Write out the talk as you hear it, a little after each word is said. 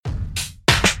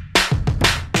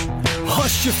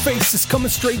Hush Your Face is coming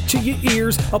straight to your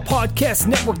ears. A podcast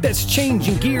network that's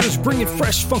changing gears, bringing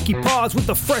fresh funky pods with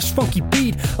a fresh funky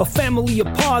beat. A family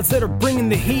of pods that are bringing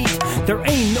the heat. There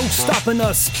ain't no stopping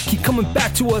us. Keep coming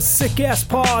back to us, sick ass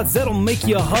pods that'll make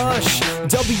you hush.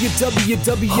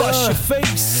 www Hush Your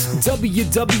Face.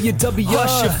 www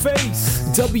Hush Your Face.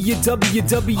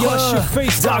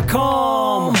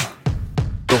 www.hushyourface.com.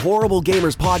 The Horrible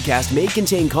Gamers podcast may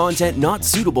contain content not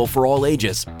suitable for all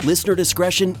ages. Listener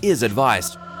discretion is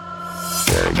advised.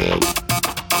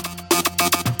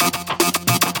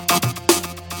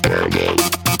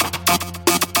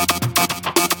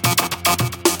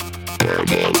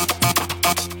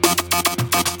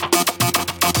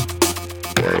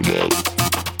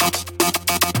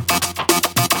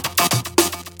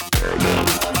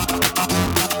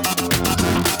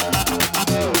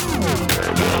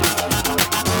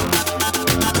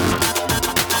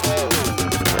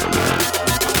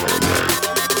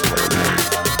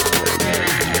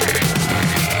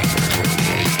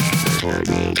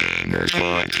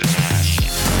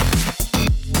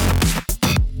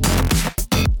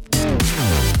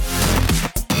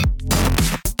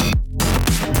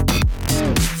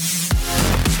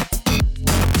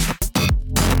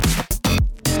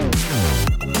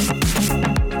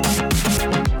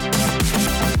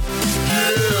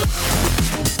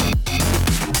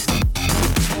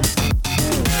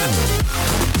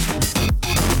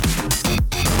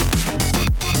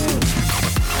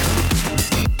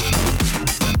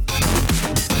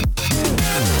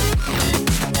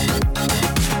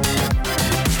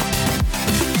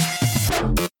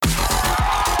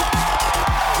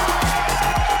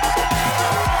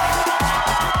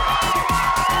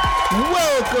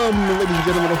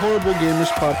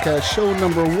 Podcast show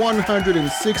number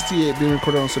 168 being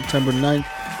recorded on September 9th,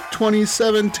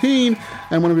 2017.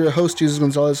 I'm one of your hosts, Jesus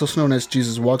Gonzalez, also known as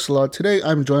Jesus Walks a Lot. Today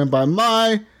I'm joined by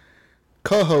my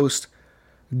co-host,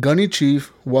 Gunny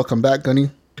Chief. Welcome back,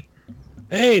 Gunny.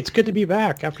 Hey, it's good to be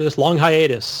back after this long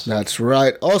hiatus. That's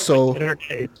right. Also,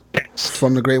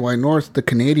 from the Great White North, the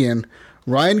Canadian,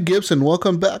 Ryan Gibson.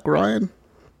 Welcome back, Ryan.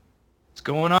 What's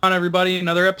going on, everybody?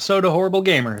 Another episode of Horrible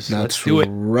Gamers. Let's do it.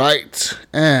 Right.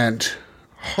 And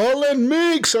Harlan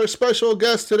Meeks, our special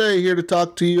guest today, here to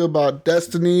talk to you about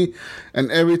Destiny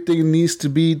and everything needs to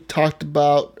be talked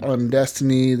about on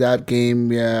Destiny, that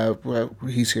game. Yeah, well,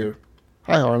 he's here.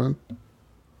 Hi, Harlan.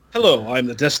 Hello, I'm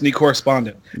the Destiny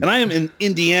correspondent, and I am in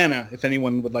Indiana, if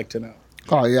anyone would like to know.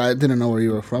 Oh, yeah, I didn't know where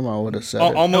you were from. I would have said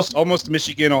almost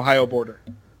Michigan-Ohio border.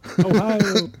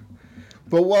 Ohio.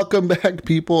 But welcome back,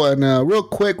 people, and real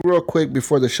quick,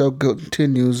 before the show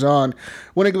continues on, I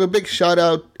want to give a big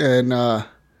shout-out and a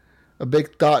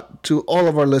big thought to all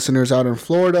of our listeners out in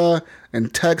Florida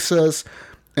and Texas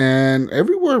and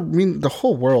everywhere, I mean, the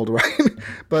whole world, right?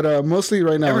 But mostly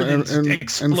right now in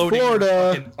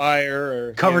Florida.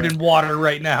 Fire covered in water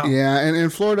right now. Yeah, and in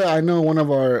Florida, I know one of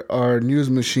our news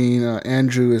machine,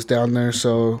 Andrew, is down there,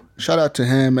 so shout out to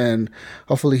him, and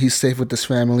hopefully he's safe with his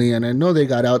family, and I know they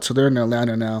got out, so they're in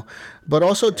Atlanta now. But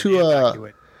also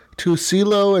to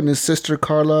CeeLo and his sister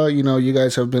Carla, you know, you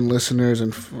guys have been listeners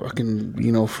and fucking,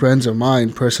 you know, friends of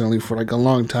mine personally for like a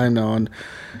long time now, and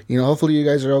you know, hopefully you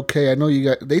guys are okay. I know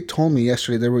they told me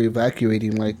yesterday they were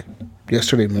evacuating like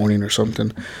yesterday morning or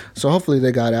something, so hopefully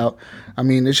they got out. I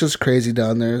mean, it's just crazy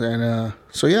down there, and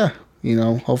so yeah, you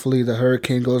know, hopefully the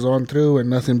hurricane goes on through and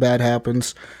nothing bad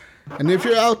happens. And if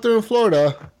you're out there in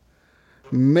Florida,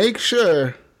 make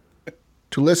sure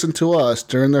to listen to us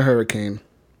during the hurricane.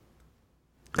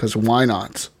 Because why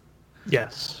not?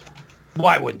 Yes.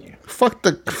 Why wouldn't you?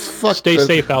 Stay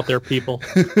safe out there, people.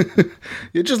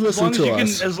 You just listen to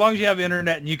us. As long as you have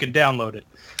internet and you can download it.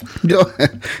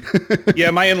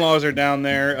 Yeah, my in-laws are down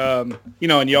there. You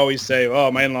know, and you always say,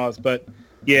 oh, my in-laws. But,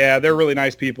 yeah, they're really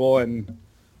nice people. And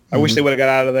I wish they would have got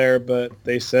out of there. But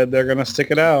they said they're going to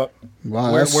stick it out.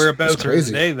 Wow, whereabouts are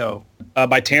they, though?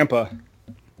 By Tampa.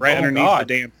 Right underneath the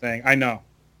damn thing. I know.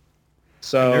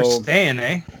 So and they're staying,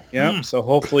 eh? Yeah. So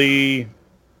hopefully,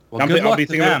 well, I'll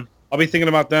be thinking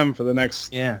about them for the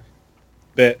next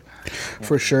bit.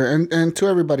 For sure. And to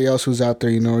everybody else who's out there,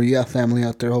 you know, you have family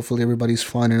out there. Hopefully everybody's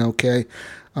fine and okay.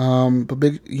 But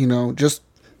big, you know, just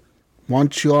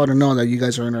want you all to know that you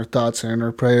guys are in our thoughts and in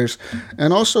our prayers.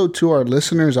 And also to our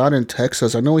listeners out in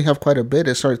Texas, I know we have quite a bit.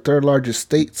 It's our third largest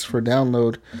states for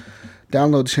downloads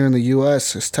here in the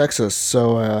U.S. is Texas.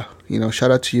 So, you know, shout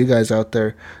out to you guys out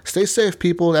there. Stay safe,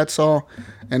 people. That's all.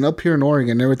 And up here in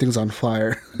Oregon, everything's on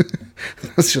fire.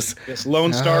 That's just... Yes,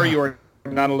 Lone Star, you are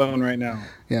not alone right now.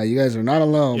 Yeah, you guys are not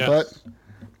alone. Yes. But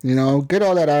Get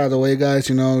all that out of the way, guys.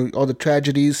 All the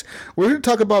tragedies. We're here to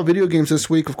talk about video games this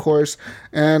week, of course,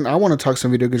 and I want to talk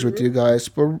some video games with you guys.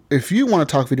 But if you want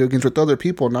to talk video games with other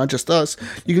people, not just us,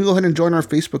 you can go ahead and join our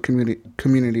Facebook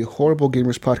community, Horrible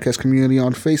Gamers Podcast community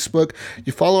on Facebook.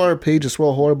 You follow our page as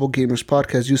well, Horrible Gamers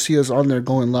Podcast. You see us on there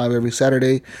going live every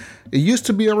Saturday. It used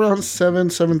to be around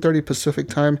 7:30 Pacific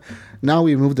time. Now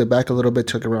we moved it back a little bit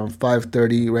to around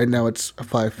 5:30. Right now it's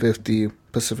 5:50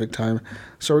 Pacific time.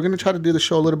 So we're going to try to do the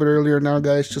show a little bit earlier now,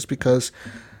 guys, just because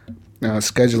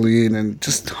scheduling and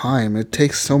just time. It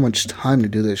takes so much time to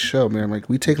do this show, man. Like,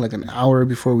 we take like an hour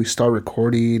before we start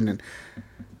recording, and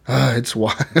it's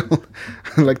wild.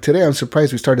 Like, today I'm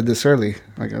surprised we started this early.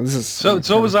 Like, this is so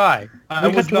was I. I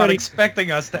was not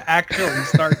expecting us to actually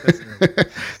start this early.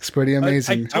 It's pretty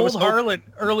amazing. I told Harlan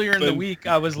earlier in the week,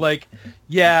 I was like,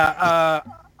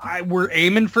 we're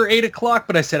aiming for 8 o'clock,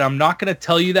 but I said, I'm not going to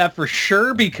tell you that for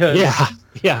sure because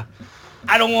yeah,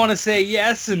 I don't want to say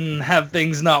yes and have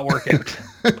things not work out.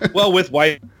 Well, with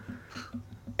wife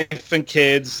and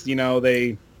kids, she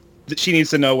needs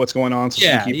to know what's going on, so she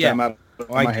can keep them out of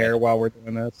my hair while we're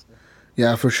doing this.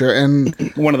 Yeah, for sure. And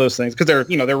one of those things, because they're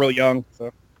really young.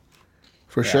 So.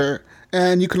 For sure.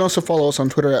 And you can also follow us on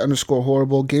Twitter at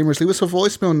 _horrible gamers. Leave us a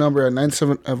voicemail number at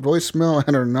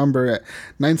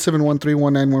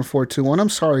 971319141. I'm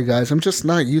sorry, guys. I'm just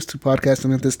not used to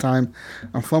podcasting at this time.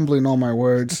 I'm fumbling all my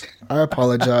words. I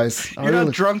apologize. You're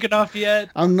not drunk enough yet?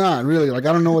 I'm not, really. Like,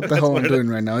 I don't know what the hell I'm doing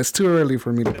right now. It's too early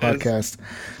for me to podcast.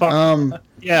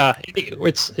 Yeah,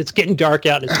 it's getting dark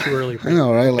out and it's too early. I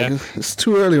know, right? Like, it's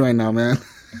too early right now, man.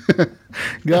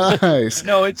 Guys.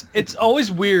 No, it's always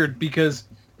weird because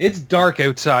it's dark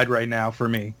outside right now for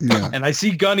me. Yeah. And I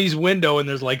see Gunny's window and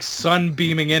there's like sun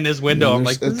beaming in his window. I'm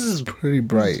like, this is pretty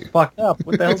bright. Fucked up.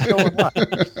 What the hell's going on?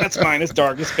 That's fine. It's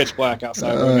dark. It's pitch black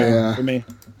outside for me.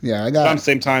 Yeah, I got around the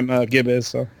same time Gib is.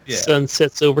 So sun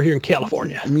sets over here in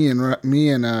California. Me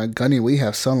and Gunny, we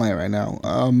have sunlight right now.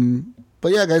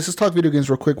 But yeah, guys, let's talk video games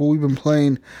real quick. What we've been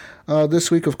playing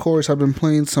this week, of course, I've been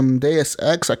playing some Deus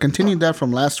Ex. I continued that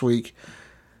from last week.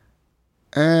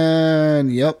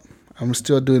 And, yep, I'm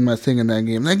still doing my thing in that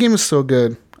game. That game is so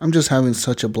good. I'm just having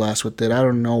such a blast with it. I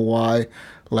don't know why.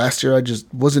 Last year, I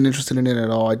just wasn't interested in it at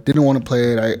all. I didn't want to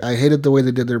play it. I hated the way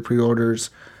they did their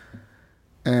pre-orders.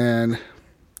 And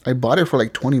I bought it for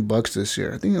like $20 this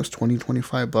year. I think it was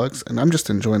 $25, and I'm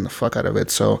just enjoying the fuck out of it.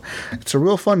 So it's a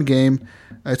real fun game.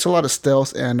 It's a lot of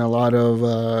stealth and a lot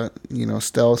of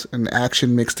stealth and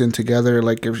action mixed in together.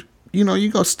 Like, if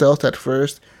you go stealth at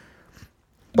first,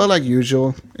 but like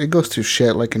usual, it goes to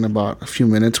shit like in about a few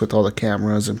minutes with all the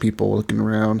cameras and people looking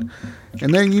around,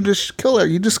 and then you just kill it.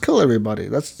 You just kill everybody.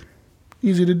 That's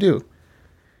easy to do.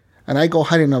 And I go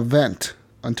hide in a vent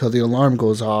until the alarm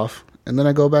goes off. And then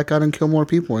I go back out and kill more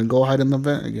people and go hide in the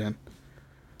vent again.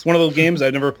 It's one of those games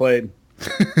I've never played.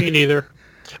 Me neither.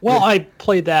 Well, I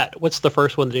played that. What's the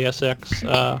first one, Deus Ex?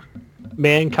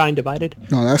 Mankind Divided?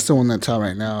 No, that's the one that's out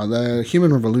right now. The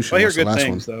Human Revolution was the last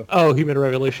one. Though. Oh, Human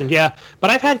Revolution, yeah.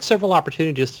 But I've had several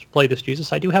opportunities to play this,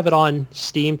 Jesus. I do have it on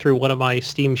Steam through one of my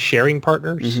Steam sharing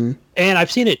partners. Mm-hmm. And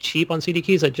I've seen it cheap on CD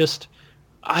Keys. I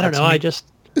don't know. It's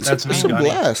a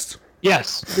blast.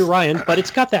 Yes, you're Ryan, but it's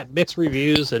got that mixed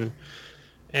reviews, and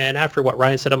after what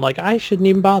Ryan said, I'm like, I shouldn't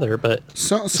even bother. But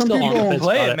some people won't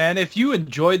play it, man. If you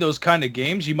enjoy those kind of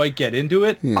games, you might get into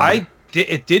it. Yeah.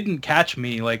 It didn't catch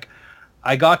me. Like,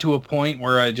 I got to a point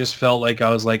where I just felt like I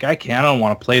was like, I don't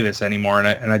want to play this anymore,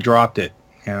 and I dropped it.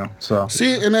 So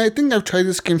see, and I think I've tried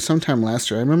this game sometime last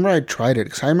year. I remember I tried it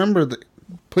because I remember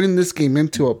putting this game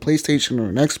into a PlayStation or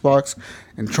an Xbox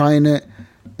and trying it,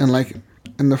 and like.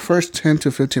 In the first 10 to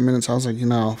 15 minutes, I was like,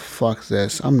 fuck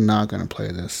this. I'm not going to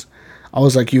play this. I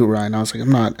was like you, Ryan. I was like,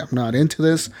 I'm not into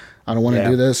this. I don't want to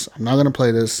do this. I'm not going to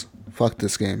play this. Fuck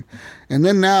this game. And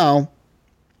then now,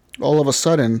 all of a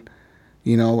sudden,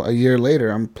 a year later,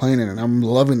 I'm playing it and I'm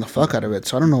loving the fuck out of it.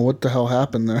 So I don't know what the hell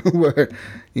happened there where,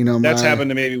 That's happened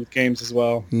to me with games as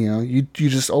well. You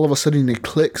just, all of a sudden it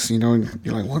clicks, and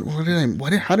you're like,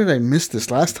 how did I miss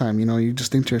this last time? You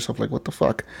just think to yourself, like, what the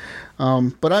fuck?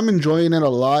 But I'm enjoying it a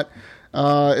lot.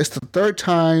 It's the third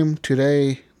time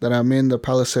today that I'm in the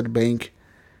Palisade Bank.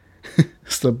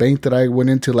 It's the bank that I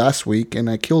went into last week and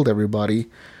I killed everybody.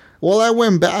 Well, I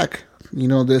went back,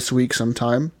 this week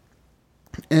sometime.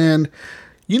 And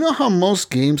you know how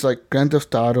most games like Grand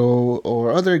Theft Auto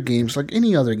or other games, like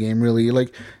any other game really,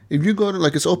 like if you go to,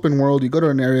 like, it's open world, you go to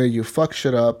an area, you fuck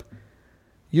shit up,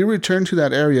 you return to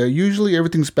that area, usually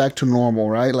everything's back to normal,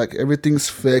 right? Like everything's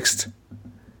fixed,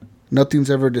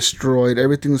 nothing's ever destroyed,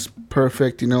 everything's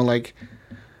perfect, like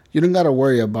you don't gotta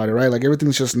worry about it, right? Like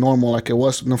everything's just normal like it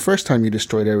was the first time you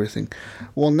destroyed everything.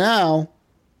 Well, now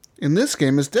in this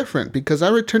game is different because I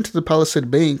returned to the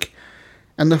Palisade Bank,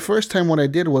 and the first time what I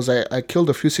did was I killed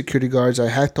a few security guards, I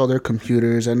hacked all their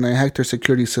computers, and I hacked their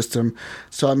security system,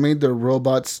 so I made their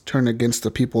robots turn against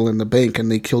the people in the bank,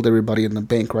 and they killed everybody in the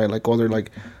bank, right?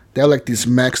 Like, they have like these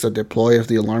mechs that deploy if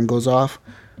the alarm goes off.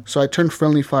 So I turned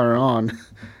friendly fire on,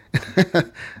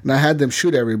 and I had them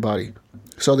shoot everybody.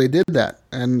 So they did that,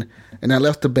 and I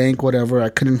left the bank, whatever. I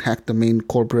couldn't hack the main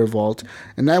corporate vault,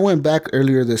 and I went back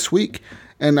earlier this week,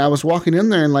 and I was walking in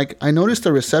there, and like I noticed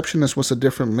the receptionist was a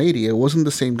different lady. It wasn't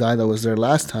the same guy that was there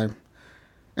last time,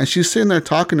 and she's sitting there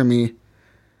talking to me,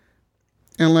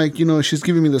 and like, you know, she's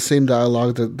giving me the same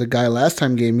dialogue that the guy last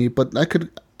time gave me, but I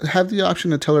could have the option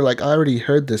to tell her like I already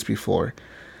heard this before,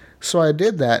 so I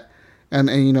did that. And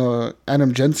you know,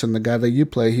 Adam Jensen, the guy that you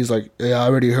play, he's like, yeah, I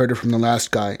already heard it from the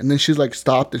last guy. And then she's like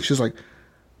stopped, and she's like,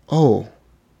 oh,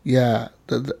 yeah,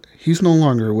 he's no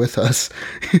longer with us.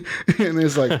 And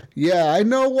it's like, yeah, I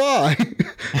know why.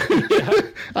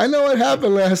 I know what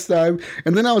happened last time.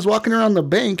 And then I was walking around the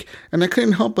bank, and I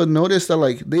couldn't help but notice that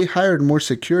like they hired more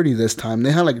security this time.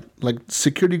 They had like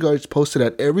security guards posted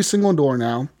at every single door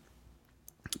now.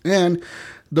 And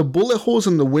the bullet holes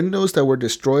in the windows that were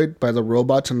destroyed by the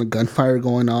robots and the gunfire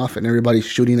going off and everybody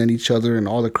shooting at each other and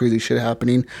all the crazy shit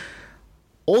happening,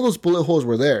 all those bullet holes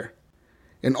were there.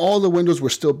 And all the windows were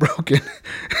still broken.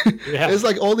 Yeah. It's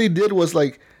like all they did was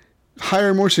like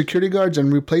hire more security guards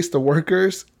and replace the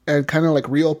workers and kind of like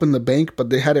reopen the bank, but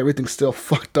they had everything still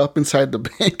fucked up inside the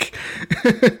bank.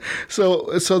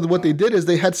 So what they did is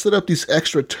they had set up these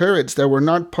extra turrets that were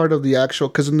not part of the actual,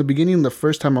 because in the beginning, the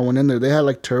first time I went in there, they had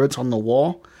like turrets on the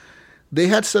wall. They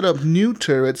had set up new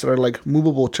turrets that are like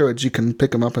movable turrets. You can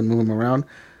pick them up and move them around.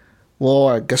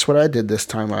 Well, guess what I did this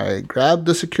time? I grabbed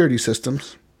the security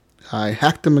systems, I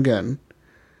hacked them again,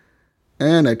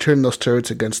 and I turned those turrets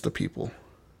against the people.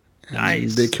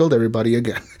 Nice. They killed everybody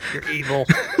again. You're evil.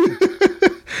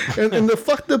 and the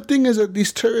fucked up thing is that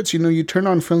these turrets, you know, you turn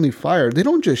on friendly fire. They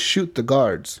don't just shoot the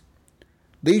guards.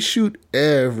 They shoot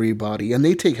everybody, and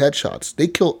they take headshots. They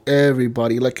kill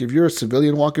everybody. Like, if you're a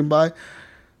civilian walking by,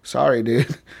 sorry,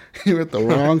 dude. You're at the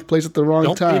wrong place at the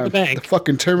wrong time. The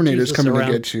fucking Terminator's coming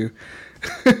to get you.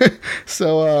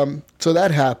 So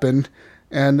that happened.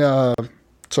 And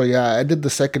so yeah, I did the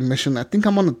second mission. I think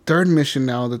I'm on the third mission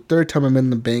now. The third time I'm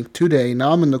in the bank today.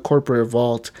 Now I'm in the corporate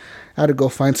vault. I had to go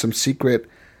find some secret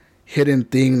hidden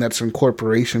thing that some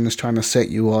corporation is trying to set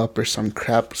you up or some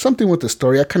crap. Something with the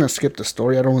story. I kind of skipped the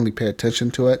story. I don't really pay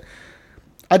attention to it.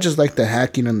 I just like the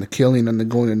hacking and the killing and the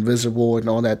going invisible and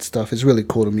all that stuff. It's really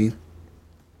cool to me.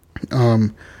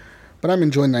 But I'm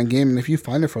enjoying that game, and if you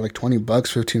find it for like $20,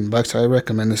 $15, I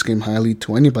recommend this game highly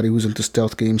to anybody who's into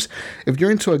stealth games. If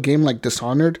you're into a game like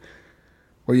Dishonored,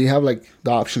 where you have like the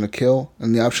option to kill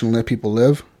and the option to let people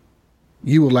live,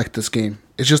 you will like this game.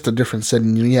 It's just a different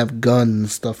setting. You have guns and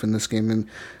stuff in this game. In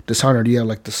Dishonored, you have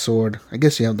like the sword. I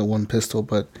guess you have the one pistol,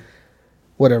 but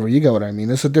whatever. You get what I mean.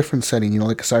 It's a different setting, you know,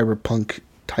 like a cyberpunk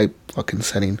type fucking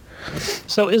setting.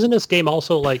 So isn't this game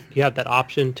also like you have that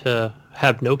option to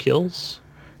have no kills?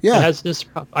 Yeah. Has this?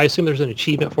 I assume there's an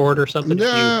achievement for it or something.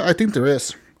 Yeah, I think there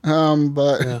is.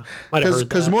 But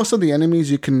because most of the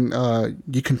enemies you can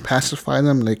pacify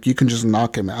them, like you can just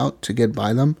knock them out to get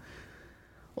by them,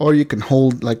 or you can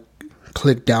hold like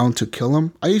click down to kill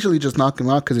them. I usually just knock them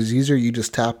out because it's easier. You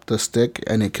just tap the stick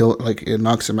and it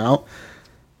knocks them out,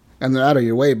 and they're out of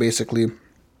your way basically.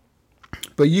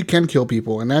 But you can kill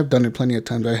people, and I've done it plenty of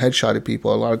times. I headshotted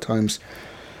people a lot of times.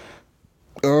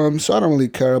 So I don't really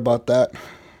care about that.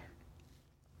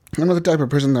 I'm not the type of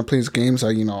person that plays games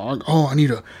that, you know, oh, I need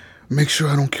to make sure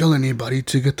I don't kill anybody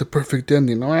to get the perfect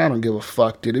ending. No, I don't give a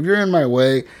fuck, dude. If you're in my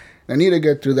way, I need to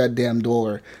get through that damn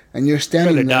door, and you're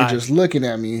standing there just looking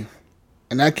at me,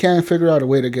 and I can't figure out a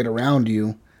way to get around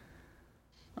you,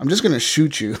 I'm just going to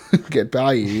shoot you, get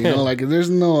by you, you know? Like, there's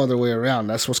no other way around.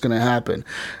 That's what's going to happen.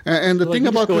 And the thing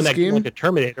about this game... like a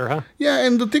Terminator, huh? Yeah,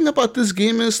 and the thing about this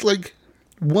game is, like,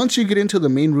 once you get into the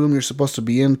main room you're supposed to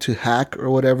be in to hack or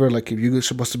whatever, like if you're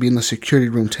supposed to be in the security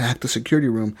room to hack the security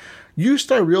room, you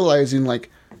start realizing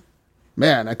like,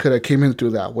 man, I could have came in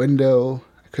through that window.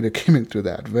 I could have came in through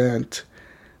that vent.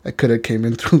 I could have came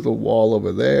in through the wall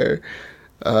over there.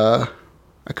 I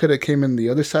could have came in the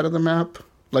other side of the map.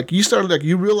 Like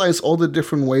you realize all the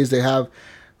different ways they have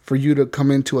for you to come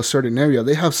into a certain area.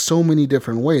 They have so many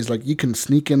different ways. Like you can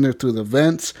sneak in there through the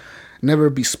vents,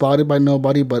 never be spotted by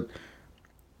nobody, but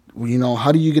you know,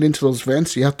 how do you get into those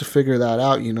vents? You have to figure that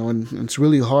out, you know, and it's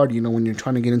really hard, you know, when you're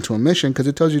trying to get into a mission because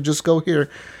it tells you just go here.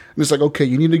 And it's like, okay,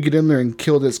 you need to get in there and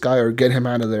kill this guy or get him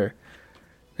out of there.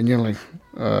 And you're like,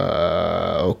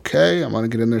 okay, I'm going to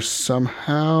get in there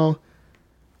somehow.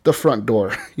 the front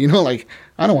door. You know, like,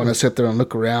 I don't want to sit there and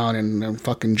look around and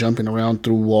fucking jumping around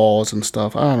through walls and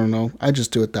stuff. I don't know. I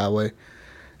just do it that way.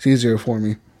 It's easier for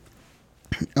me.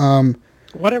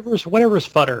 Whatever's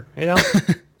funner, you know?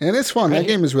 And it's fun. Right. That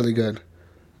game is really good.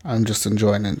 I'm just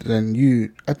enjoying it.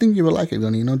 And I think you would like it,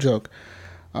 Gunny. No joke.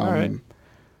 All right.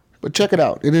 But check it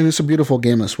out. It is a beautiful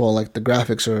game as well. Like, the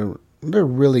graphics they're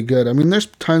really good. I mean, there's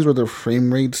times where the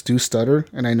frame rates do stutter,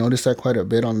 and I noticed that quite a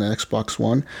bit on the Xbox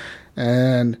One.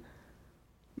 And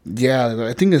yeah,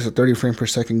 I think it's a 30 frame per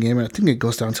second game, and I think it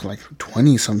goes down to like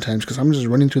 20 sometimes, because I'm just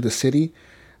running through the city,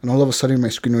 and all of a sudden my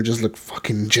screen will just look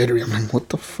fucking jittery. I'm like, what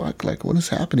the fuck? Like, what is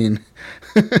happening?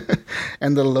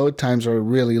 And the load times are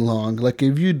really long. Like,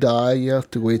 if you die, you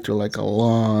have to wait through like a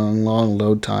long, long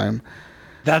load time.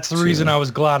 That's the reason I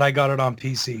was glad I got it on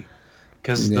PC,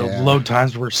 because the load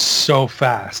times were so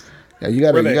fast. Yeah, you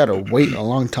gotta wait a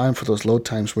long time for those load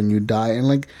times when you die,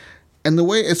 and the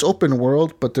way it's open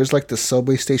world, but there's like the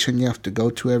subway station you have to go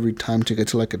to every time to get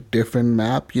to like a different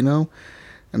map, you know,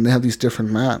 and they have these different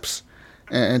maps,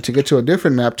 and to get to a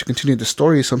different map to continue the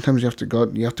story, sometimes you have to go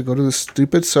to the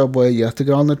stupid subway, you have to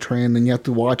get on the train, then you have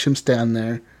to watch him stand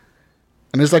there,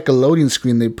 and there's like a loading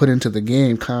screen they put into the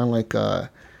game, kind of like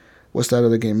what's that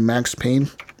other game, Max Payne,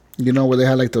 you know, where they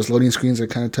had like those loading screens that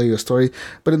kind of tell you a story.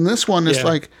 But in this one, it's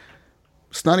like,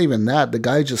 it's not even that. The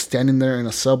guy's just standing there in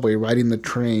a subway riding the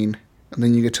train, and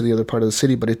then you get to the other part of the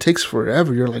city, but it takes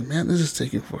forever. You're like, man, this is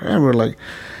taking forever. Like,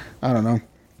 I don't know.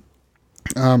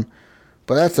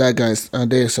 But that's that, guys.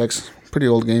 Deus Ex, pretty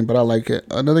old game, but I like it.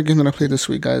 Another game that I played this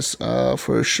week, guys,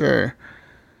 for sure,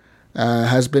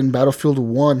 has been Battlefield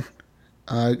 1.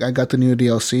 I got the new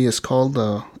DLC. It's called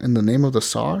In the Name of the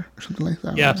Tsar or something like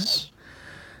that. Yes.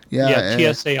 Right? Yeah,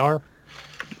 TSAR.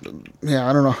 Yeah,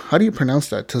 I don't know. How do you pronounce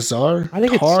that? Tazar? I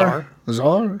think it's Tsar.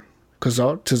 Tsar?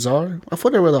 Kazar? Tazar?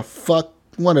 Whatever the fuck.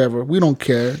 Whatever. We don't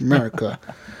care. America.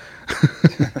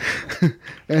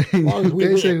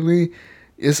 Basically,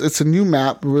 it's a new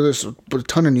map where there's a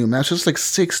ton of new maps. There's like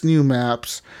 6 new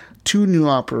maps, 2 new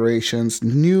operations,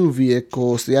 new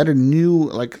vehicles. They added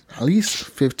at least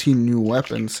 15 new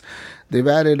weapons. They've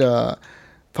added,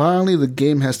 finally the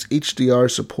game has HDR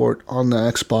support on the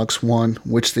Xbox One,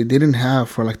 which they didn't have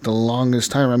for like the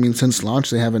longest time. I mean, since launch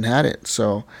they haven't had it.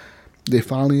 So they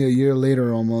finally, a year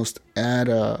later almost, add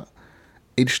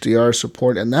HDR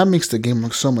support, and that makes the game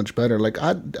look so much better. Like,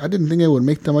 I didn't think it would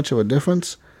make that much of a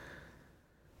difference.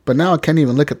 But now I can't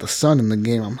even look at the sun in the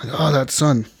game. I'm like, oh, that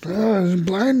sun. Oh, it's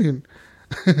blinding.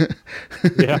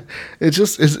 Yeah. It's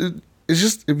just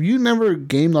if you never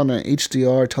gamed on an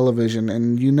HDR television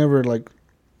and you never like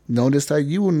noticed that,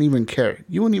 you wouldn't even care.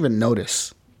 You wouldn't even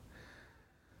notice.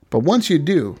 But once you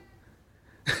do,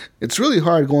 it's really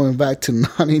hard going back to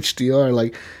non-HDR.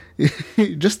 Like,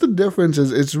 just the difference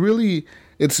is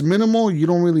it's minimal. You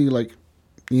don't really like,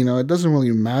 you know, it doesn't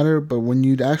really matter, but when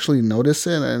you actually notice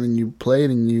it and you play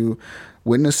it and you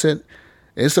witness it,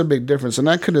 it's a big difference. And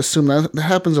I could assume that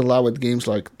happens a lot with games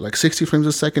like 60 frames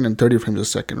a second and 30 frames a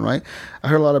second, right? I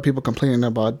heard a lot of people complaining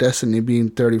about Destiny being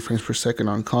 30 frames per second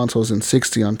on consoles and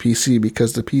 60 on PC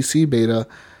because the PC beta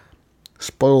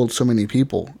spoiled so many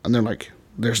people. And they're like,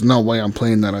 there's no way I'm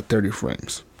playing that at 30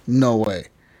 frames. No way.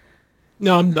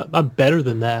 No, I'm better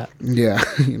than that. Yeah,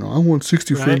 you know, I want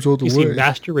 60 frames all the way. You see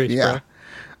Master Race, yeah.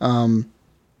 Bro.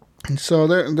 So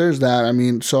there's that. I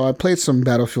mean, so I played some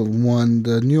Battlefield 1.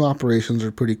 The new operations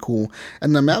are pretty cool.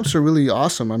 And the maps are really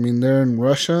awesome. I mean, they're in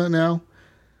Russia now.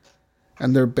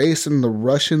 And they're based in the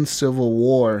Russian Civil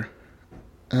War.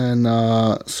 And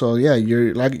so yeah,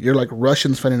 you're like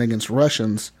Russians fighting against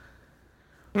Russians.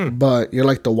 But you're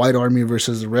like the White Army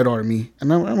versus the Red Army.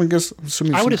 And I guess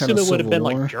assuming I would assume it would have been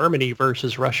war. like Germany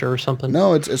versus Russia or something.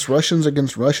 No, it's Russians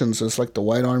against Russians. It's like the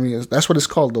White Army. That's what it's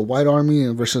called, the White Army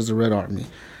versus the Red Army.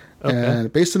 Okay.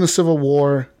 And based in the Civil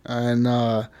War, and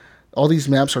all these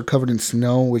maps are covered in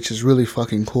snow, which is really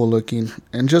fucking cool looking.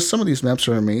 And just some of these maps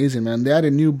are amazing, man. They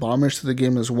added new bombers to the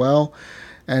game as well,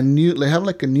 and they have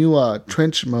like a new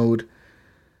trench mode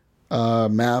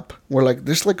map where like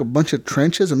there's like a bunch of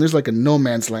trenches and there's like a no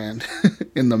man's land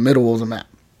in the middle of the map,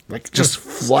 like just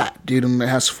flat, dude, and it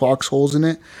has foxholes in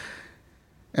it.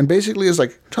 And basically it's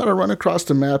like, try to run across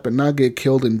the map and not get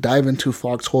killed and dive into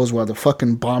foxholes while the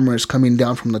fucking bomber is coming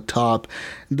down from the top.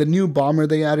 The new bomber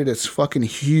they added is fucking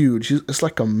huge. It's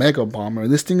like a mega bomber.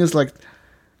 This thing is like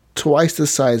twice the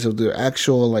size of the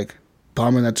actual like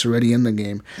bomber that's already in the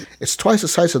game. It's twice the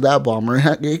size of that bomber.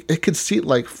 It could seat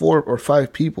like 4 or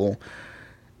 5 people.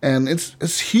 And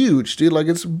it's huge, dude. Like,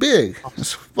 it's big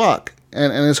as fuck.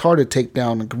 And it's hard to take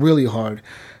down, like really hard.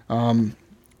 And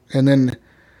then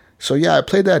So yeah, I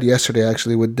played that yesterday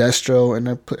actually with Destro, and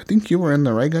I think you were in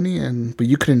there, right, Gunny? But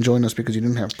you couldn't join us because you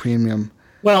didn't have premium.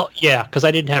 Well, yeah, because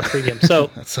I didn't have premium. So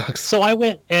that sucks. So I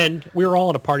went, and we were all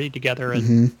at a party together,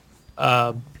 and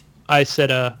I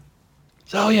said,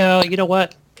 "So yeah, you know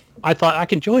what? I thought I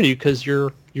can join you because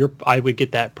I would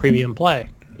get that premium play,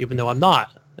 even though I'm not.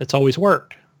 It's always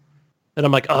worked." And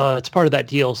I'm like, it's part of that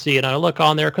DLC. And I look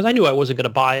on there because I knew I wasn't going to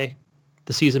buy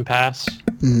the season pass.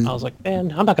 I was like,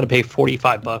 man, I'm not going to pay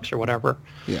 $45 or whatever.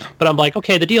 Yeah. But I'm like,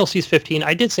 okay, the DLC's $15.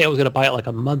 I did say I was going to buy it like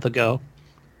a month ago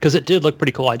because it did look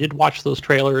pretty cool. I did watch those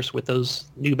trailers with those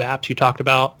new maps you talked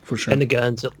about. For sure. And the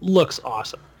guns. It looks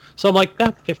awesome. So I'm like,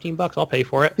 $15, I'll pay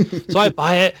for it. So I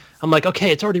buy it. I'm like, okay,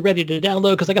 it's already ready to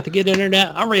download because I got the good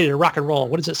internet. I'm ready to rock and roll.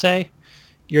 What does it say?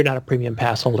 You're not a premium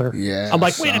pass holder. Yeah. I'm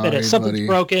like, wait a minute, something's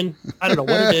broken. I don't know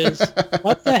what it is.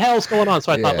 What the hell's going on?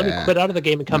 So I thought, let me quit out of the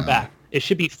game and come back. It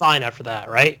should be fine after that,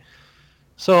 right?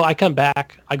 So I come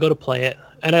back, I go to play it,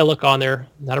 and I look on there,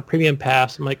 not a premium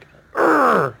pass. I'm like,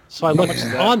 Urgh! So I look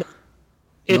on.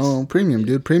 No, premium,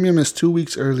 dude. Premium is 2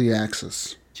 weeks early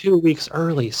access. 2 weeks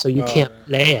early, so you can't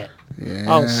play it.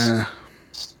 Yeah.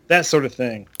 That sort of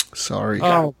thing. Sorry.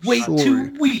 Oh, wait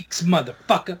 2 weeks,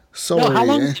 motherfucker. Sorry. No, how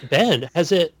long has it been?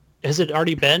 Has it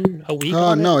already been a week?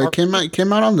 No, it came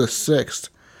out on the 6th.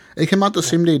 It came out the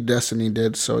same day Destiny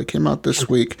did, so it came out this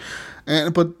week.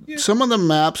 But some of the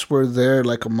maps were there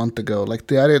like a month ago. Like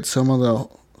they added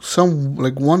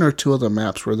like one or two of the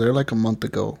maps were there like a month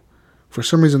ago. For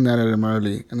some reason they added them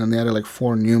early, and then they added like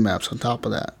 4 new maps on top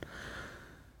of that.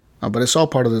 But it's all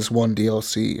part of this one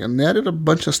DLC, and they added a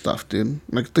bunch of stuff, dude.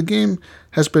 Like the game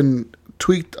has been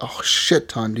tweaked a shit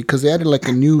ton because they added like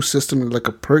a new system, like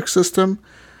a perk system.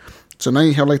 So now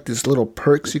you have like these little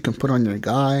perks you can put on your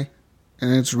guy,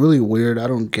 and it's really weird. I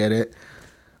don't get it.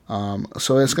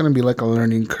 So it's gonna be like a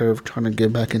learning curve trying to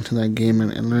get back into that game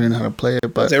and learning how to play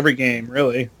it. But it's every game,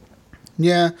 really.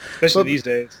 Yeah, especially these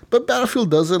days. But Battlefield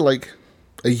does it like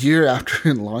a year after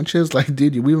it launches. Like,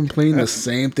 dude, we've been playing the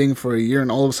same thing for a year,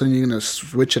 and all of a sudden you're gonna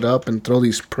switch it up and throw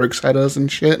these perks at us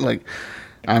and shit. Like,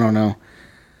 I don't know.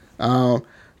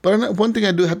 But one thing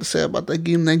I do have to say about that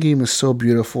game is so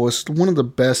beautiful. It's one of the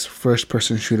best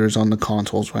first-person shooters on the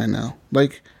consoles right now.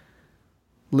 Like,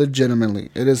 legitimately,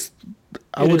 it is.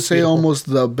 I would say beautiful.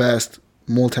 Almost the best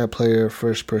multiplayer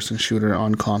first-person shooter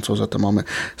on consoles at the moment.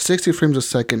 60 frames a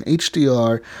second,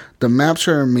 HDR. The maps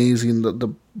are amazing.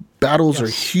 The battles are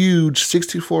huge.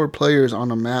 64 players on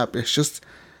a map. It's just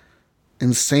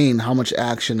insane how much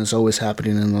action is always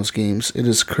happening in those games. It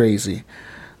is crazy.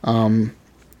 But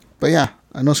yeah,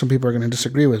 I know some people are going to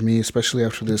disagree with me, especially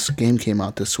after this game came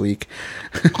out this week.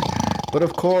 But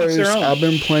of course, I've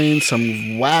been playing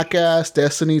some whack-ass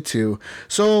Destiny 2.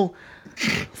 So,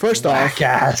 first off,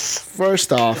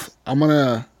 I'm going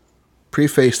to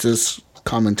preface this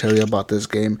commentary about this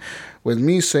game with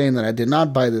me saying that I did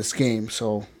not buy this game.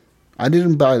 So, I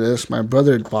didn't buy this. My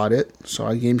brother bought it, so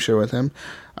I game share with him.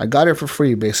 I got it for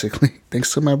free, basically.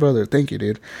 Thanks to my brother. Thank you,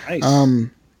 dude. Nice.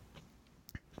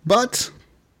 But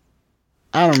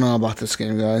I don't know about this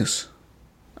game, guys.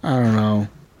 I don't know.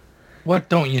 What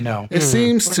don't you know? It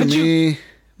seems to me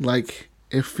like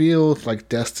it feels like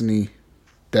Destiny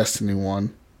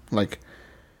 1. Like,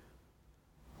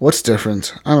 what's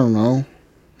different? I don't know.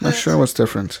 Not sure what's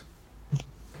different.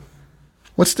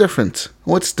 What's different?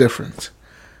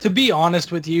 To be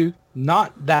honest with you,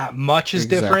 not that much is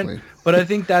different, but I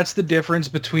think that's the difference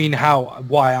between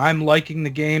why I'm liking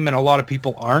the game and a lot of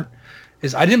people aren't,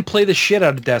 is I didn't play the shit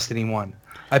out of Destiny 1.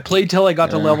 I played till I got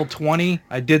to level 20.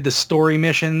 I did the story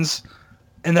missions,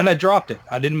 and then I dropped it.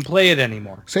 I didn't play it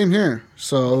anymore. Same here.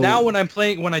 So now when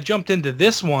I jumped into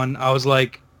this one, I was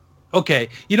like, okay.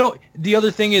 You know, the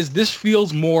other thing is this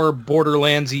feels more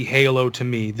Borderlands-y Halo to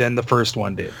me than the first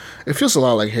one did. It feels a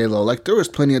lot like Halo. Like there was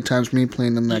plenty of times me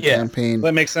playing in that campaign.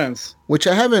 That makes sense. Which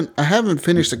I haven't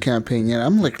finished the campaign yet.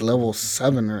 I'm like level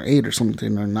 7 or 8 or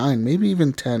something, or 9, maybe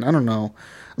even 10. I don't know.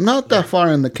 I'm not that far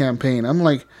in the campaign. I'm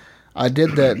like, I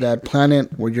did that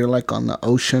planet where you're like on the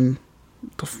ocean.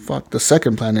 The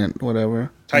second planet, whatever.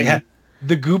 Titan.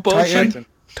 The Goop Ocean?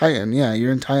 Titan, yeah.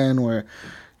 You're in Titan where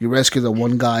you rescue the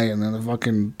one guy and then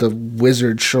the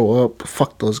wizards show up.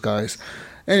 Fuck those guys.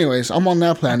 Anyways, I'm on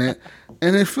that planet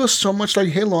and it feels so much like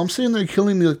Halo. I'm sitting there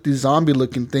killing these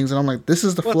zombie-looking things and I'm like, this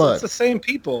is the Flood. It's the same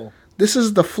people. This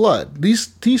is the Flood. These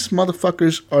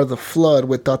motherfuckers are the Flood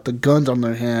without the guns on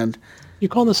their hand. You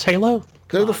call this Halo?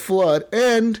 They're the Flood,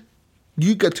 and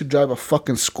you get to drive a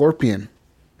fucking Scorpion,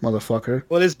 motherfucker.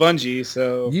 Well, it is Bungie,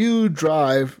 so... You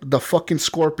drive the fucking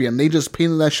Scorpion. They just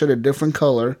painted that shit a different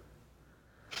color,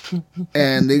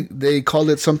 and they called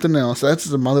it something else. That's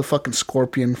the motherfucking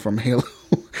Scorpion from Halo.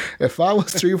 If I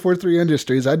was 343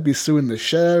 Industries, I'd be suing the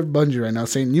shit out of Bungie right now,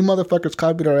 saying you motherfuckers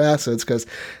copied our assets because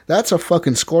that's a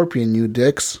fucking Scorpion, you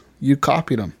dicks. You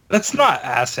copied them. That's not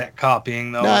asset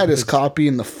copying, though. That is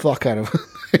copying the fuck out of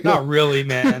it. Not really,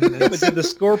 man. But did the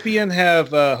Scorpion have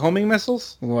homing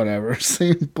missiles? Whatever.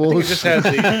 Same I bullshit. think it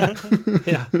just has the.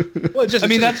 Yeah. Well, just, I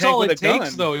mean, it's just that's a tank all with it a gun.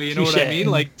 takes, though. You know what I Touche. mean?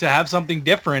 Like, to have something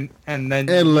different, and then...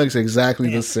 It looks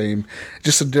exactly the same,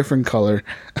 just a different color.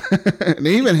 And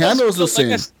it even handles the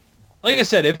same. Like I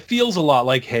said, it feels a lot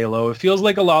like Halo. It feels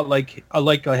like a lot like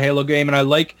a Halo game, and I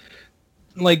like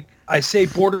I say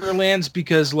Borderlands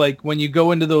because like when you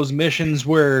go into those missions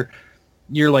where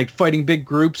you're like fighting big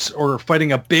groups or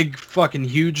fighting a big fucking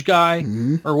huge guy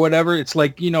or whatever, it's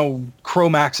like, you know,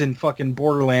 Chromax in fucking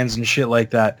Borderlands and shit like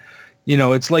that. You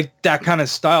know, it's like that kind of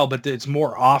style, but it's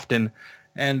more often,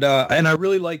 and I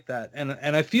really like that, and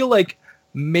I feel like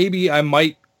maybe I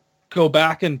might go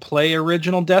back and play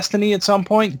original Destiny at some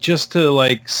point just to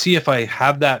like see if I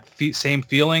have that same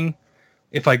feeling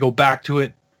if I go back to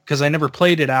it, because I never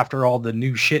played it after all the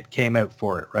new shit came out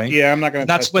for it, right? Yeah, I'm not gonna.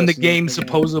 That's touch when the Destiny game again.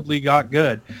 supposedly got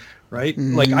good, right?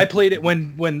 Like I played it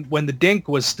when the Dink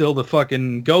was still the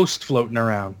fucking ghost floating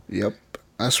around, Yep.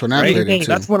 That's when I right? played it too.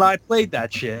 That's when I played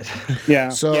that shit. Yeah.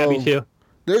 So Yeah, me too.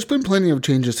 there's been plenty of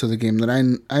changes to the game that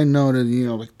I know that, you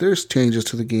know, like there's changes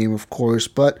to the game, of course,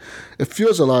 but it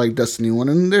feels a lot like Destiny 1.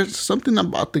 And there's something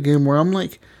about the game where I'm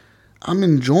like, I'm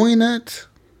enjoying it,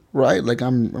 right? Like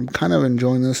I'm kind of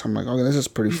enjoying this. I'm like, okay, this is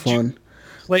pretty fun.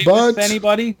 Play But- with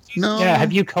anybody? No, Yeah,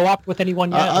 have you co-op with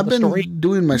anyone yet? I've on the been story?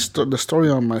 doing the story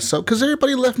on myself because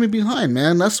everybody left me behind,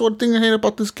 man. That's one thing I hate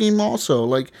about this game. Also,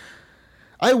 like,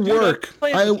 I work,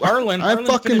 I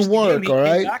fucking work, all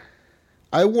right.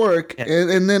 I work, Yeah.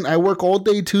 and then I work all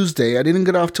day Tuesday. I didn't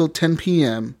get off till 10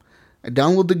 p.m. I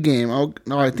download the game.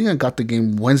 I think I got the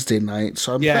game Wednesday night,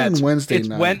 so I'm Yeah, playing Wednesday it's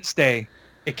night. Wednesday.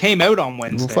 It came out on Well,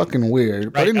 Wednesday. fucking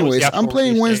weird. But Right, that was anyways, the actual I'm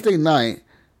playing release date. Wednesday night.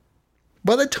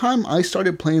 By the time I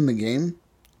started playing the game,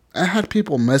 I had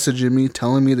people messaging me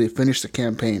telling me they finished the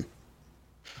campaign.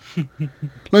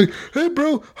 Like, hey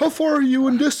bro, how far are you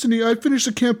in Destiny? I finished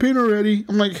the campaign already.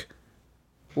 I'm like,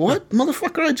 what?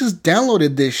 Motherfucker, I just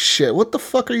downloaded this shit. What the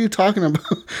fuck are you talking about?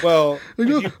 Well, I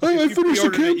go, I finished the pre-ordered it,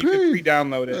 you could campaign.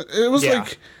 pre-download it. It was Yeah.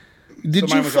 like, did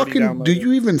So mine you was already fucking, do downloaded.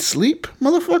 you even sleep,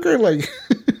 motherfucker? Like,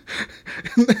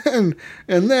 and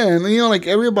then, you know, like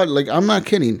everybody, like, I'm not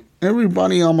kidding.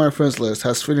 Everybody on my friends list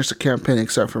has finished the campaign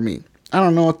except for me. I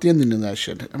don't know what the ending of that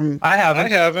shit. I haven't. I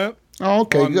haven't. Oh,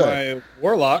 okay, on good. my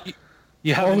Warlock.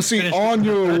 You Oh, haven't see, finished on it.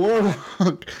 your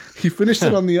warlock, he finished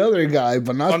it on the other guy,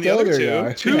 but not On the, the other other two.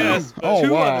 guy. Two. Yes, Oh,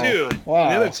 two wow. on two. Wow.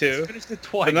 The other two. Finished it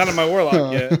twice. But not on my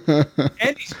Warlock yet.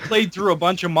 And he's played through a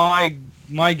bunch of my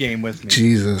game with me.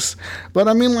 Jesus. But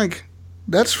I mean, like,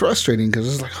 that's frustrating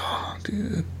because it's like, oh,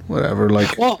 dude, whatever.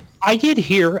 Like, Well, I did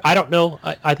hear. I don't know.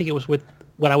 I think it was with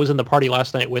when I was in the party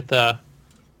last night with who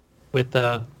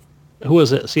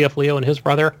was it? CF Leo and his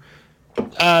brother.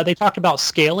 They talked about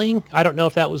scaling. I don't know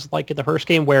if that was like in the first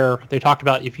game where they talked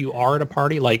about if you are at a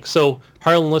party, like, so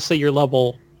Harlan, let's say you're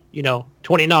level,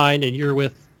 29 and you're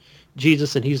with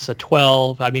Jesus and he's a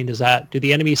 12. I mean, do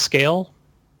the enemies scale?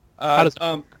 How does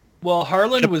Well,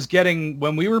 Harlan was getting,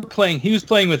 when we were playing, he was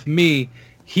playing with me.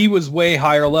 He was way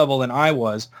higher level than I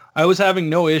was. I was having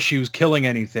no issues killing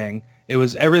anything.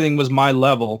 Everything was my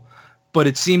level, but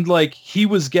it seemed like he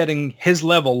was getting his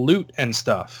level loot and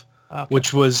stuff,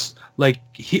 which was like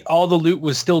all the loot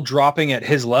was still dropping at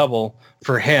his level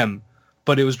for him,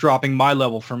 but it was dropping my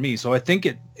level for me. So I think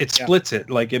it splits it.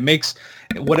 Like it makes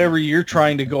whatever you're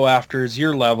trying to go after is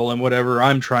your level, and whatever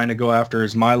I'm trying to go after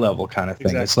is my level, kind of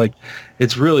thing. Exactly. It's like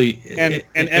it's really And it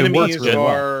enemies works really well.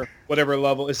 are whatever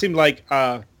level. It seemed like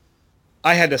I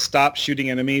had to stop shooting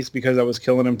enemies because I was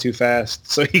killing them too fast,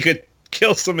 so he could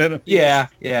kill some enemies. Yeah.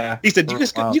 He said,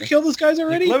 Wow. "You kill those guys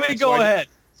already?" Let me go ahead.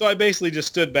 So I basically just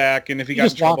stood back, and if he You got in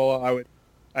just walk- trouble,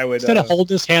 I would. Instead of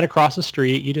holding his hand across the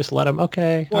street, you just let him.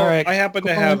 Okay, Well, all right. I happen to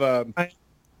go have on.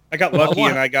 I got lucky,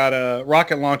 and I got a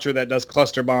rocket launcher that does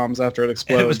cluster bombs after it And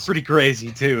explodes. it was pretty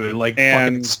crazy too. Like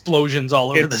And fucking explosions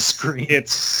all over the It's- screen.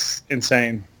 It's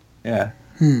insane. Yeah.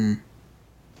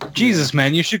 Jesus,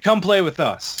 man, you should come play with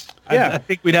us. Yeah. I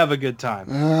think we'd have a good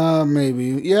time.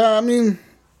 maybe. Yeah, I mean,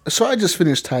 so I just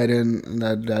finished Titan,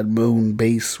 that moon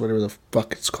base, whatever the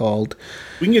fuck it's called.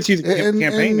 We can get you the And-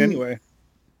 campaign and- anyway.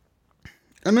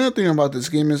 Another thing about this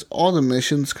game is all the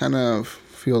missions kind of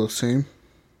feel the same.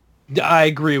 I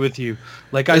agree with you.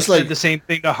 Like I It's said like, the same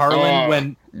thing to Harlan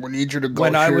when we need you to go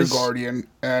when I here, was- Guardian,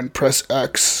 and press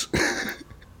X,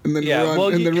 and then Yeah, run, well,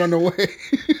 and then run away.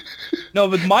 no,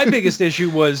 but my biggest issue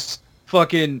was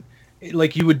fucking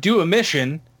like you would do a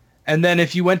mission And then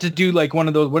if you went to do like one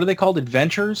of those, what are they called?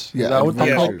 Adventures? Yeah, Is that what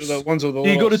they're called? The ones with the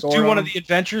You go to sword do one on of the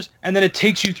adventures, and then it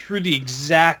takes you through the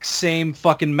exact same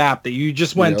fucking map that you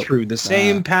just went through, the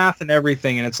same path and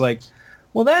everything. And it's like,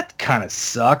 well, that kind of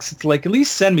sucks. It's like, at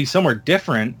least send me somewhere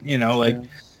different,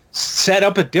 set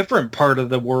up a different part of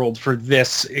the world for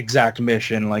this exact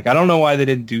mission. Like, I don't know why they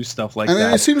didn't do stuff like that.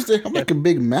 And it seems they have like a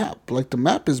big map. Like the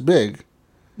map is big.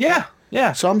 Yeah.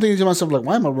 Yeah. So I'm thinking to myself, like,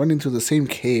 why am I running to the same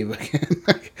cave again?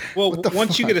 Like, well,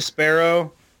 once you get a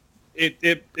Sparrow,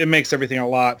 it makes everything a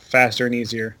lot faster and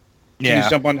easier. You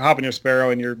just hop on your Sparrow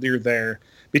and you're there.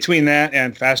 Between that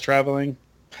and fast traveling,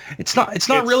 it's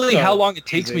not really how long it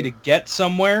takes me to get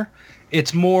somewhere.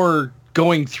 It's more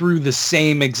going through the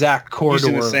same exact corridor,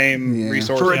 using the same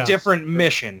resources for a different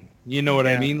mission. You know what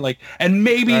I mean? Like, and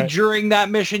maybe during that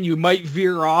mission you might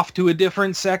veer off to a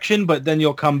different section, but then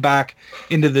you'll come back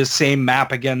into the same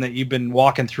map again that you've been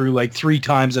walking through like 3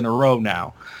 times in a row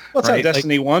now. Well, that's how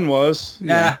Destiny 1 was.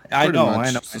 Yeah, I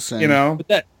know.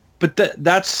 But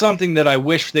that's something that I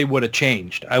wish they would have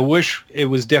changed. I wish it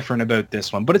was different about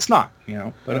this one, but it's not,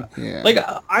 But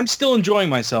I'm still enjoying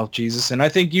myself, Jesus, and I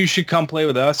think you should come play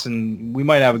with us, and we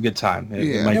might have a good time.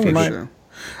 We might. Sure.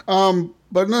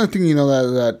 But another thing,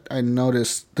 that I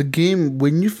noticed, the game,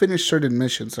 when you finish certain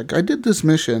missions, like I did this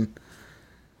mission,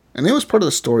 and it was part of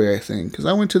the story, I think, because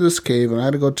I went to this cave and I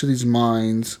had to go to these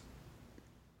mines,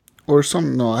 or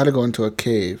something. No, I had to go into a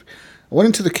cave. I went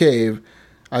into the cave,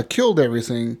 I killed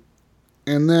everything,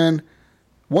 and then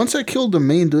once I killed the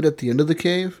main dude at the end of the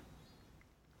cave,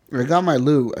 I got my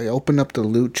loot. I opened up the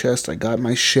loot chest. I got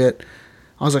my shit.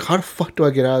 I was like, how the fuck do I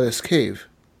get out of this cave?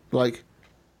 Like,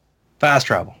 fast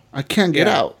travel. I can't get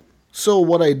out. So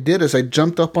what I did is I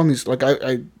jumped up on these, like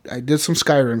I did some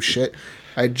Skyrim shit.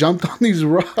 I jumped on these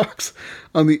rocks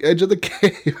on the edge of the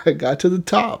cave. I got to the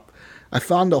top. I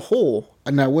found a hole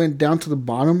and I went down to the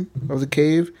bottom of the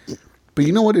cave. But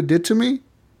you know what it did to me?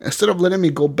 Instead of letting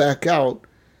me go back out,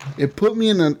 it put me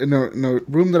in a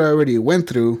room that I already went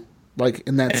through, like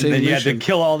in that same mission. And then you had to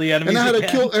kill all the enemies and I had to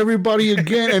kill everybody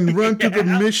again and run through the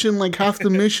mission, like half the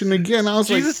mission again. I was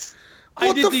like,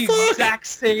 I did the exact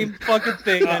same fucking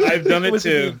thing. I've done it too.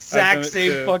 The exact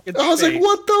same fucking thing. I was like,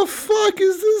 what the fuck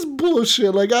is this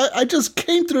bullshit? Like, I just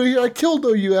came through here. I killed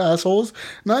all you assholes.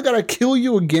 Now I gotta kill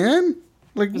you again?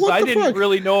 Like, what the fuck? I didn't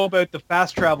really know about the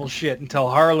fast travel shit until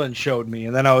Harlan showed me.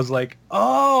 And then I was like,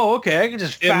 oh, okay. I can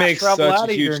just fast travel out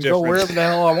of here and go wherever the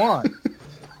hell I want.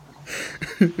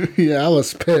 Yeah, I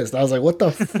was pissed. I was like, what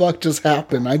the fuck just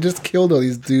happened? I just killed all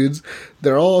these dudes.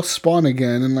 They're all spawn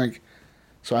again. And like...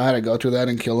 So I had to go through that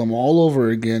and kill them all over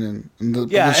again, and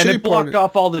it blocked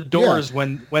off all the doors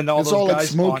when all those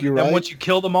guys smoky, spawned. right? And once you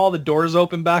kill them all, the doors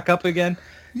open back up again.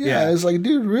 Yeah, it's like,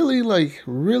 dude, really,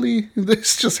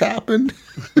 this just happened.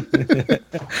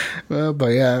 But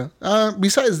yeah.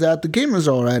 Besides that, the game is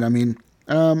all right. I mean,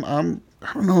 I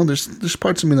don't know. There's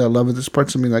parts of me that love it. There's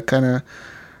parts of me that kind of.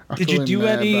 Did you do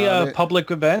any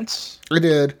public events? I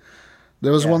did.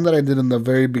 There was one that I did in the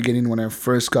very beginning when I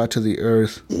first got to the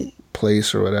Earth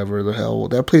place or whatever the hell,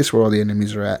 that place where all the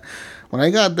enemies are at. When I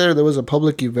got there was a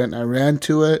public event. I ran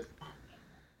to it,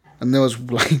 and there was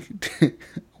like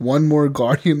one more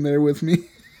guardian there with me.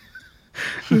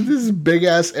 This big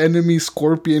ass enemy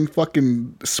scorpion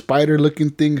fucking spider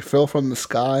looking thing fell from the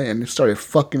sky and it started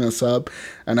fucking us up,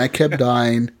 and I kept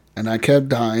dying and I kept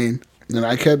dying and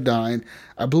I kept dying.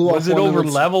 I blew off. Was it over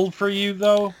leveled for you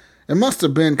though? It must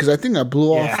have been, because I think I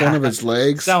blew off one of its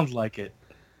legs. Sounds like it.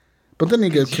 But then he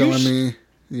kept killing me.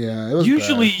 Yeah, it was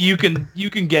usually bad. you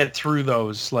can get through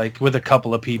those like with a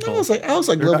couple of people. I was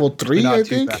like level 3, I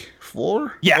think.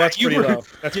 4. Yeah, that's pretty low.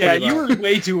 You were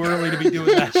way too early to be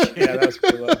doing that shit. Yeah, that's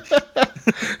pretty low.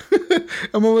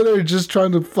 I'm over there just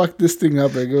trying to fuck this thing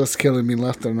up. It was killing me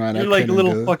left and right. You're like a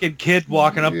little fucking kid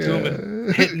walking up to him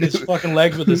and hitting his fucking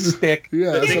legs with a stick.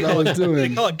 Yeah, that's what I was doing.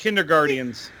 They call it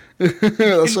kindergartens.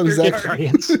 That's what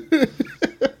exactly.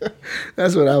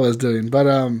 That's what I was doing.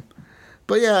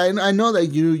 But yeah, I know that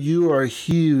you are a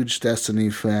huge Destiny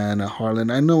fan,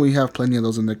 Harlan. I know we have plenty of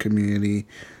those in the community.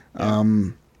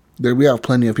 We have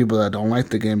plenty of people that don't like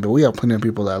the game, but we have plenty of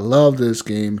people that love this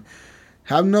game.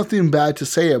 Have nothing bad to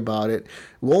say about it.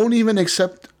 Won't even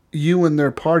accept you in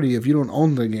their party if you don't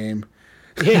own the game.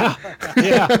 Yeah.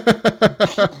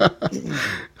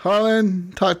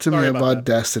 Harlan, talk to me about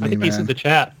Destiny, I think man. he's in the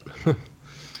chat.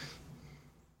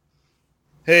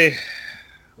 Hey,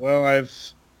 well, I've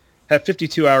had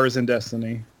 52 hours in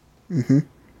Destiny. Mm-hmm.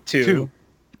 2.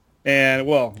 And,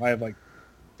 well, I have like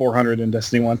 400 in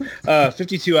Destiny 1.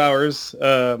 52 hours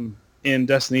in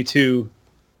Destiny 2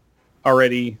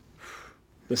 already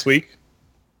this week.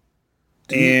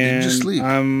 and just sleep.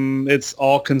 It's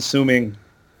all consuming,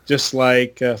 just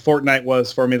like Fortnite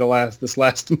was for me this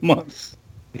last month.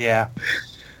 Yeah.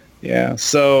 Yeah.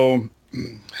 So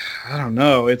I don't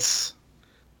know. I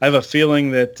have a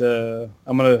feeling that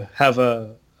I'm gonna have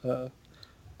a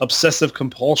obsessive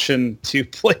compulsion to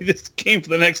play this game for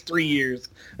the next 3 years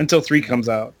until 3 comes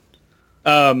out.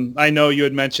 I know you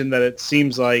had mentioned that it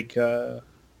seems like the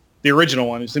original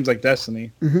one. It seems like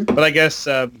Destiny, but I guess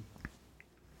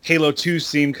Halo 2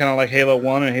 seemed kind of like Halo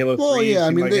 1 and Halo 3. Well, yeah,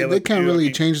 I mean, like they can't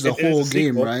really change the whole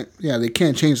game, right? Yeah, they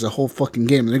can't change the whole fucking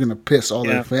game. They're going to piss all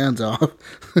their fans off.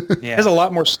 It has a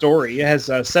lot more story. It has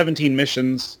 17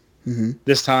 missions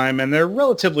this time, and they're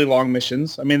relatively long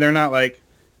missions. I mean, they're not like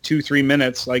 2-3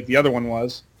 minutes like the other one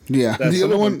was. Yeah, the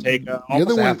other one take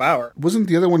almost a half hour. Wasn't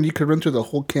the other one you could run through the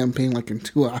whole campaign like in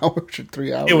 2 hours or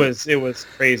 3 hours? It was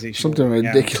crazy. Something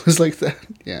ridiculous like that.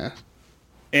 Yeah.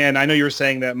 And I know you were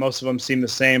saying that most of them seem the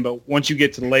same, but once you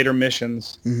get to the later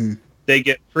missions, they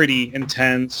get pretty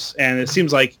intense, and it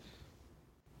seems like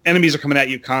enemies are coming at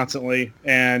you constantly,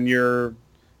 and you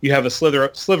have a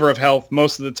sliver of health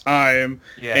most of the time,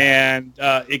 and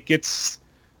it gets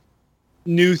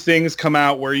new things come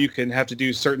out where you can have to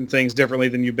do certain things differently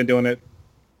than you've been doing it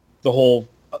all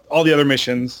the other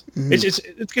missions.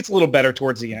 It gets a little better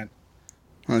towards the end.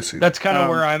 I see. That's kind of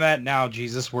where I'm at now,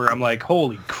 Jesus, where I'm like,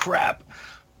 holy crap.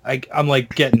 I'm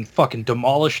like getting fucking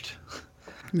demolished.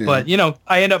 Yeah. But,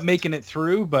 I end up making it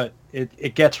through, but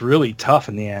it gets really tough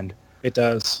in the end. It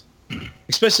does.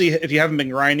 Especially if you haven't been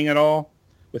grinding at all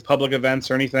with public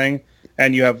events or anything,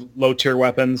 and you have low-tier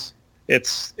weapons.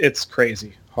 It's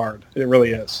crazy hard. It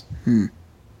really is.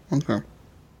 Okay.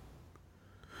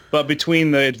 But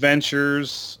between the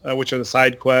adventures, which are the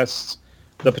side quests,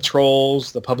 the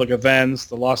patrols, the public events,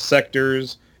 the lost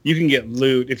sectors, you can get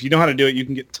loot. If you know how to do it, you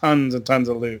can get tons and tons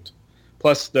of loot.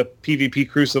 Plus the PvP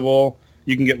Crucible,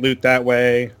 you can get loot that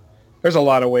way. There's a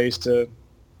lot of ways to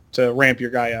ramp your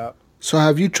guy up. So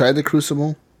have you tried the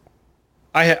Crucible?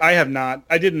 I have not.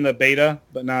 I did in the beta,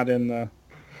 but not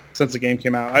since the game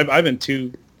came out. I've been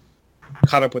too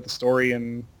caught up with the story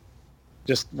and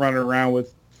just running around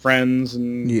with friends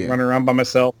and running around by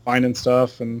myself, finding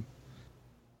stuff, and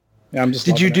I'm just.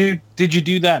 Did you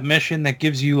do that mission that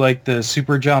gives you like the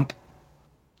super jump?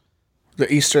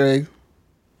 The Easter egg?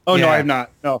 Oh no, I have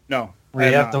not. No. Where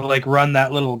you have to like run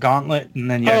that little gauntlet and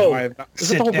then you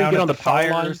sit down at the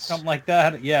fire or something like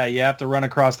that. Yeah, you have to run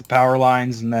across the power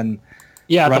lines and then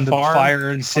run to the fire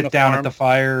and sit down at the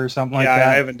fire or something like that.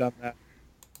 Yeah, I haven't done that.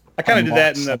 I kind of did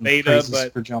that in the beta,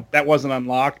 but that wasn't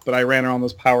unlocked. But I ran around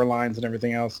those power lines and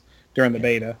everything else during the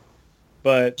beta.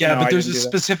 But but there's a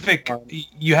specific.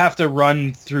 You have to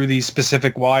run through these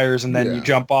specific wires, and then you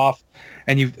jump off,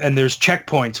 and there's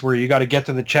checkpoints where you got to get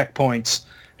to the checkpoints,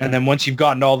 and then once you've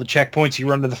gotten to all the checkpoints, you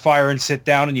run to the fire and sit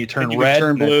down, and you turn red,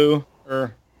 turn blue,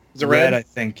 or is it red? I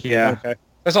think. Yeah. Okay.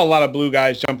 I saw a lot of blue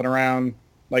guys jumping around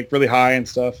like really high and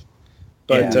stuff.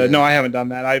 But no, I haven't done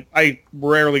that. I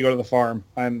rarely go to the farm.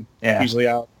 I'm usually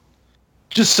out.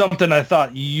 Just something I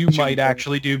thought you might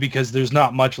actually do because there's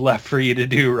not much left for you to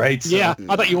do, right? So. Yeah,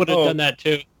 I thought you would have done that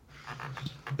too.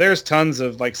 There's tons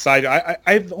of like side.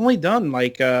 I've only done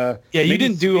like you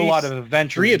didn't do a lot of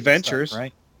adventures. 3 adventures, stuff,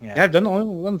 right? Yeah, I've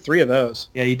only done 3 of those.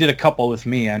 Yeah, you did a couple with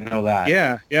me. I know that.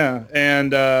 Yeah,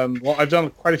 and I've done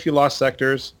quite a few lost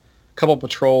sectors, a couple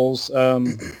patrols. I'm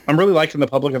really liking the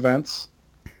public events.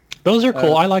 Those are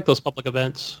cool. I like those public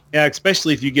events. Yeah,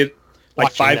 especially if you get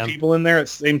like Watching 5 people in there at the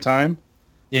same time.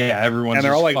 Yeah, everyone's and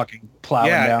they're all like fucking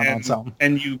plowing down on something.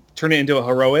 And you turn it into a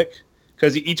heroic,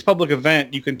 because each public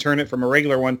event, you can turn it from a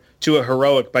regular one to a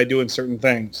heroic by doing certain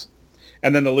things.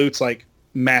 And then the loot's like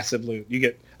massive loot.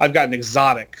 I've gotten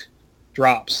exotic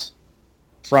drops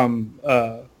from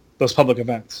those public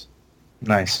events.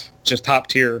 Nice. Just top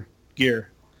tier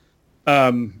gear.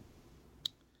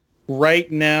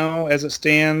 Right now, as it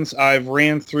stands, I've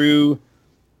ran through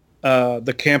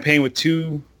the campaign with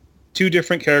two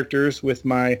different characters, with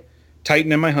my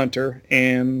Titan and my Hunter,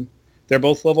 and they're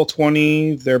both level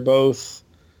 20. They're both,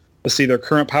 their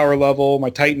current power level. My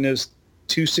Titan is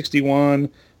 261.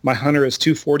 My Hunter is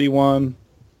 241.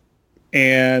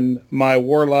 And my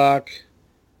Warlock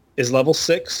is level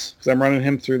 6, because I'm running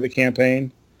him through the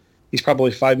campaign. He's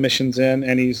probably 5 missions in,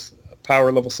 and he's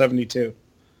power level 72.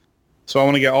 So I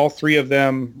want to get all 3 of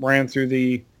them ran through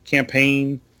the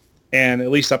campaign, and at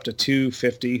least up to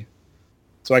 250.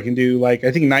 So I can do, I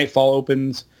think Nightfall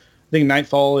opens. I think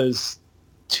Nightfall is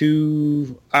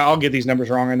I'll get these numbers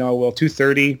wrong, I know I will.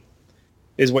 230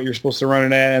 is what you're supposed to run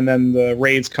it at, and then the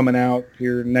raid's coming out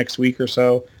here next week or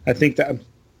so. I'm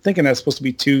thinking that's supposed to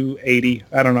be 280.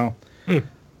 I don't know.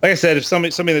 Like I said, if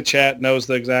somebody in the chat knows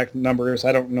the exact numbers,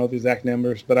 I don't know the exact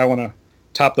numbers, but I want to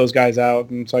top those guys out,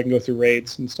 and so I can go through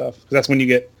raids and stuff. 'Cause that's when you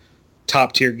get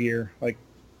top tier gear, like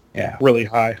really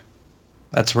high.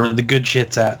 That's where the good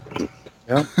shit's at.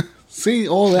 Yeah. See,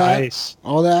 all that, Nice.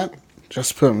 all that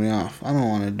just put me off. I don't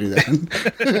want to do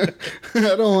that. I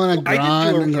don't want to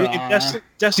grind and grind.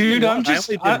 Dude,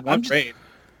 I'm raid.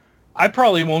 I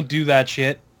probably won't do that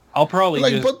shit. I'll probably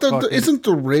Like, just but isn't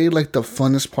the raid like the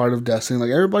funnest part of Destiny? Like,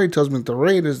 everybody tells me the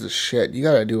raid is the shit. You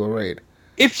gotta do a raid.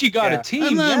 if you got a team,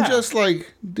 And then yeah. I'm just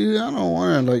like, dude, I don't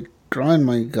want to like grind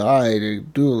my guy to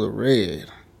do the raid.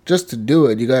 Just to do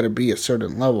it, you got to be a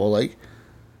certain level. Like,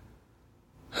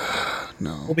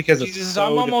 no. Well, because it's Jesus, so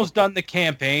I'm almost done the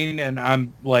campaign, and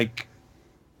I'm like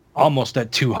almost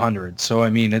at 200. So I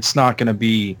mean, it's not going to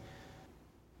be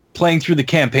playing through the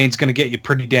campaign's going to get you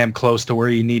pretty damn close to where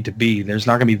you need to be. There's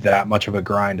not going to be that much of a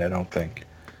grind, I don't think.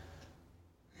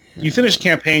 You finish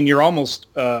campaign, you're almost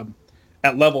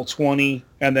at level 20,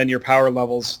 and then your power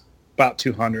level's about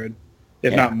 200,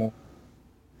 if not more.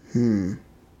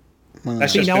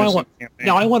 That's See, just now I finishing want. the campaign.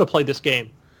 Now I want to play this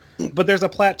game. But there's a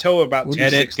plateau about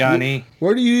Get it, 260. Gunny.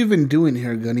 What are you even doing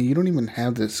here, Gunny? You don't even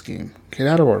have this game. Get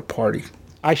out of our party.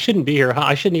 I shouldn't be here, huh?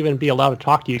 I shouldn't even be allowed to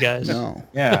talk to you guys. No.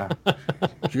 Yeah.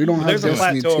 You don't have There's a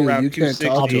Destiny plateau 2. around You can't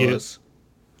talk 260. to us.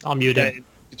 I'll mute it.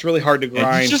 It's really hard to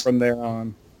grind just- from there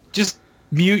on. Just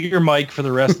mute your mic for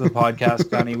the rest of the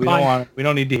podcast, Gunny. We Fine.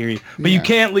 don't need to hear you. But you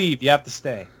can't leave. You have to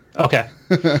stay. Okay.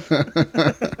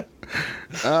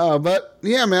 But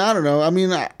yeah, man, I don't know. I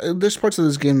mean, there's parts of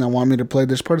this game that want me to play.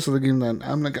 There's parts of the game that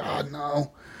I'm like,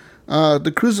 oh no.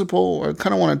 The Crucible, I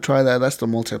kind of want to try that. That's the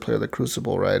multiplayer, the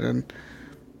Crucible, right? And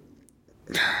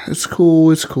it's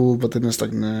cool, but then it's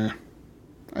like, nah.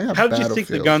 How did you think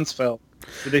the guns felt?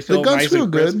 Did they The feel guns nice feel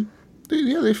and crisp?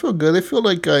 good. They feel good. They feel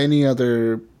like any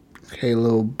other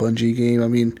Halo Bungie game. I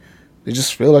mean, they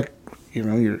just feel like,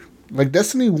 you're like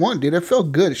Destiny 1, dude. It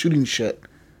felt good shooting shit.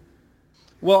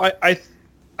 Well,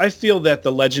 I feel that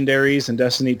the legendaries in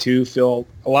Destiny 2 feel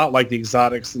a lot like the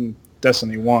exotics in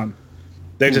Destiny 1.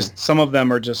 They're just, some of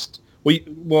them are just,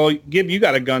 well, Gib, you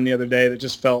got a gun the other day that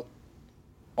just felt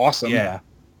awesome. Yeah.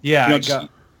 Yeah. You know,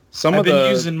 I've been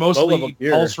using low-level mostly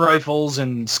gear. pulse rifles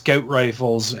and scout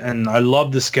rifles, and I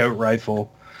love the scout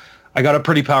rifle. I got a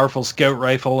pretty powerful scout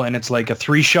rifle, and it's like a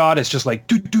 3-shot. It's just like,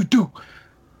 do.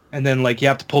 And then, like, you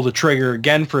have to pull the trigger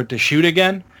again for it to shoot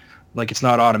again. Like, it's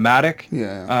not automatic.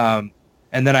 Yeah.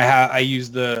 And then I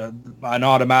use an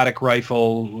automatic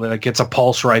rifle, like it's a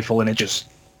pulse rifle, and it just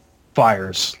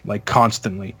fires, like,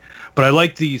 constantly. But I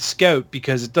like the scout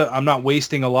because I'm not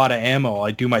wasting a lot of ammo.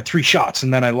 I do my 3 shots,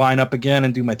 and then I line up again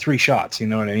and do my 3 shots. You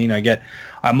know what I mean?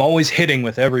 I'm always hitting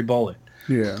with every bullet.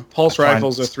 Yeah. Pulse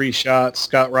rifles are 3 shots.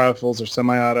 Scout rifles are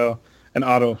semi-auto and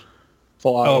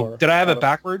full auto. Oh, did I have it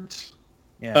backwards?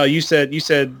 Yeah. You said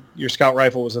your scout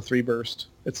rifle was a 3 burst.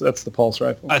 That's the pulse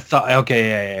rifle. I thought, okay,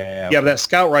 yeah. Yeah, but that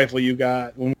scout rifle you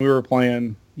got when we were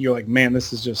playing, you're like, man,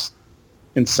 this is just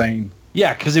insane.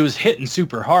 Yeah, because it was hitting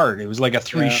super hard. It was like a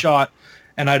 3-shot,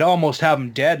 and I'd almost have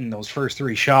him dead in those first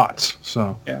 3 shots.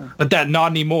 So, Yeah. But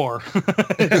not anymore.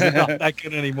 It's not that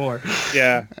good anymore.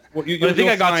 Yeah. Well, But I think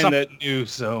I got find something that new,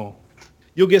 so...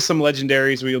 you'll get some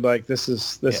legendaries where you're like, this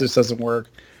just doesn't work.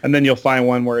 And then you'll find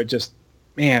one where it just,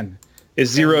 man, it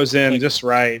zeroes in just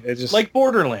right. It just Like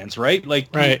Borderlands, right? Like,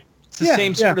 Right. it's the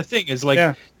same sort of thing. It's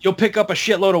like, you'll pick up a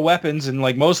shitload of weapons, and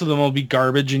like most of them will be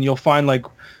garbage, and you'll find like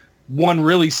one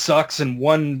really sucks and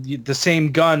one the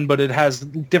same gun, but it has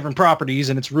different properties,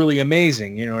 and it's really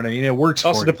amazing. You know what I mean? It works. It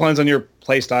also for you. depends on your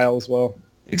play style as well.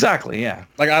 Exactly. Yeah.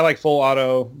 Like I like full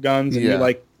auto guns, and you Yeah.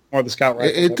 like more the scout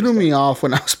rifle. It threw me off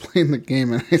when I was playing the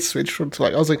game, and I switched to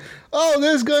like, I was like, oh,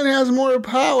 this gun has more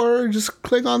power. Just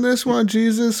click on this one,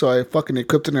 Jesus. So I fucking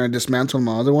equipped it and I dismantled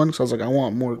my other one. So I was like, I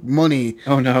want more money.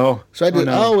 Oh no! So I did.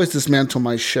 no. I always dismantle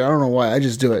my shit. I don't know why. I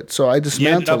just do it. So I You ended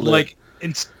up dismantled it. like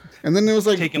And then it was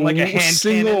like taking, like, a hand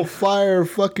single cannon. fire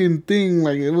fucking thing.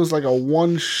 Like it was like a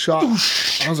one shot.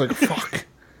 I was like, fuck.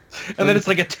 and then it's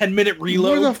like a 10-minute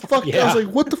reload. Where the fuck? I was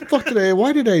like, what the fuck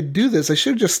why did I do this? I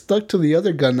should have just stuck to the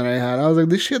other gun that I had. I was like,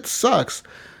 this shit sucks.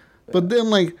 But then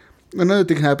like another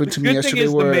thing happened to me Good thing yesterday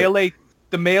is where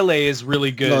the melee is really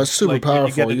good. no, it's super like, when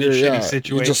powerful. You get in a shitty You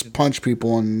situation. just punch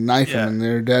people and knife them and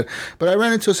they're dead. But I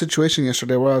ran into a situation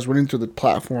yesterday where I was running through the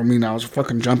platform and I was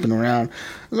fucking jumping around.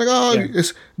 I was like, oh,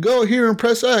 just go here and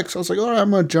press X. I was like, all right, I'm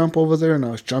going to jump over there. And I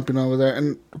was jumping over there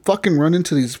and fucking run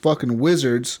into these fucking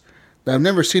wizards that I've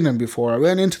never seen them before. I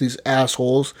ran into these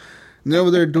assholes. And they're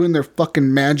over there doing their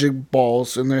fucking magic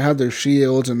balls and they have their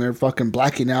shields and they're fucking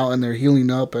blacking out and they're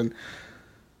healing up and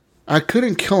I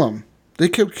couldn't kill them. they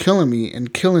kept killing me. And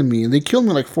they killed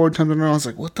me like 4 times in a row. I was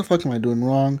like, what the fuck am I doing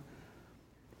wrong?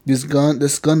 This gun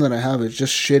that I have is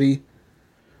just shitty.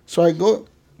 So I go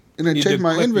and I check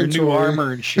my inventory. Your new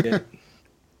armor and shit.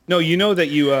 No, you know that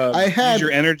you use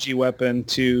your energy weapon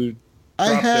to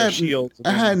drop their shield.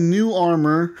 I had new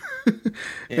armor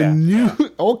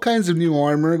and all kinds of new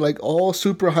armor, like all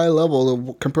super high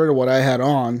level compared to what I had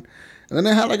on. And then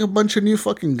I had like a bunch of new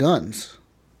fucking guns.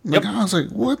 Like, I was like,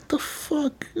 what the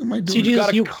fuck am I doing? You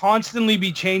gotta constantly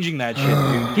be changing that shit,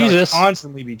 dude. Jesus.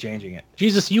 Constantly be changing it.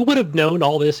 Jesus, you would have known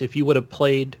all this if you would have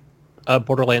played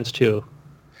Borderlands 2.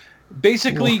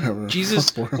 Basically,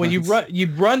 Jesus, when you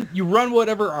run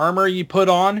whatever armor you put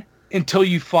on until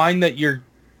you find that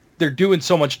they're doing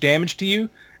so much damage to you,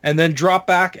 and then drop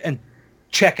back and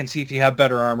check and see if you have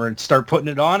better armor and start putting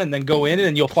it on, and then go in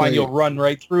and you'll find you'll run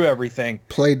right through everything.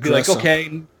 Be like,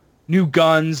 okay, new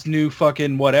guns, new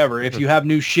fucking whatever. If you have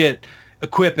new shit,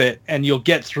 equip it, and you'll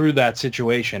get through that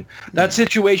situation. That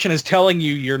situation is telling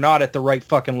you you're not at the right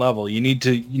fucking level. You need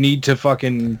to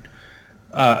fucking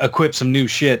equip some new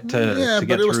shit to get through this.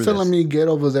 But it was telling me get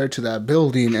over there to that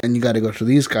building, and you got to go through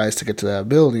these guys to get to that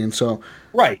building. So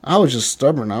I was just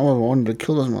stubborn. I wanted to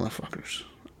kill those motherfuckers.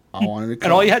 I wanted to kill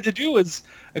and all you had to do was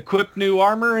equip new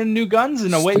armor and new guns,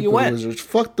 and away you went. Wizards.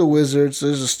 Fuck the wizards.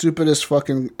 They're the stupidest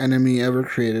fucking enemy ever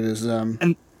created is them.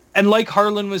 And like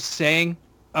Harlan was saying,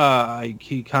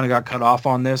 he kind of got cut off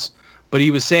on this, but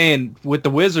he was saying with the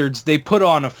wizards, they put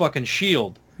on a fucking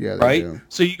shield. Yeah, right? Do.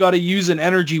 So you got to use an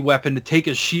energy weapon to take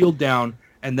his shield down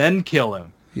and then kill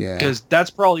him. Yeah. Because that's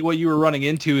probably what you were running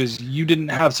into is you didn't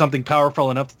have something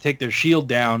powerful enough to take their shield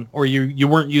down, or you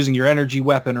weren't using your energy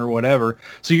weapon or whatever.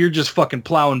 So you're just fucking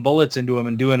plowing bullets into him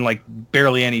and doing like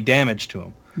barely any damage to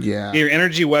him. Yeah. Your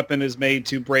energy weapon is made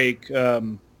to break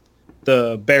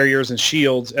the barriers and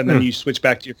shields, and then you switch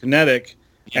back to your kinetic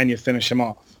and you finish him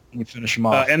off.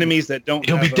 Enemies that don't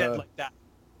He'll have be dead like that.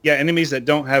 Yeah, enemies that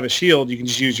don't have a shield, you can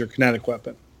just use your kinetic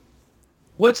weapon.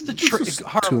 What's the trick?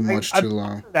 Too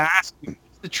long. To ask you,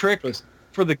 what's the trick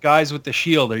for the guys with the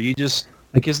shield? Are you just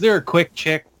like, is there a quick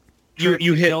trick?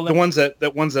 You hit the ones that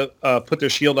put their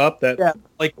shield up.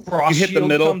 Like you hit the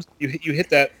middle. You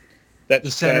hit that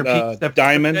centerpiece, that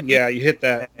diamond. Yeah, you hit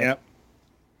that. Yeah.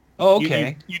 Oh,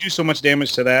 okay. You do so much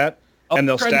damage to that, and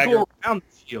they'll stagger. Go around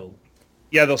the shield.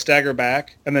 Yeah, they'll stagger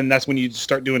back, and then that's when you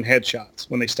start doing headshots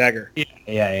when they stagger.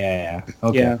 Yeah.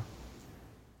 Okay.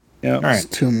 Yeah. All right.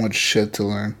 It's too much shit to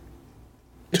learn.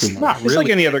 It's like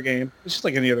any other game. It's just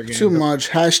like any other game. Too much.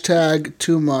 Hashtag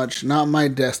too much. Not my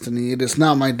destiny. It is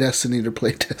not my destiny to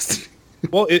play Destiny.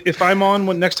 Well, if I'm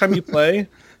on next time you play,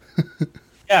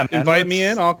 man, invite me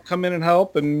in. I'll come in and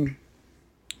help and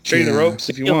show you the ropes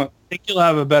if you want. I think you'll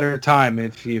have a better time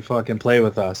if you fucking play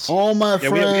with us. All my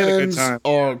friends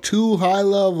are too high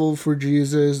level for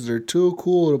Jesus. They're too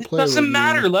cool to play with. Doesn't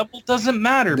matter. Level doesn't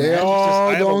matter, man. They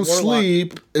all don't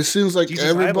sleep. It seems like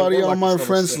everybody on my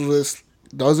friends list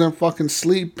doesn't fucking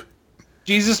sleep.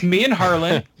 Jesus, me and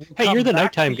Harlan. Hey, you're the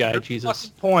nighttime guy, Jesus.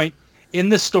 Point in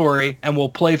the story, and we'll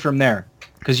play from there.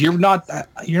 Because you're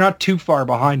not too far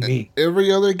behind me.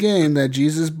 Every other game that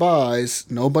Jesus buys,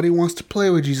 nobody wants to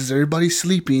play with Jesus. Everybody's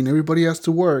sleeping. Everybody has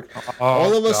to work.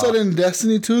 All of a sudden,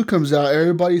 Destiny 2 comes out.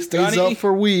 Everybody stays up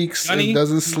for weeks and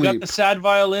doesn't sleep. You got the sad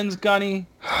violins, Gunny.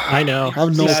 I know. I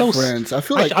have no friends. I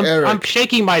feel like Eric. I'm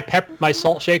shaking my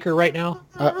salt shaker right now.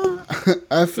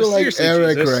 I feel like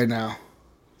Eric right now.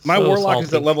 My warlock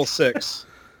is at level 6.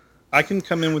 I can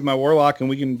come in with my warlock and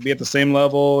we can be at the same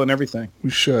level and everything. You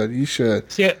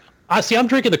should. See, I'm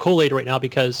drinking the Kool-Aid right now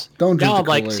because now I'm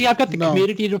like, I've got the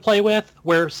community to play with.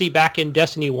 Where, back in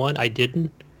Destiny 1, I didn't.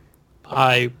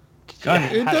 It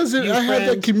doesn't. I had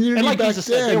that community back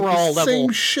then. They were all level.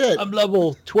 Same shit. I'm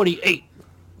level 28.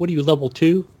 What are you, level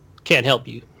 2? Can't help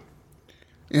you.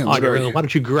 Yeah, on your own. Why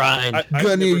don't you grind?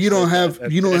 Gunny, you don't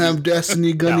have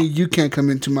Destiny, Gunny. You can't come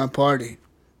into my party.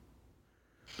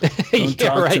 Don't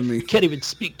talk to me. Can't even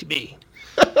speak to me.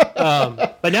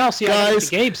 But now, guys, I the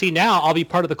game. See, now I'll be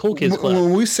part of the cool kids club.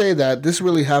 When we say that, this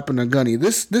really happened to Gunny.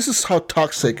 This is how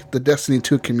toxic the Destiny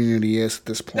 2 community is at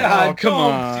this point. Oh, come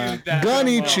on,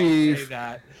 Gunny Chief.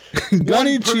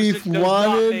 Gunny Chief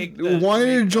wanted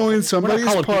to join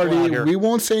somebody's party. We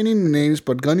won't say any names,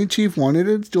 but Gunny Chief wanted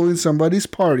to join somebody's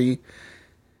party,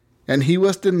 and he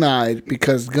was denied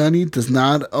because Gunny does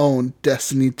not own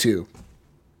Destiny 2.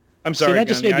 I'm sorry,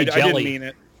 Gunny. I didn't mean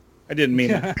it. I didn't mean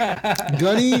it.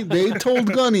 Gunny, they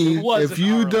told Gunny, if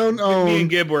you don't own... Me and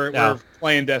Gib were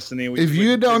playing Destiny. If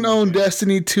you don't own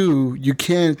Destiny 2, you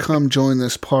can't come join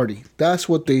this party. That's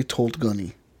what they told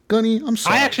Gunny. Gunny, I'm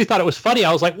sorry. I actually thought it was funny.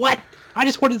 I was like, what? I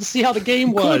just wanted to see how the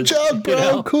game was. Cool joke,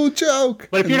 bro. Cool joke.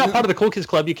 But if you're not part of the Cool Kids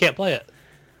Club, you can't play it.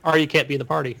 Or you can't be in the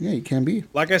party. Yeah, you can be.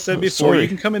 Like I said before, sorry. you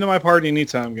can come into my party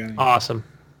anytime, guy. Awesome.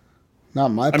 Not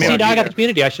my I part. mean, See, now I got yeah. the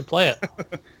community. I should play it.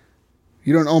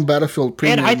 You don't own Battlefield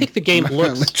Premium. And I think the game I'm not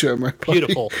gonna looks let you in my party.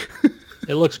 beautiful.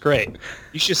 It looks great.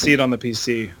 You should see it on the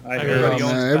PC. I Okay. heard. Oh, Everybody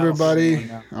owns man, everybody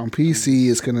Battlefield now. on PC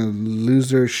is gonna lose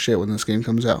their shit when this game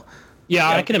comes out. Yeah,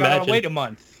 I can They gotta imagine. wait a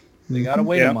month. They gotta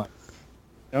wait Yeah. a month.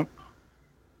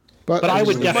 But I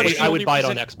would Pretty much definitely, the I would only buy it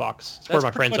on reason- Xbox. It's That's where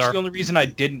my pretty friends much are. the only reason I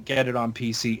didn't get it on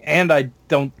PC, and I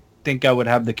don't think I would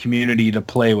have the community to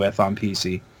play with on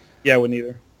PC. Yeah, I wouldn't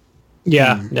either.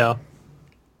 Yeah, no.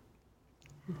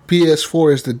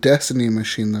 PS4 is the Destiny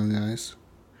machine, though, guys.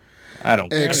 I don't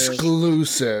care.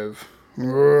 Exclusive.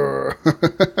 Ooh,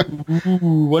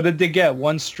 what did they get?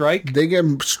 One strike? They get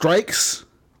strikes,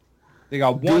 They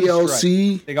got one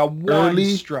DLC, strike. They got one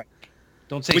early. strike.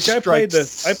 Don't say Which I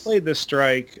strikes. played the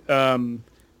strike on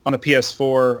the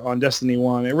PS4 on Destiny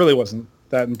 1. It really wasn't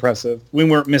that impressive. We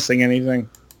weren't missing anything.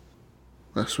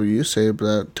 That's what you say,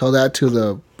 but tell that to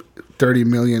the 30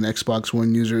 million Xbox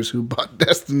One users who bought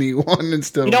Destiny 1 and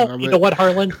still You don't know, have you it. know what,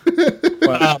 Harlan?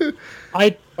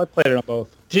 I I played it on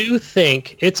both. do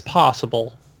think it's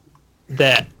possible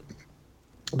that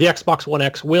the Xbox One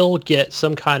X will get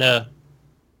some kind of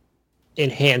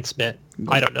enhancement.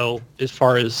 I don't know, as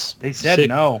far as They said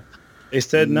no. They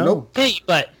said no. Nope. Hey,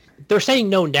 but they're saying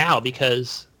no now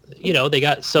because they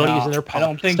got Sony's No, in their I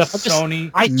don't pocket think and stuff.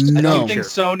 Sony- I No. I don't think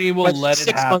Sony will But let it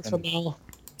 6 months from happen. now.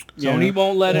 Sony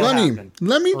won't let it Lenny, happen.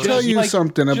 let me tell you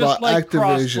something just about like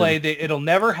Activision. crossplay, it'll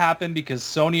never happen because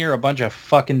Sony are a bunch of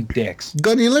fucking dicks.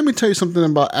 Gunny, let me tell you something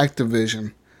about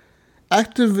Activision.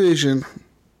 Activision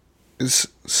is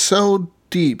so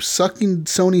deep, sucking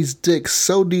Sony's dick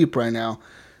so deep right now,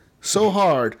 so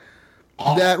hard,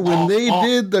 that when they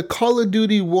did the Call of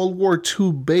Duty World War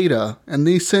II beta and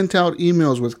they sent out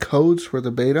emails with codes for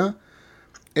the beta,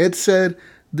 it said,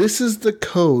 this is the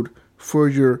code for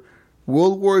your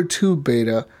World War II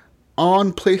beta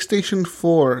on PlayStation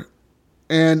 4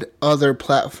 and other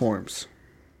platforms.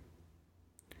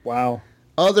 Wow.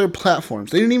 Other platforms.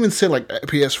 They didn't even say like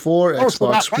PS4, Oh, so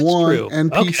Xbox that's One, true.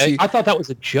 and Okay. PC. I thought that was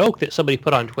a joke that somebody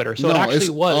put on Twitter. So it no, actually it's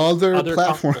was other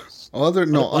platforms. consoles.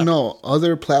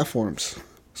 Other platforms.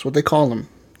 That's what they call them.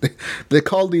 They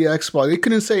called the Xbox. They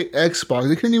couldn't say Xbox.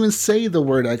 They couldn't even say the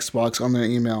word Xbox on their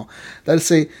email. That'd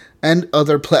say and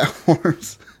other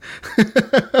platforms.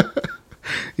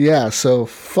 Yeah, so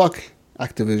fuck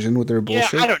Activision with their Yeah,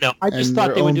 bullshit. I don't know. I just And thought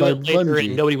they're they would owned do by it later Bungie.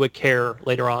 and nobody would care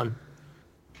later on.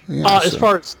 Yeah, As so-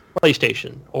 far as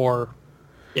PlayStation or...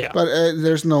 Yeah. But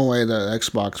there's no way the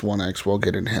Xbox One X will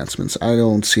get enhancements. I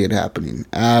don't see it happening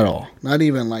at all. Not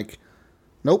even like,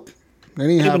 nope. It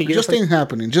ain't Even a happening. year Just from- ain't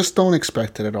happening. Just don't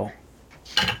expect it at all.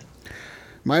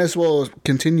 Might as well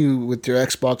continue with your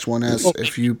Xbox One S Well,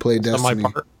 if you play on my Destiny.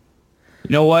 part. You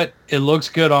know what? It looks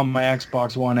good on my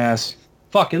Xbox One S.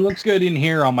 Fuck, it looks good in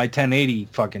here on my 1080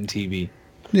 fucking TV.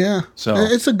 Yeah. So-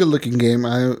 It's a good looking game.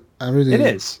 I really. It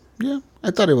is. Yeah.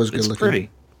 I thought it was good It's looking. pretty.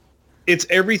 It's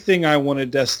everything I wanted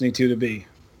Destiny 2 to be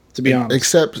honest.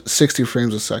 Except 60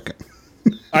 frames a second.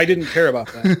 I didn't care about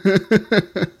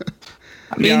that.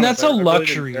 I mean, honest, that's a I really didn't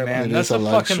luxury, care about man. it. That's It a is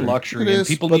a fucking luxury. luxury. It And is,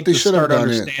 people but need they to should have start done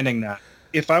it. understanding that.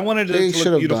 If I wanted They it to should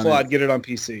look have beautiful, done it. I'd get it on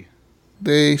PC.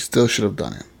 They still should have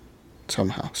done it.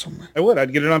 Somehow, somewhere. I would.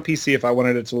 I'd get it on PC if I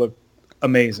wanted it to look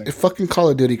amazing. If fucking Call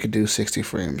of Duty could do 60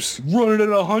 frames. Running at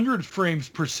 100 frames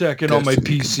per second on my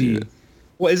Destiny could do PC. it.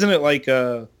 Well, isn't it like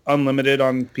unlimited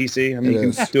on PC? I mean, It you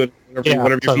is. can do it whatever, Yeah,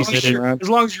 whatever your it's PC is around. As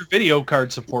long as your video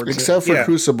card supports Except for Yeah.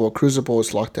 Crucible. Crucible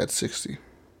is locked at 60.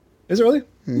 Is it really?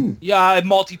 it. Yeah,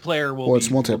 multiplayer will Well, it's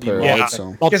be... will be multiplayer, locked. right?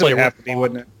 So I guess it would Multiplayer have to be,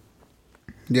 wouldn't it?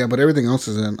 yeah, but everything else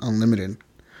is unlimited.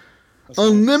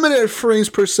 Unlimited frames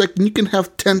per second. You can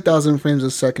have 10,000 frames a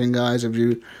second, guys, if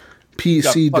your PC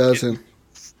Yeah, fuck it. doesn't.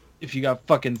 If you got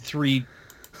fucking 3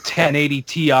 1080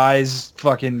 Ti's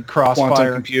fucking Quantum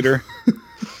Crossfire computer.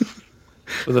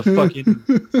 with a fucking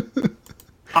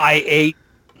i8,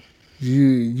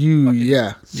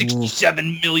 Yeah.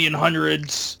 67 million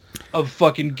hundreds of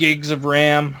fucking gigs of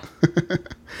RAM,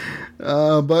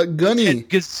 But Gunny,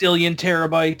 gazillion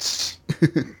terabytes.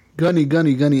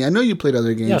 Gunny. I know you played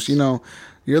other games. Yes. You know,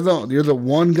 you're the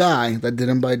one guy that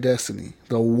didn't buy Destiny.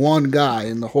 The one guy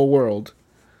in the whole world.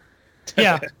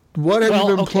 Yeah. What have Well,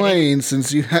 you been okay. playing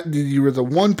since you were the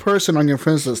one person on your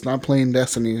friends list not playing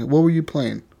Destiny? What were you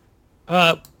playing?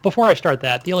 Before I start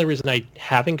that, the only reason I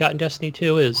haven't gotten Destiny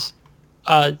 2 is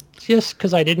just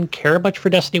because I didn't care much for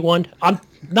Destiny 1. I'm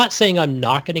not saying I'm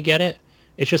not going to get it.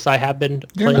 It's just I have been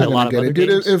You're playing not a lot gonna of get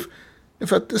other it, dude. games.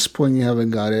 If at this point you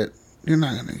haven't got it, you're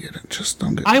not gonna get it. Just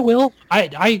don't get it. I will.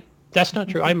 I That's not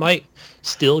true. I might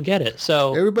still get it.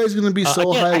 So Everybody's gonna be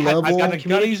so again, high level.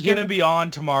 Gunny's gonna be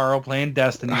on tomorrow playing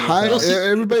Destiny.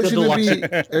 Everybody's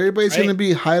gonna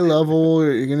be high level.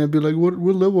 You're gonna be like, what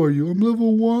level are you? I'm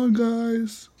level 1,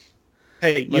 guys.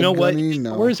 Hey, you know what?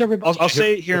 No. where's everybody? I'll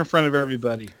say it here in front of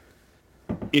everybody.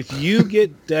 If you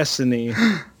get Destiny,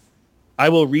 I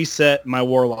will reset my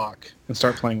Warlock and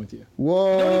start playing with you.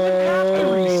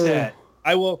 Whoa! Reset.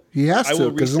 I will. He has I to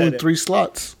will because reset only it. 3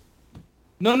 slots.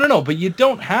 No, but you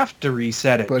don't have to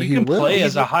reset it. But you he can will. play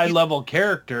as a high-level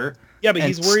character. Yeah, but and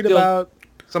he's worried still- about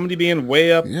somebody being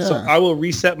way up. Yeah. So I will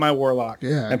reset my Warlock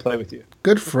Yeah. and play with you.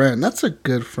 Good friend. That's a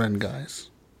good friend, guys.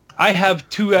 I have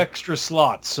 2 extra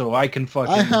slots, so I can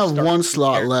fucking. I have start 1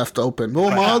 slot left open. Well,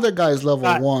 my Wow. other guy's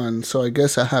level 1, so I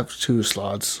guess I have 2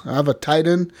 slots. I have a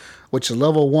Titan, which is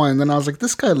level 1. Then I was like,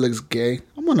 this guy looks gay.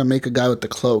 I'm gonna make a guy with the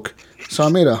cloak. So I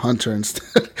made a hunter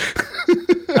instead.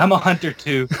 I'm a hunter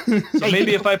too. So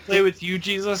maybe if I play with you,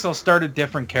 Jesus, I'll start a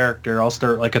different character. I'll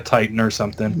start like a Titan or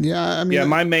something. Yeah, I mean, Yeah,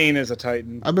 my main is a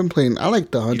Titan. I've been playing. I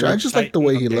like the hunter. I just like the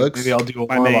way he looks. Maybe I'll do a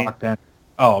My main. Warlock then.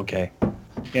 Oh, okay.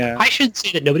 Yeah. I should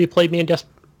say that nobody played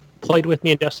with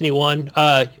me in Destiny 1.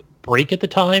 Break at the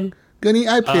time. Gunny,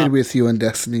 I played with you in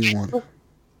Destiny 1. Right?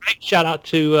 Shout out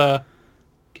to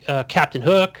Captain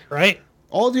Hook, right?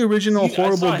 All the original I saw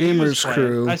Horrible he was Gamers playing.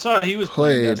 crew I saw he was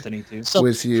playing played Destiny too. So-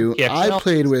 with you. Yeah, I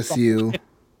played with you.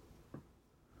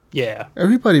 Yeah.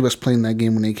 Everybody was playing that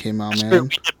game when it came out, That's true. man. We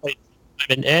did play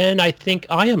and I think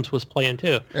Iams was playing too.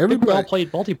 I think we all Everybody-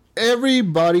 played multiplayer.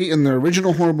 Everybody in the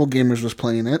original Horrible Gamers was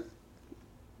playing it.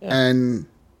 Yeah. And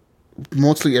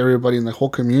mostly everybody in the whole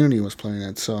community was playing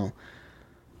it, so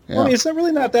yeah. I mean, it's not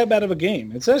really not that bad of a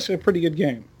game. It's actually a pretty good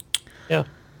game. Yeah.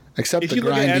 Except if the you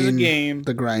look at it as a grinding, game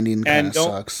the grinding and kind of don't-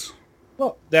 sucks.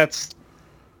 Well, that's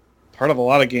part of a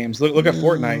lot of games. Look at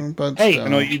Fortnite. But Hey, still. I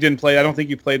know you didn't play. I don't think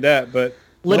you played that, but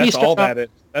Let me that's all start that is.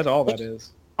 That's all that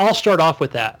is. I'll start off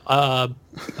with that. I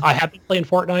have been playing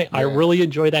Fortnite. I really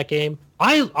enjoy that game.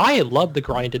 I love the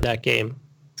grind in that game.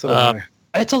 So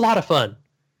It's a lot of fun.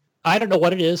 I don't know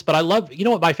what it is, but I love, you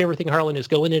know what my favorite thing, Harlan, is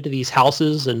going into these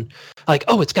houses and like,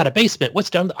 oh, it's got a basement.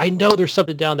 What's down? I know there's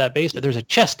something down that basement. There's a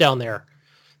chest down there.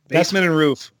 basement and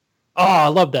roof. Oh, I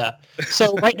love that.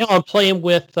 So right now I'm playing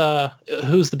with,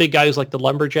 who's the big guy who's like the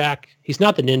lumberjack? He's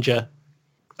not the ninja.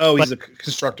 Oh, he's a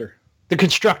constructor. The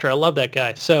constructor. I love that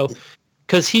guy. So,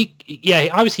 because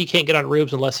obviously he can't get on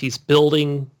roofs unless he's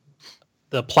building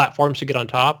the platforms to get on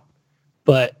top.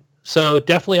 But so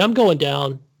definitely I'm going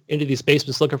down into these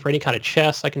basements looking for any kind of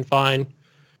chests I can find.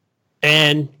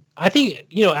 And I think,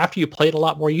 after you play it a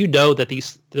lot more,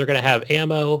 that they're going to have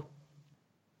ammo,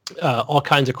 all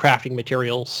kinds of crafting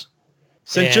materials.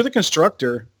 Since you're the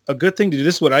constructor, a good thing to do,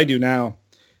 this is what I do now,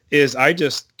 is I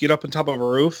just get up on top of a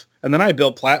roof and then I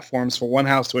build platforms from one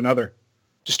house to another,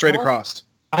 just straight across.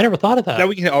 I never thought of that. Now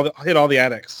we can hit all the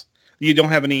attics. You don't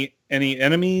have any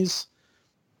enemies.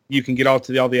 You can get all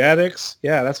the attics.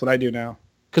 Yeah, that's what I do now.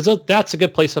 Because that's a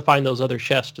good place to find those other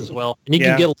chests as well. And you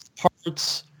can get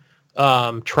parts,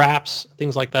 traps,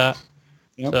 things like that.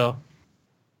 Yep. So,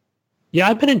 yeah,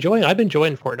 I've been enjoying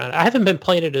Fortnite. I haven't been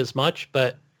playing it as much,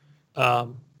 but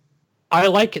I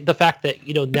like the fact that,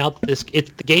 now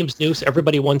that the game's new, so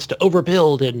everybody wants to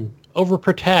overbuild and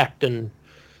overprotect. And,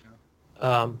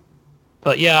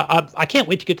 but yeah, I can't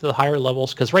wait to get to the higher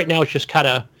levels because right now it's just kind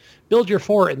of build your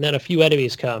fort and then a few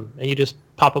enemies come and you just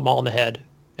pop them all in the head.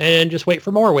 And just wait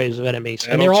for more waves of enemies.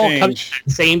 And they're all coming in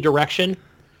the same direction.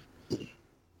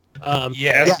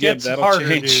 It gets that'll harder,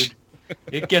 change. dude.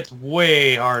 It gets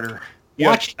way harder. You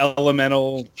watch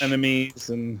elemental enemies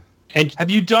and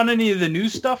have you done any of the new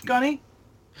stuff, Gunny?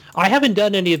 I haven't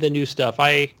done any of the new stuff.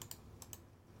 What's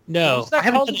that I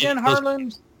haven't called done again, any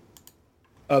of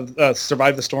Harlan?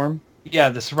 Survive the Storm. Yeah,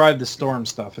 the Survive the Storm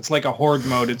stuff. It's like a horde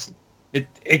mode.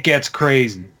 It gets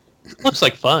crazy. Looks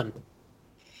like fun.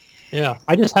 Yeah,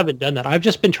 I just haven't done that. I've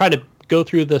just been trying to go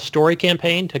through the story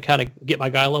campaign to kind of get my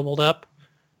guy leveled up.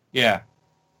 Yeah.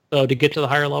 So to get to the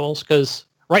higher levels, because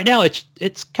right now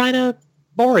it's kind of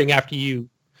boring after you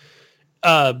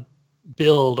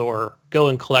build or go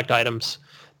and collect items.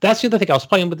 That's the other thing. I was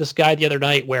playing with this guy the other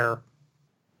night where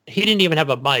he didn't even have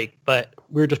a mic, but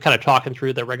we were just kind of talking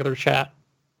through the regular chat.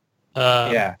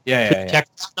 Yeah.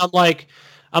 Text. I'm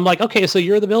like, okay, so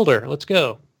you're the builder. Let's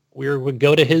go. We would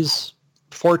go to his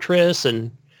fortress and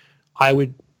I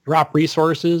would drop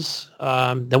resources.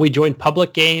 Then we joined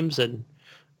public games and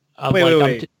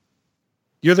wait.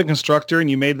 You're the constructor and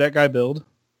you made that guy build?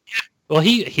 Well,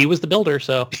 he was the builder,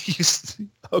 so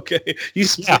okay.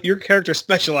 Your character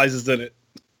specializes in it.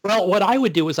 Well, what I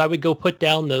would do is I would go put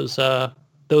down those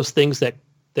things that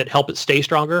help it stay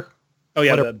stronger. Oh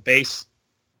yeah, the base.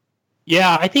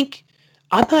 Yeah,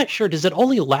 I'm not sure. Does it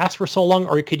only last for so long,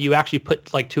 or could you actually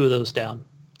put like 2 of those down?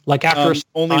 Like after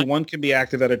only one can be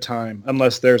active at a time,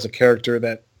 unless there's a character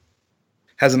that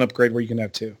has an upgrade where you can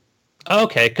have 2.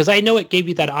 Okay, because I know it gave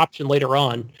you that option later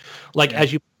on. Like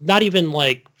as you, not even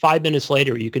like 5 minutes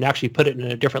later, you can actually put it in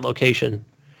a different location.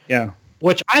 Yeah.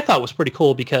 Which I thought was pretty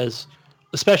cool because,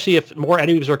 especially if more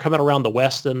enemies are coming around the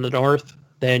west than the north,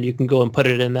 then you can go and put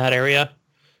it in that area,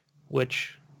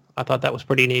 which I thought that was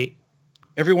pretty neat.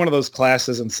 Every one of those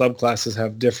classes and subclasses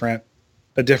have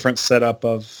a different setup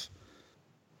of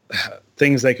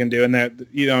things they can do, and that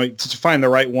to find the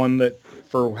right one that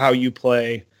for how you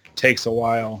play takes a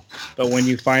while. But when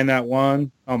you find that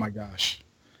one, oh my gosh,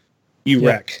 you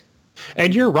wreck.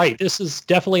 And you're right. This is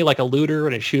definitely like a looter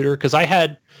and a shooter because I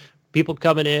had people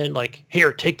coming in like,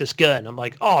 here, take this gun. I'm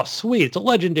like, oh, sweet. It's a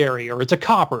legendary or it's a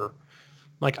copper. I'm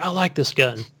like, I like this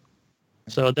gun.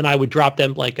 So then I would drop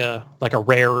them like a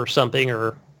rare or something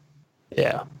or,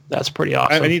 yeah, that's pretty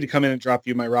awesome. I need to come in and drop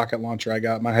you my rocket launcher. I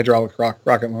got my hydraulic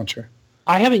rocket launcher.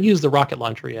 I haven't used the rocket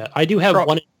launcher yet. I do have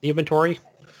one in the inventory.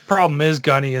 Problem is,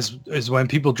 Gunny, is when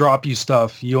people drop you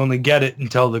stuff, you only get it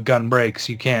until the gun breaks.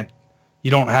 You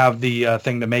don't have the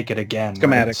thing to make it again.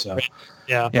 Schematic. Right? So,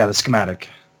 yeah, the schematic.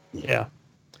 Yeah.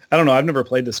 I don't know. I've never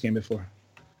played this game before.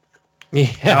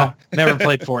 Yeah. No, never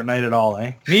played Fortnite at all,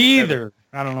 eh? Me either.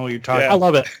 I don't know what you're talking about. I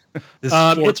love it. This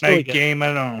Fortnite it's really good. game, I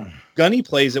don't know. Gunny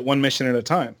plays it one mission at a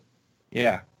time.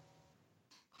 Yeah.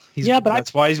 But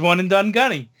that's why he's one and done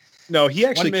Gunny. No, he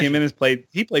actually came in and played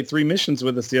 3 missions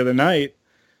with us the other night.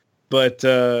 But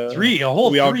three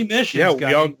missions. Yeah,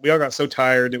 we all got so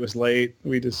tired. It was late.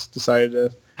 We just decided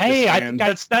to. Hey,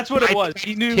 that's what it was.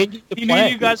 He knew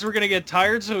you guys were gonna get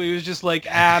tired, so he was just like,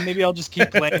 maybe I'll just keep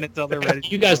playing until they're ready.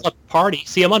 You guys left the party.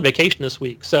 See, I'm on vacation this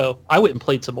week, so I went and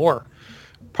played some more,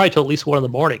 probably till at least 1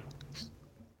 a.m. Nice.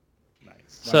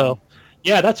 So,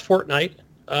 yeah, that's Fortnite.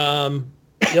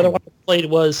 The other one I played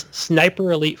was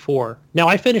Sniper Elite 4. Now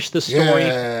I finished the story.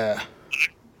 Yeah.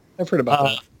 I've heard about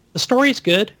that. The story's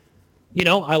good.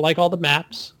 I like all the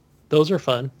maps. Those are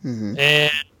fun. Mm-hmm.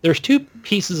 And there's 2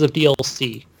 pieces of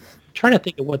DLC. I'm trying to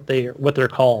think of what they're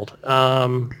called.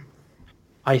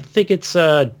 I think it's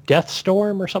Death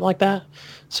Storm or something like that.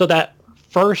 So that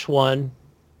first one,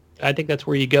 I think that's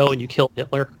where you go and you kill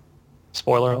Hitler.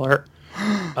 Spoiler alert.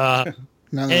 Not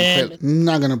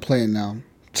gonna play it now.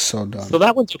 It's so done. So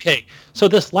that one's okay. So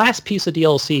this last piece of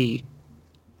DLC,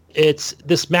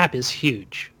 this map is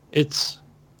huge.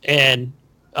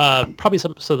 Probably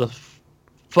some of the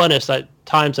funnest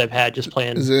times I've had just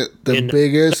playing. Is it the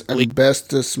biggest and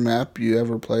bestest map you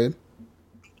ever played?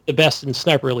 The best in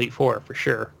Sniper Elite 4 for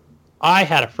sure. I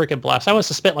had a freaking blast. I must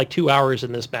have spent like 2 hours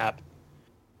in this map.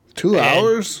 2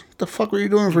 hours? What the fuck were you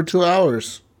doing for 2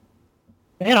 hours?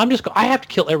 Man, I have to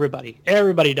kill everybody.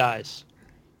 Everybody dies.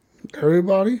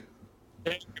 Everybody?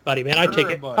 Everybody, man. I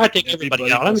take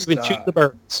everybody out. I'm even shooting the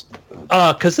birds.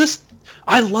 Because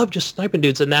I love just sniping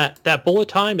dudes, and that bullet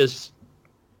time is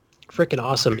freaking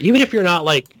awesome. Even if you're not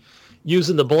like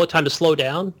using the bullet time to slow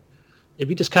down, if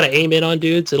you just kind of aim in on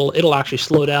dudes, it'll actually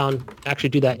slow down, actually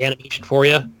do that animation for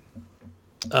you.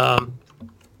 The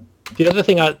other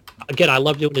thing I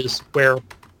love doing is where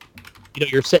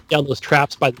you're setting down those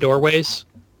traps by the doorways,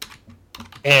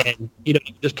 and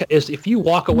if you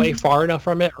walk away far enough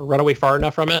from it or run away far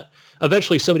enough from it,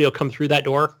 eventually somebody will come through that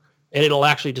door, and it'll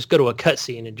actually just go to a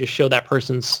cutscene and just show that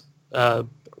person's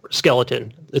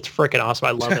skeleton. It's freaking awesome.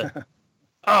 I love it.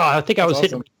 I think I was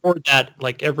hitting record that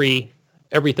like every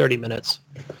 30 minutes.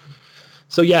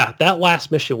 So yeah, that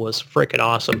last mission was freaking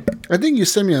awesome. I think you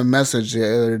sent me a message the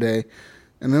other day,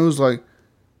 and it was like,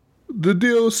 the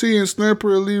DLC in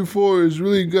Sniper Elite 4 is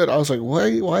really good. I was like, why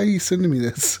are you sending me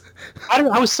this? I don't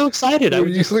know. I was so excited. I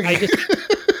just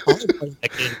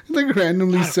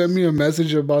randomly sent me a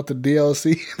message about the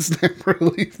DLC in Sniper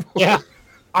Elite 4. Yeah.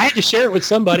 I had to share it with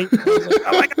somebody. I was like,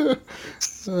 oh my God.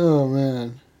 Oh,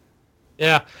 man.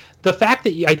 Yeah. The fact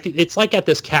that it's like at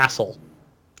this castle,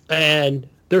 and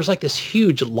there's like this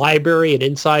huge library, and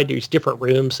inside there's different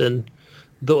rooms, and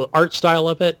the art style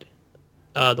of it,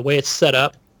 the way it's set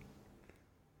up,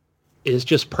 is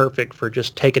just perfect for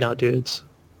just taking out dudes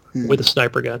with a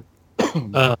sniper gun.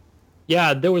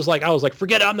 Yeah, I was like,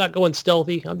 forget it, I'm not going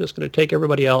stealthy. I'm just going to take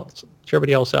everybody else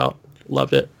out.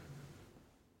 Loved it.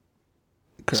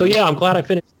 Okay. So yeah, I'm glad I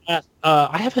finished that.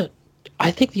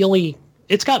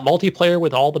 It's got multiplayer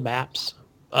with all the maps.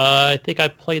 I think I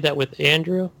played that with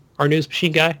Andrew, our news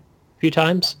machine guy, a few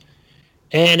times.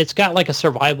 And it's got like a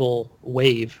survival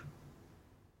wave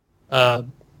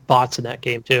bots in that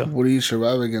game too. What do you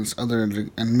survive against other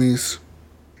enemies?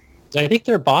 I think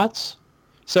they're bots.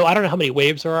 So I don't know how many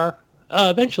waves there are.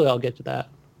 Eventually I'll get to that.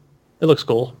 It looks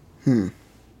cool. Okay.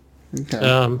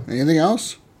 Anything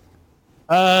else?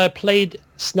 Played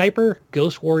Sniper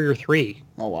Ghost Warrior 3.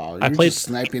 Oh, wow. You're just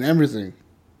sniping everything.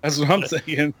 That's what I'm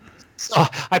saying.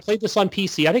 I played this on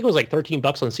PC. I think it was like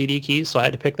 $13 on CD keys, so I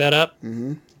had to pick that up.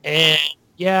 Mm-hmm. And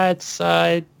yeah,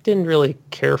 I didn't really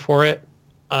care for it.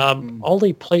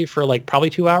 Only played for like probably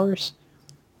 2 hours.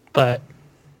 But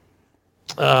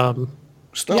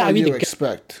Still what you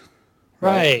expect.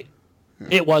 Right. Yeah.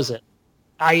 It wasn't.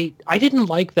 I didn't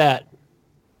like that.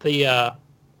 The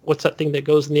what's that thing that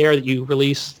goes in the air that you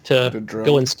release to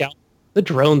go and scout? The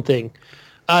drone thing.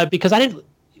 Because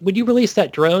when you release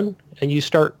that drone and you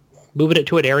start moving it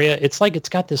to an area, it's like it's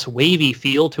got this wavy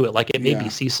feel to it, like it made me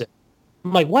seasick.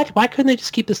 I'm like, what? Why couldn't they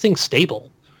just keep this thing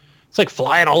stable? It's like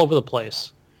flying all over the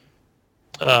place.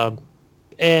 And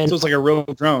so it's like a real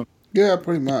drone. Yeah,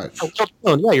 pretty much.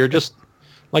 Yeah, you're just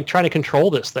like trying to control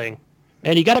this thing.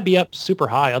 And you got to be up super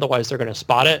high, otherwise they're going to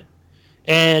spot it.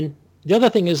 And the other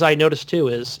thing is I noticed too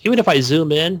is even if I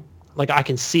zoom in, like I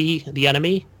can see the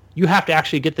enemy, you have to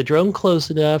actually get the drone close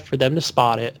enough for them to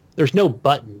spot it. There's no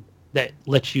button that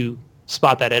lets you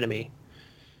spot that enemy.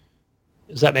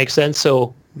 Does that make sense?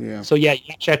 So you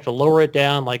actually have to lower it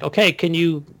down. Like, okay, can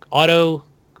you auto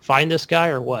find this guy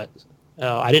or what?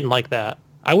 I didn't like that.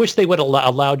 I wish they would have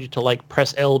allowed you to like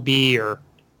press LB or,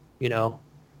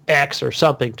 X or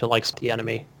something to like the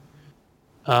enemy.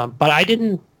 But I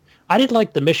didn't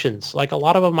like the missions. Like a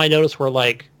lot of them I noticed were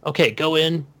like, okay, go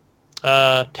in,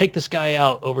 take this guy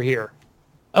out over here.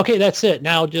 Okay, that's it.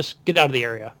 Now just get out of the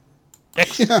area.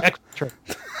 X.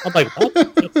 I'm like,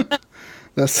 what?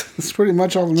 That's pretty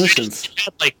much all the missions.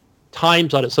 Had, like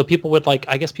times on it, so people would like.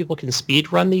 I guess people can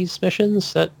speed run these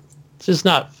missions. That's just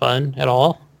not fun at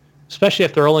all. Especially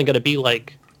if they're only going to be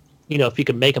like, if you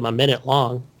can make them a minute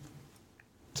long.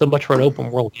 So much for an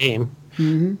open world game.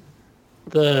 Mm-hmm.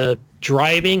 The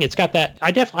driving, it's got that.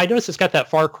 I noticed it's got that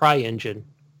Far Cry engine.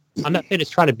 I'm not saying it's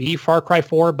trying to be Far Cry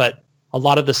 4, but a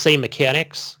lot of the same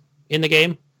mechanics in the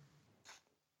game.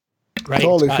 Right?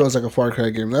 Totally feels like a Far Cry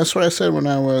game. That's what I said when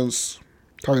I was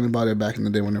talking about it back in the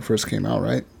day when it first came out,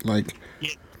 right? Like,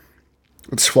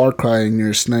 it's Far Cry and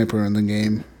you're a sniper in the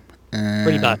game. And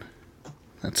pretty much.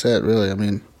 That's it, really. I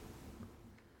mean,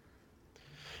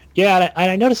 yeah,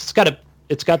 and I noticed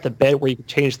it's got the bed where you can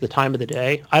change the time of the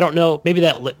day. I don't know, maybe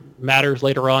that matters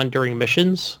later on during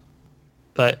missions,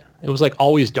 but it was like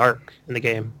always dark in the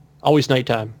game, always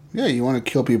nighttime. Yeah, you want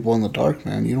to kill people in the dark,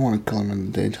 man. You don't want to kill them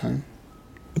in the daytime.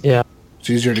 Yeah, it's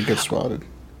easier to get spotted.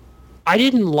 I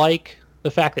didn't like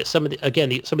the fact that some of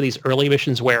these early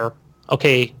missions where,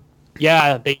 okay,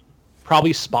 yeah, they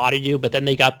probably spotted you, but then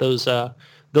they got those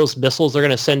missiles they're going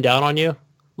to send down on you. I'm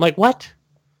like, what?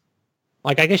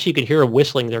 Like, I guess you can hear them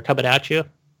whistling. They're coming at you.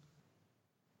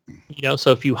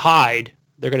 So if you hide,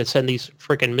 they're going to send these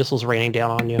freaking missiles raining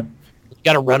down on you. You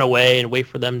got to run away and wait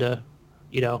for them to,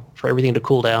 for everything to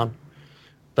cool down.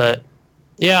 But,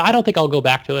 yeah, I don't think I'll go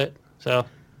back to it. So,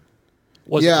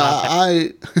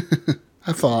 I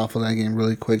fell off of that game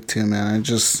really quick, too, man.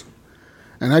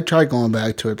 I tried going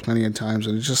back to it plenty of times,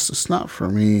 and it's not for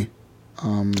me.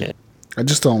 I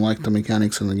just don't like the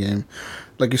mechanics in the game.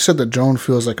 Like you said, the drone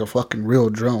feels like a fucking real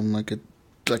drone. Like it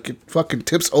fucking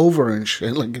tips over and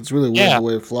shit. Like it's really weird the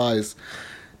way it flies.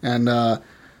 And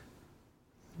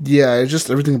it's just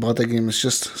everything about that game. It's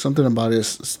just something about it.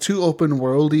 It's too open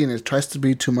worldy, and it tries to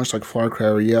be too much like Far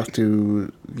Cry, where you have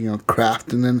to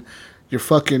craft, and then you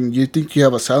think you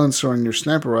have a silencer on your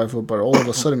sniper rifle, but all of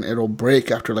a sudden it'll break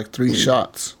after like 3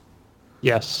 shots.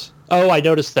 Yes. Oh, I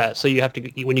noticed that. So you have to,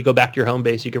 when you go back to your home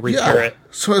base, you can repair it.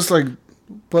 So it's like,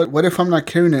 but what if I'm not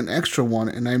carrying an extra one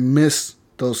and I miss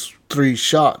those 3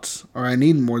 shots, or I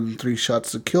need more than 3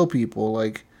 shots to kill people?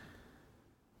 Like,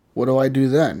 what do I do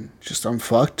then? Just I'm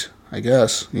fucked, I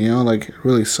guess. Like it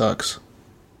really sucks.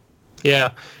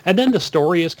 Yeah, and then the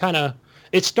story is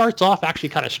it starts off actually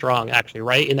kind of strong, actually,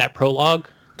 right? In that prologue.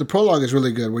 The prologue is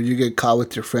really good, where you get caught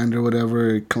with your friend or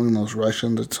whatever, killing those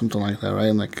Russians or something like that, right?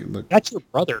 And like that's your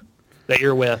brother that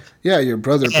you're with. Yeah, your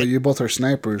brother, but you both are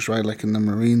snipers, right? Like in the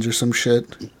Marines or some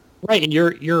shit. Right, and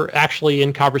you're actually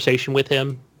in conversation with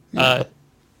him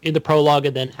in the prologue,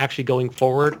 and then actually going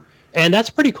forward, and that's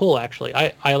pretty cool, actually.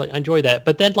 I enjoy that.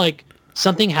 But then like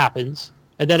something happens,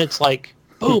 and then it's like,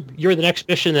 boom, you're the next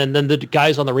mission, and then the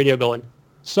guy's on the radio going,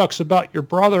 "Sucks about your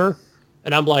brother,"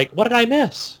 and I'm like, what did I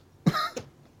miss?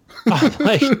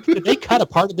 Like, did they cut a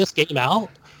part of this game out?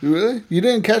 Really? You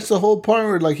didn't catch the whole part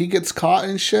where like he gets caught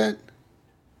and shit?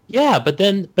 Yeah, but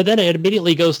then it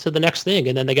immediately goes to the next thing,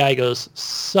 and then the guy goes,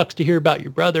 "Sucks to hear about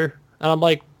your brother," and I'm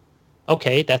like,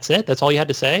 okay, that's it? That's all you had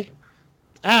to say?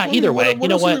 Either way, you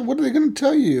know what? What are they going to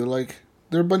tell you? Like,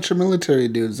 they're a bunch of military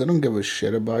dudes. They don't give a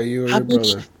shit about you or your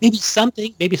brother. Maybe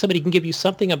something. Maybe somebody can give you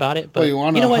something about it. But you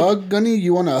want a hug, Gunny?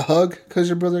 You want a hug because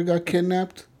your brother got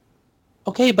kidnapped?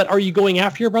 Okay, but are you going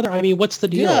after your brother? I mean, what's the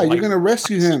deal? Yeah, you're going to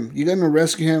rescue him. You're going to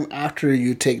rescue him after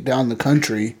you take down the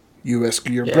country. You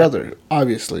rescue your brother,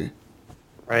 obviously.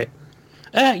 Right.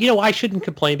 I shouldn't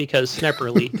complain because Sniper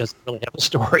Elite doesn't really have a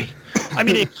story. I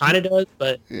mean, it kind of does,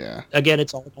 but again,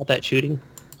 it's all about that shooting.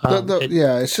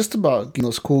 It's just about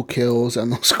those cool kills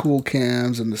and those cool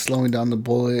cams and the slowing down the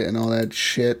bullet and all that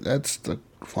shit. That's the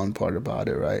fun part about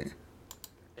it, right?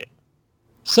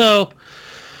 So,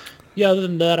 other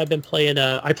than that, I've been playing.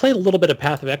 I played a little bit of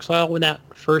Path of Exile when that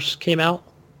first came out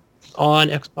on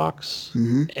Xbox,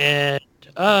 and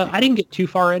I didn't get too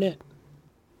far in it.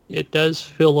 It does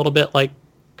feel a little bit like,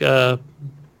 what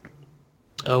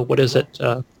is it?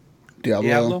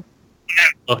 Diablo.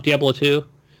 Diablo 2.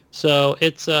 So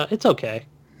it's okay.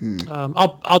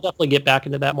 I'll definitely get back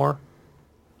into that more.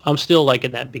 I'm still like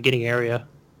in that beginning area,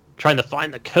 trying to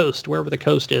find the coast, wherever the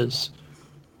coast is.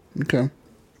 Okay.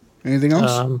 Anything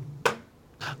else?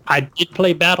 I did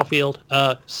play Battlefield.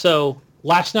 So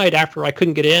last night after I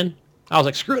couldn't get in, I was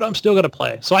like, screw it, I'm still going to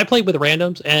play. So I played with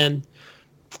randoms, and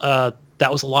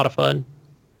that was a lot of fun.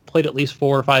 Played at least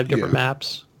 4 or 5 different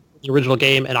maps, the original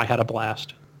game, and I had a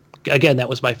blast. Again, that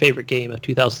was my favorite game of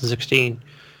 2016.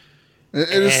 It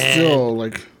is still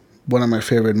like one of my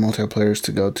favorite multiplayers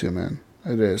to go to, man.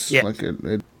 It is. Yeah. Like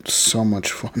it's so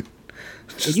much fun.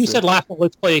 You said last one,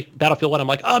 let's play Battlefield 1. I'm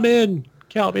like, I'm in.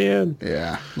 Count me in.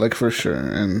 Yeah, like for sure.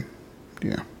 And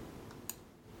yeah.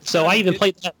 So I even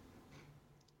played that.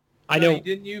 I know.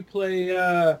 Didn't you play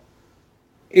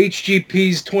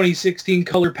HGP's 2016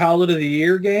 Color Palette of the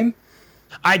Year game?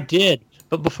 I did.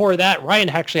 But before that, Ryan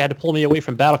actually had to pull me away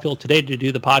from Battlefield today to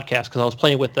do the podcast because I was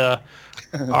playing with our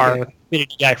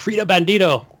community guy, Frida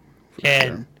Bandito.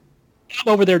 And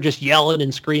I'm over there just yelling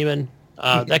and screaming.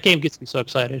 That game gets me so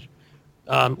excited.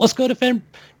 Let's go defend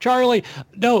Charlie.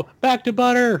 No, back to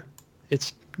butter.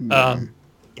 It's, love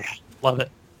it.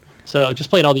 So just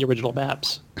playing all the original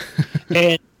maps.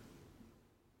 And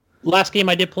last game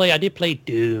I did play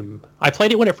Doom. I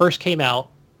played it when it first came out.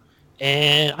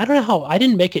 And I don't know how, I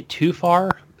didn't make it too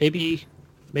far. Maybe,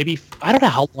 I don't know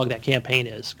how long that campaign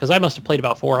is, because I must have played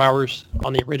about 4 hours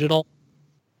on the original.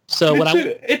 So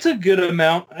it's a good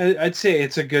amount. I'd say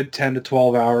it's a good 10 to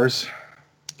 12 hours.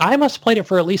 I must have played it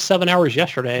for at least 7 hours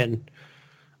yesterday, and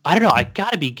I don't know, I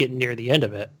got to be getting near the end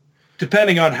of it.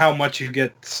 Depending on how much you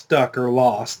get stuck or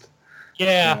lost.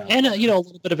 Yeah, and a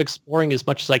little bit of exploring as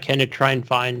much as I can to try and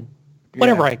find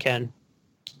whatever I can.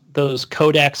 Those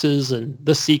codexes and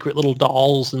the secret little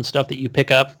dolls and stuff that you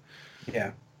pick up.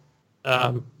 Yeah.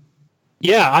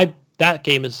 That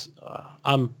game is,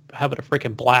 I'm having a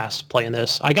freaking blast playing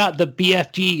this. I got the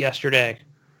BFG yesterday.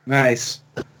 Nice.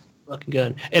 Looking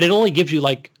good. And it only gives you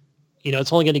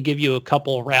it's only going to give you a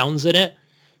couple rounds in it.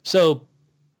 So,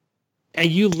 and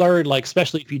you learn,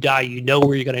 especially if you die, you know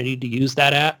where you're going to need to use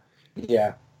that at.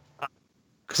 Yeah.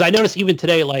 Because I noticed even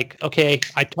today,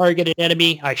 I target an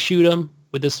enemy, I shoot him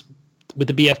with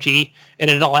the BFG, and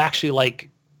it'll actually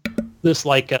this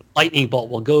a lightning bolt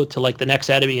will go to the next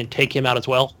enemy and take him out as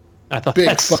well. I thought big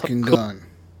that's fucking so cool. gun.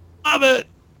 Love it.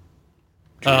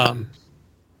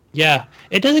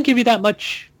 It doesn't give you that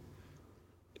much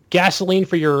gasoline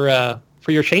for your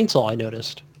chainsaw, I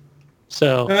noticed.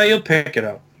 So you'll pick it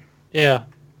up. Yeah.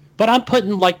 But I'm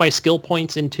putting my skill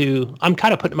points I'm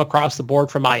kind of putting them across the board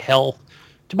from my health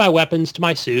to my weapons to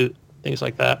my suit, things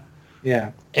like that.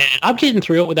 Yeah. And I'm getting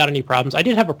through it without any problems. I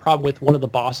did have a problem with one of the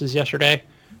bosses yesterday,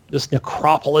 this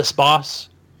Necropolis boss.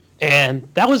 And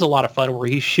that was a lot of fun where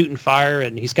he's shooting fire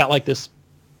and he's got this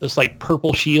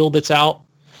purple shield that's out.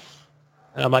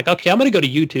 And I'm like, okay, I'm going to go to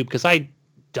YouTube because I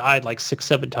died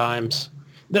 6-7 times.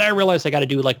 Then I realized I got to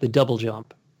do the double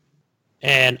jump.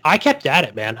 And I kept at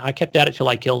it, man. I kept at it till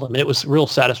I killed him. And it was real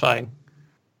satisfying.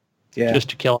 Yeah. Just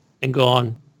to kill him and go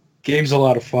on. Game's a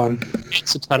lot of fun.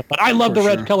 It's a ton of fun. I love the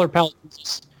red color palette.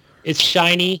 It's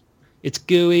shiny. It's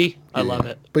gooey. I love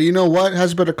it. But you know what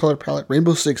has a better color palette?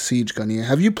 Rainbow Six Siege, Gunny.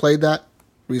 Have you played that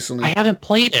recently? I haven't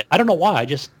played it. I don't know why. I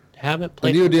just haven't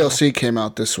played it. The new DLC came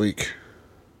out this week.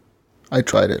 I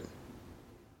tried it.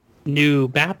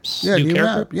 New maps? Yeah, new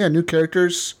map. Yeah, new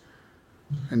characters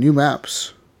and new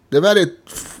maps. They've added,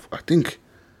 I think,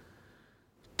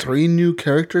 3 new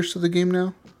characters to the game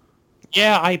now.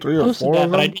 Yeah, I 3 or 4 that,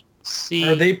 of but I them. didn't see.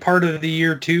 Are they part of the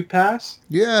Year 2 pass?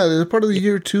 Yeah, they're part of the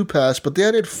Year 2 pass, but they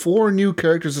added 4 new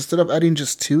characters instead of adding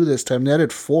just 2 this time. They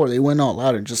added 4. They went all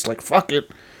out and just fuck it,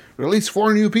 release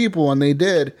 4 new people, and they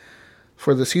did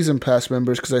for the season pass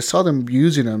members because I saw them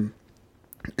using them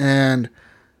And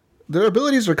their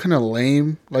abilities are kind of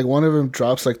lame. Like, one of them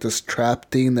drops, like, this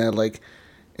trap thing that, like,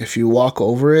 if you walk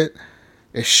over it,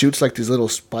 it shoots, like, these little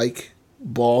spike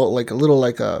ball, like, a little,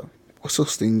 like, a... What's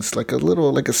those things? Like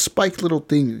a spiked little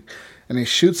thing. And it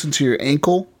shoots into your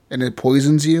ankle, and it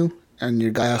poisons you, and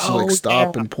your guy has to, like,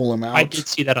 stop and pull him out. I did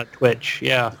see that on Twitch,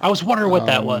 yeah. I was wondering what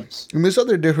that was. And there's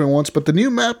other different ones, but the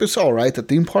new map is alright. The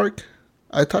theme park,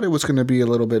 I thought it was going to be a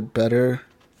little bit better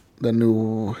than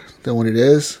what it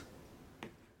is.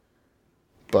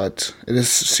 But it is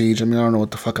Siege. I mean, I don't know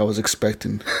what the fuck I was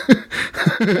expecting.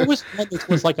 There was one that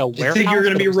was like a warehouse. You think you're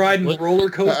going to be riding roller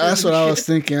coasters? That's what I was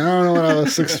thinking. I don't know what I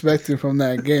was expecting from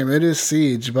that game. It is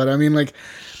Siege, but I mean, like,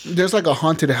 there's like a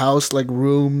haunted house, like,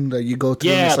 room that you go to.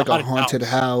 Yeah, and it's like a haunted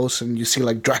house, and you see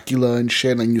like Dracula and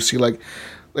shit, and you see like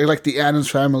the Addams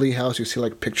Family house. You see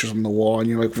like pictures on the wall, and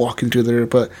you're like walking through there.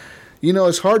 But you know,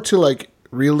 it's hard to like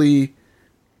really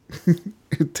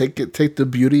take the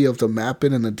beauty of the map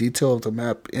in and the detail of the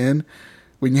map in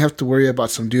when you have to worry about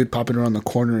some dude popping around the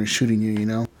corner and shooting you, you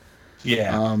know?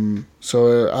 Yeah.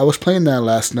 So I was playing that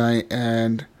last night,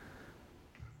 and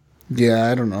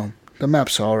yeah, I don't know. The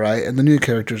map's alright, and the new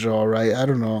characters are alright. I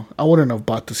don't know. I wouldn't have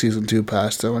bought the Season 2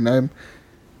 pass, though, and I'm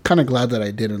kind of glad that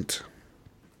I didn't.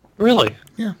 Really?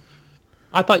 Yeah.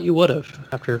 I thought you would have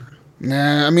after...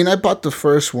 Nah, I mean, I bought the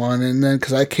first one, and then,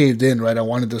 because I caved in, right, I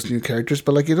wanted those new characters,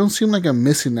 but, like, it don't seem like I'm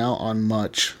missing out on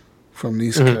much from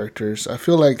these characters. I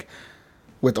feel like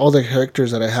with all the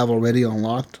characters that I have already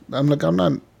unlocked, I'm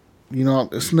not, you know,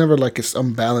 it's never like it's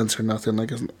unbalanced or nothing.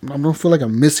 Like, I don't feel like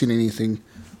I'm missing anything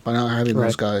by not having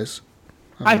those guys.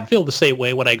 I feel the same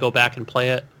way when I go back and play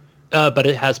it, but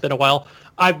it has been a while.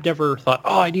 I've never thought,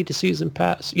 I need a season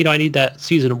pass. You know, I need that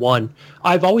season 1.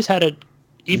 I've always had it.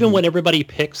 Even when everybody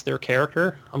picks their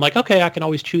character, I'm like, okay, I can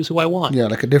always choose who I want. Yeah,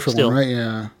 like a different one, right?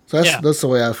 Yeah. So that's the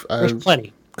way I've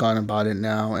plenty. Gone about it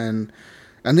now. And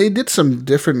they did some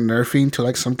different nerfing to,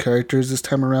 like, some characters this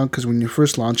time around, because when you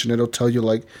first launch it, it'll tell you,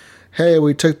 like, hey,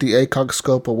 we took the ACOG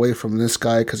scope away from this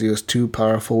guy because he was too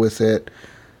powerful with it.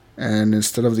 And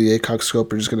instead of the ACOG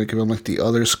scope, we're just going to give him, like, the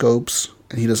other scopes,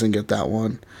 and he doesn't get that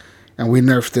one. And we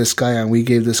nerfed this guy, and we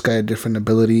gave this guy a different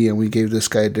ability, and we gave this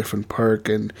guy a different perk,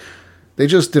 and they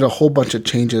just did a whole bunch of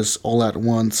changes all at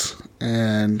once.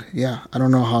 And yeah, I don't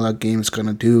know how that game is going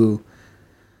to do,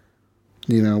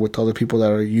 you know, with all the people that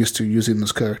are used to using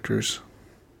those characters.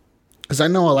 Because I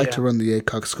know I like to run the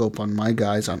ACOG scope on my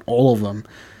guys, on all of them.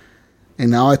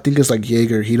 And now I think it's like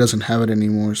Jaeger. He doesn't have it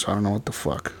anymore, so I don't know what the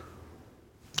fuck.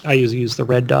 I usually use the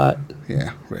red dot.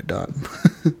 Yeah, red dot.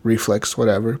 Reflex,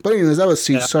 whatever. But anyways, that was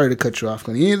Siege. Yeah. Sorry to cut you off,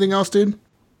 Glenn. Anything else, dude?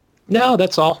 No,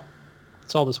 that's all.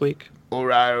 That's all this week. All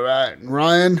right.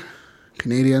 Ryan,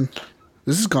 Canadian.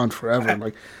 This has gone forever.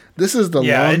 Like, this is the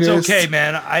longest. Yeah, it's okay,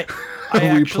 man. I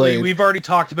actually, we've already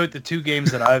talked about the 2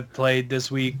 games that I've played this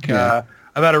week. Yeah.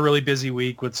 I've had a really busy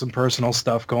week with some personal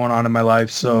stuff going on in my life.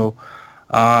 So,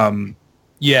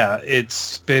 yeah,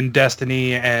 it's been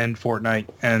Destiny and Fortnite,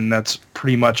 and that's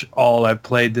pretty much all I've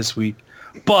played this week.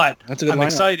 But I'm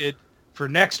excited for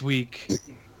next week. I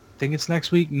think it's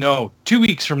next week? No, 2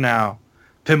 weeks from now.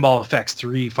 Pinball Effects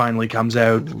 3 finally comes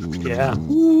out. Yeah.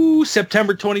 Ooh,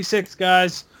 September 26th,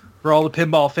 guys. For all the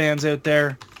pinball fans out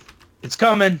there. It's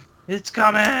coming. It's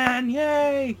coming.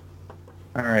 Yay.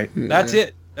 All right. Yeah. That's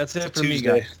it. That's it for me,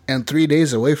 guys. And 3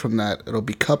 days away from that, it'll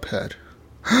be Cuphead.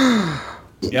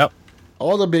 Yep.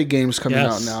 All the big games coming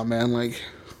out now, man. Like,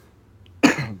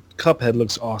 Cuphead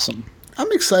looks awesome.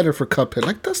 I'm excited for Cuphead.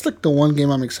 Like, that's like the one game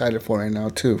I'm excited for right now,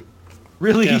 too.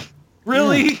 Really? Yeah.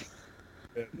 Really? Yeah.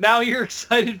 Now you're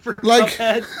excited for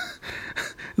Cuphead?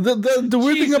 The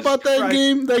weird thing about that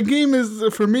game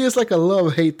is, for me, it's like a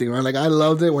love-hate thing, right? Like, I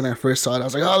loved it when I first saw it. I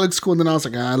was like, oh, it looks cool. And then I was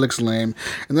like, it looks lame.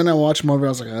 And then I watched more of it. I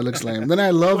was like, it looks lame. And then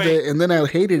I loved it, and then I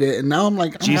hated it. And now I'm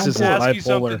like, Jesus is ask you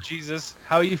something, Jesus.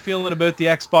 How are you feeling about the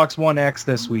Xbox One X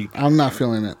this week? I'm not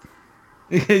feeling it.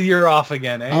 You're off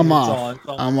again, eh? I'm off.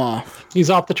 I'm off. He's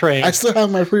off the train. I still have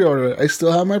my pre-order.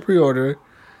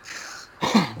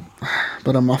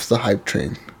 But I'm off the hype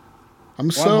train. I'm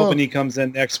hoping he comes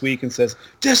in next week and says,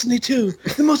 Destiny 2,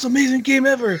 the most amazing game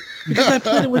ever, because I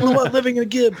played it with living in a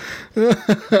gib.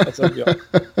 That's a joke.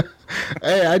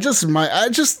 Hey, it's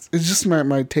just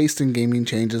my taste in gaming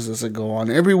changes as I go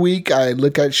on. Every week I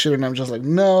look at shit and I'm just like,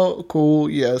 no, cool,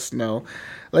 yes, no.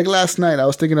 Like last night I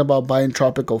was thinking about buying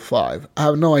Tropical 5. I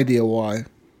have no idea why.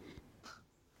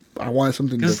 I wanted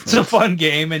something different. It's a fun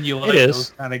game, and you like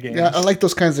those kind of games. Yeah, I like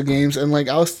those kinds of games. And like,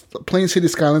 I was playing City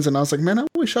Skylines, and I was like, man, I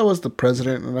wish I was the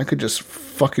president, and I could just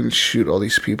fucking shoot all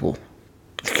these people,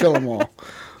 kill them all.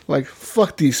 Like,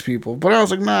 fuck these people. But I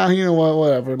was like, nah, you know what,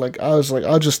 whatever. Like, I was like,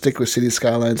 I'll just stick with City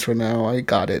Skylines for now. I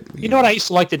got it. You know what I used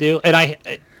to like to do, and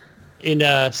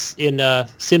in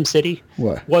Sim City,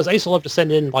 What? was I used to love to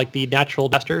send in like the natural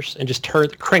disasters and just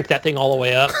crank that thing all the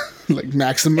way up Like,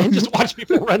 maximum. and just watch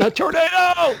people run a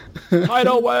tornado,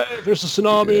 tidal wave, there's a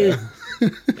tsunami.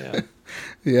 Yeah.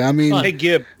 Yeah, I mean, Hey,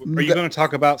 Gib, are you going to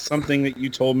talk about something that you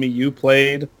told me you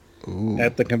played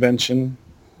at the convention?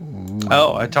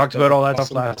 Oh, I talked about all that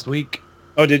stuff last week.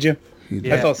 Oh, did you?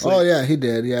 Yeah. I fell asleep. oh, yeah, he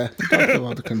did. Yeah. He talked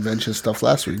about the convention stuff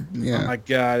last week. Oh Yeah. my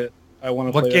god, I want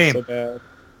to What play game? that so bad.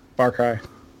 Far Cry.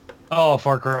 Oh,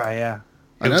 Far Cry, yeah.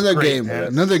 It was Another great, game. man.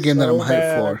 Another game that I'm So hyped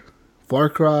bad. for. Far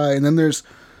Cry. And then there's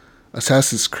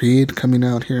Assassin's Creed coming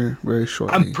out here very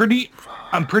shortly.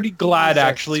 I'm pretty glad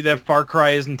actually that Far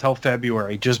Cry isn't until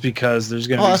February, just because there's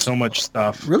going to be that's- so much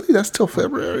stuff. Really? That's till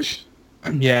February?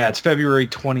 Yeah, it's February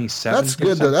 27th. That's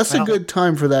good, though. That's a good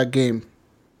time for that game.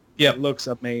 Yep. It looks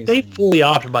amazing. They fully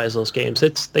optimize those games.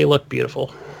 They look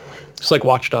beautiful. It's like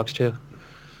Watch Dogs too.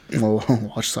 Well,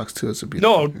 Watch Dogs 2 is a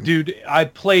beautiful No, game. dude, I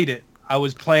played it. I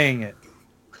was playing it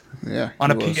Yeah.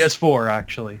 on a it was. PS4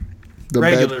 actually. The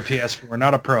Regular PS4,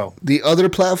 not a Pro. The other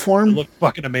platform? It looked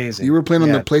fucking amazing. You were playing on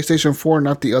Yeah. the PlayStation 4,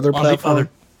 not the other On the platform? other-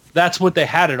 That's what they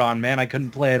had it on, man. I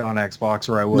couldn't play it on Xbox,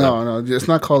 or I would. No, it's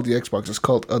not called the Xbox. It's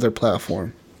called other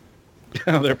platform.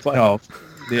 They're playing. No,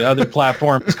 the other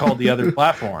platform is called the other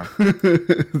platform.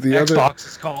 The other Xbox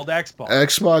is called Xbox.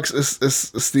 Xbox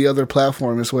is the other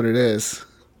platform is what it is.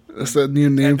 It's the new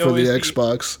name for Nintendo the is the-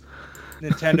 Xbox.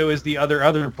 Nintendo is the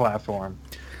other platform.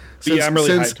 But yeah, I'm really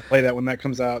since- hyped to play that when that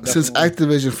comes out. Since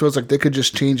definitely. Activision feels like they could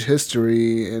just change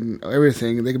history and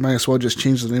everything, they might as well just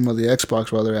change the name of the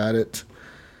Xbox while they're at it.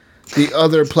 The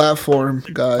other platform,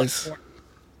 guys.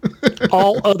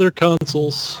 All other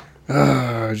consoles.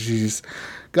 Oh, jeez.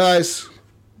 Guys,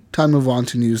 time to move on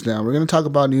to news now. We're going to talk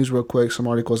about news real quick, some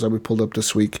articles that we pulled up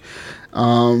this week.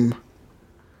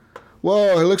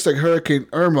 Well, it looks like Hurricane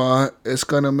Irma is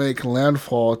going to make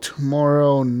landfall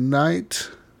tomorrow night.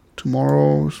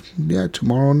 Tomorrow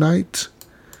night.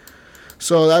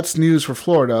 So that's news for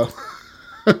Florida.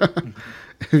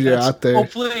 If you're out there.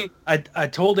 Hopefully, I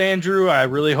told Andrew I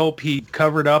really hope he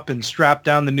covered up and strapped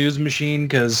down the news machine,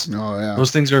 because Oh, yeah. those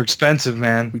things are expensive,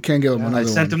 man. We can't give him another I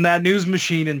sent one. him that news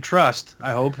machine in trust.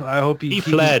 I hope He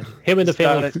fled. Him and the he's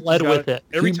got family it. fled He's got with it.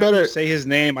 Every He time better- you say his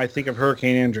name, I think of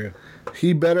Hurricane Andrew.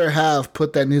 He better have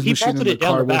put that news He machine in bolted the it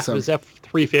down car the back with of him. his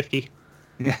F-350.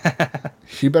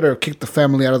 He better kick the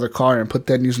family out of the car and put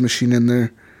that news machine in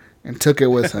there and took it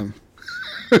with him.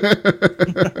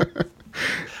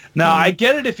 Now, I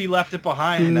get it if he left it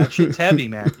behind. That shit's heavy,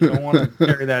 man. You don't want to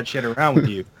carry that shit around with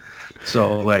you.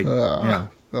 So, like, yeah.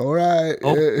 All right.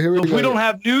 Here we If go. we don't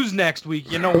have news next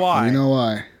week, you know why. You know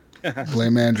why.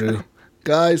 Blame Andrew.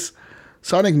 Guys,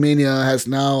 Sonic Mania has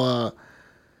now...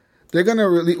 they're going to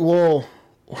release... Well,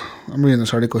 I'm reading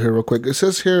this article here real quick. It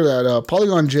says here that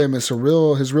Polygon Jim is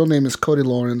his real name is Cody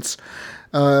Lawrence.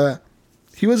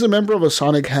 He was a member of a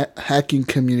Sonic hacking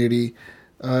community.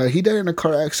 He died in a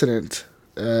car accident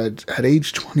at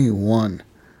age 21.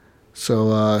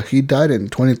 So he died in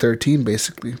 2013,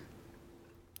 basically.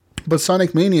 But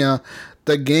Sonic Mania,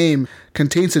 the game,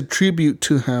 contains a tribute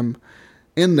to him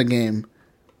in the game.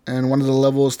 And one of the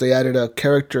levels, they added a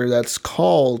character that's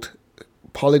called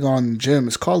Polygon Jim.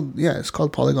 It's called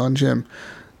Polygon Jim.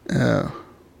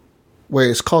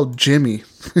 It's called Jimmy.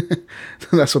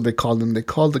 That's what they called him. They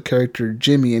called the character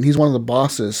Jimmy, and he's one of the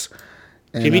bosses.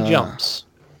 Jimmy Jumps.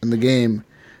 In the game.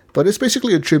 But it's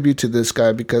basically a tribute to this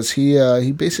guy because he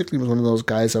basically was one of those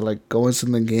guys that like goes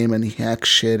in the game and he hacks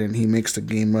shit and he makes the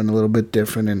game run a little bit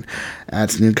different and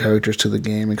adds new characters to the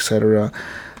game, etc.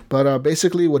 But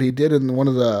basically what he did in one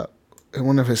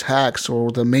of his hacks, or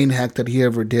the main hack that he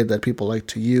ever did that people like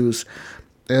to use,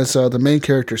 is the main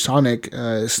character Sonic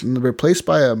is replaced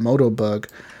by a moto bug.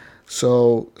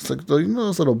 So it's like, you know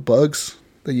those little bugs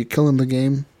that you kill in the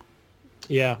game?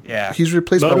 Yeah. Yeah. He's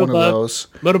replaced by one of those.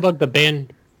 Motobug the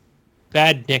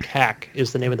Badnik hack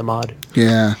is the name of the mod.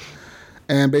 Yeah.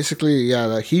 And basically,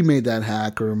 like he made that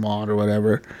hack or mod or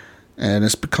whatever, and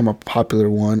it's become a popular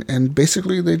one. And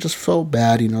basically, they just felt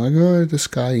bad, like, oh, this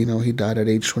guy, he died at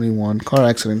age 21. Car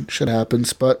accident, shit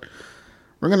happens, but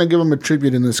we're going to give him a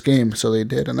tribute in this game. So they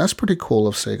did. And that's pretty cool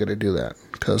of Sega to do that.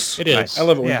 Because, It is. I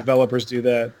love it when Yeah. developers do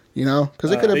that. because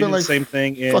they could have They been did like, the same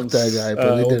thing in fuck that guy,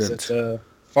 but they what was didn't. it,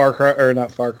 Far Cry, or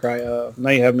not Far Cry. Now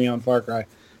you have me on Far Cry.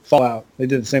 Fallout. They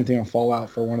did the same thing on Fallout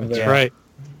for one of That's their right.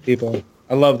 people.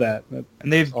 I love that.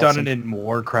 And they've done it in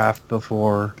Warcraft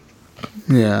before.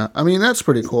 Yeah. I mean, that's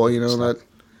pretty cool, that,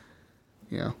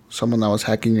 someone that was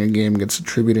hacking your game gets a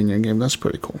tribute in your game. That's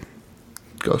pretty cool.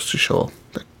 Goes to show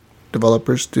that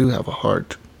developers do have a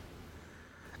heart.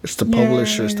 It's the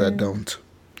publishers that don't.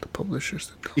 The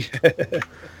publishers that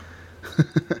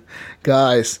don't.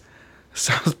 Guys,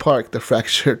 South Park, the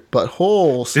fractured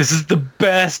buttholes. This is the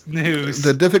best news.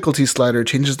 The difficulty slider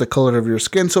changes the color of your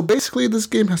skin. So basically, this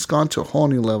game has gone to a whole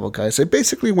new level, guys. So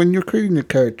basically, when you're creating your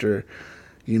character,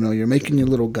 you're making your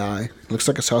little guy. Looks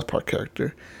like a South Park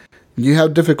character. You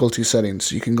have difficulty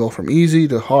settings. You can go from easy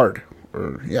to hard.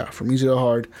 From easy to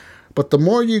hard. But the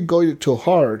more you go to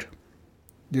hard,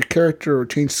 your character will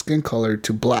change skin color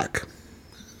to black.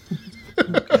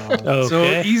 Okay. So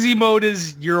easy mode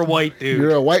is you're a white dude.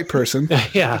 You're a white person.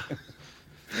 Yeah.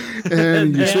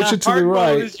 And you switch it to the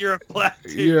right. Mode is you're a black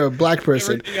dude. You're a black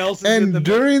person. Everything else is in the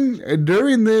And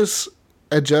during this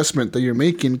adjustment that you're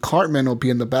making, Cartman will be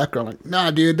in the background like,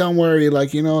 nah, dude, don't worry.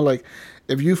 Like,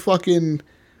 if you fucking...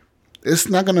 It's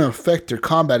not going to affect your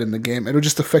combat in the game. It'll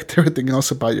just affect everything else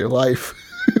about your life.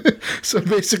 So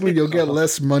basically, you'll get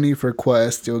less money for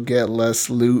quests. You'll get less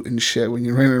loot and shit when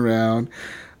you're running around.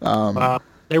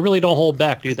 They really don't hold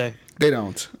back, do they? They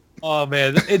don't. Oh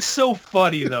man, it's so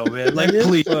funny though, man. Like,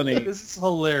 please, funny. This is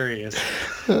hilarious.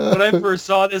 When I first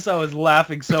saw this, I was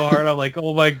laughing so hard. I'm like,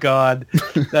 oh my god,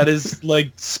 that is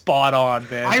like spot on,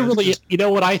 man. You know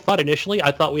what I thought initially?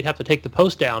 I thought we'd have to take the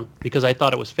post down because I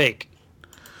thought it was fake.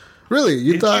 Really?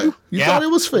 You thought it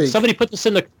was fake? Somebody put this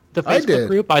in the Facebook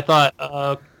group. I thought,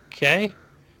 okay.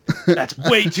 That's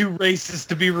way too racist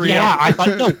to be real. Yeah, I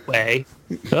thought, no way.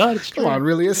 It's true. Come on,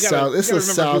 really? It's South. This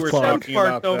is South Park. South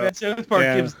Park, though, man. South Park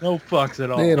gives no fucks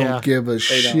at all. They don't give a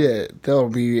shit. They'll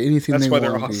be anything That's they why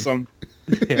want. they're awesome.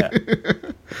 Yeah.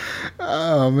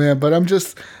 Oh man, but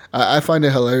I find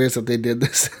it hilarious that they did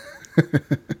this.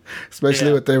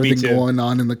 Especially with everything going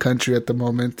on in the country at the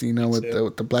moment,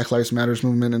 with the Black Lives Matters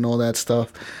movement and all that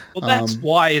stuff. Well, that's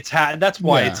why it's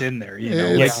it's in there.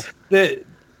 The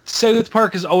South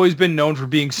Park has always been known for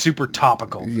being super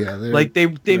topical. Yeah, like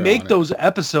they make those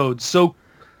episodes so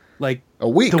like a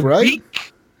week, the right?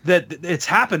 Week that it's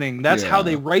happening. That's how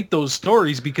they write those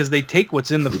stories, because they take what's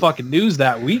in the fucking news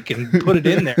that week and put it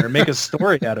in there and make a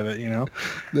story out of it.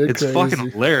 It's crazy.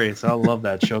 Fucking hilarious. I love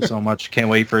that show so much. Can't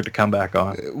wait for it to come back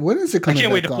on. When is it coming back on?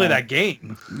 I can't wait to play that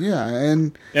game. Yeah,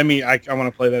 and I mean, I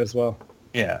want to play that as well.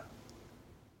 Yeah.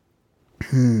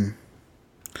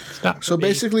 So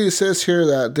basically, it says here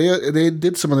that they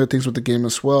did some other things with the game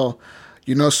as well.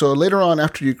 So later on,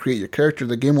 after you create your character,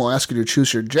 the game will ask you to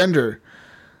choose your gender.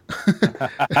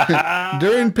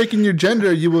 During picking your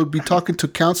gender, you will be talking to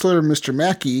Counselor Mr.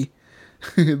 Mackey.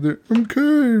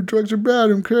 Okay, drugs are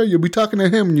bad. Okay, you'll be talking to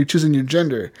him when you're choosing your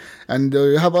gender, and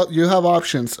you have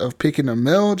options of picking a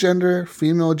male gender,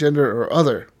 female gender, or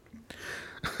other.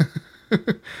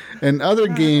 In other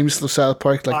games, the South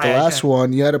Park, like the last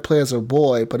one, you had to play as a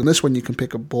boy, but in this one, you can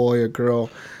pick a boy, a girl,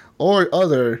 or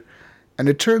other. And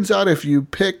it turns out if you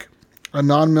pick a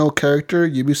non-male character,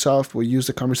 Ubisoft will use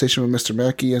the conversation with Mr.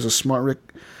 Mackey as a smart Rick.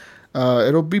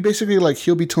 It'll be basically like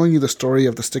he'll be telling you the story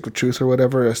of the Stick of Truth or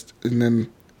whatever, and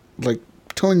then like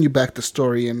telling you back the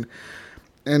story. And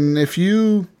if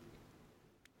you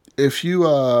pick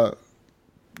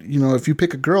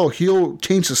a girl, he'll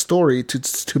change the story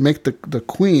to make the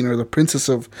queen or the princess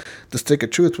of the Stick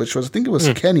of Truth, which was, I think it was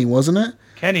Kenny, wasn't it?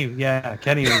 Kenny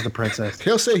was the princess.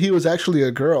 He'll say he was actually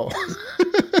a girl.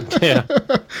 Yeah.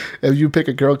 If you pick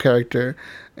a girl character,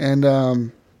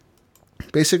 and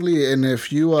basically, and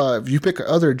if you pick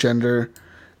other gender,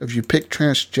 if you pick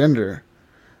transgender,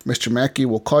 Mr. Mackey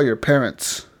will call your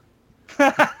parents.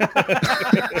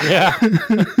 Yeah.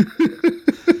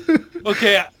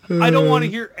 Okay, I don't want to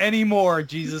hear any more,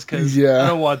 Jesus, because I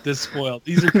don't want this spoiled.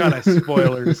 These are kind of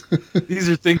spoilers. These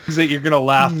are things that you're gonna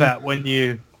laugh at when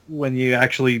you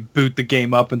actually boot the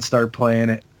game up and start playing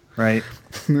it, right?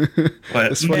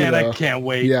 But man, I can't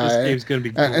wait. Yeah, this game's gonna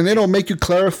be cool. And it'll make you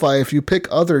clarify if you pick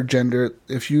other gender,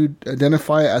 if you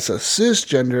identify as a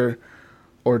cisgender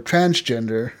or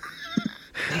transgender.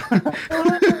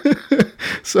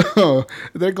 So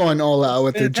they're going all out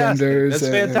with their genders.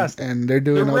 That's fantastic. And they're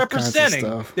doing all kinds of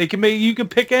stuff. They can you can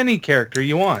pick any character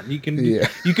you want. You can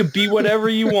be whatever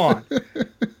you want.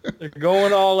 They're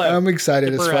going all out. I'm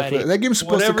excited as fuck. That game's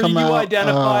supposed to come out. Whatever you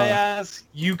identify as,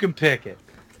 you can pick it.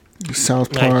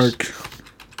 South Park.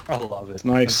 I love it.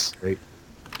 Nice. That's great.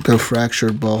 The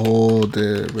Fractured Butthole,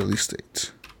 the release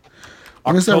date.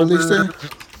 When is that release date?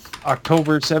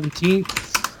 October 17th.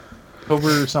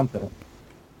 October something.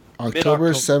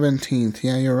 October 17th.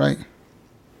 Yeah, you're right.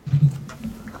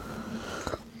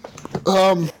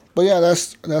 But yeah,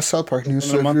 that's South Park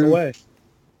news. A month away.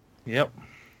 Yep.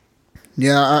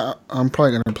 Yeah, I'm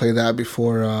probably gonna play that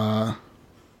before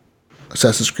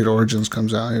Assassin's Creed Origins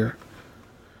comes out here.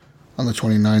 On the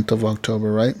 29th of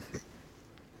October, right?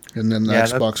 And then the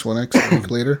Xbox One X a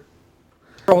week later.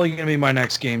 Probably going to be my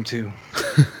next game, too.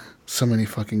 So many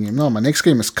fucking games. No, my next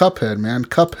game is Cuphead, man.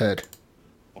 Cuphead.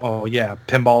 Oh, yeah.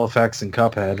 Pinball Effects and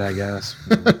Cuphead, I guess.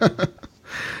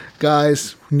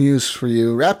 Guys, news for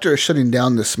you. Raptor is shutting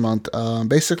down this month.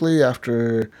 Basically,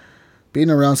 after being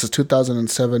around since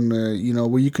 2007,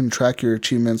 where you can track your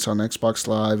achievements on Xbox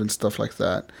Live and stuff like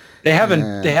that. They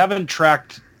haven't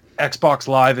tracked Xbox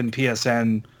Live and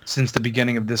PSN since the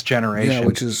beginning of this generation. Yeah,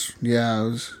 which is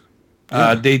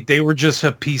they were just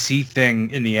a PC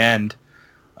thing in the end.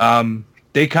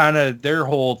 Their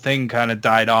whole thing kind of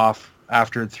died off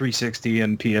after 360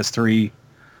 and PS3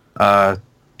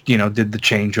 did the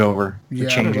changeover.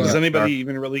 Does anybody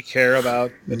even really care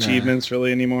about achievements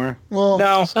really anymore? Well,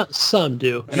 no, some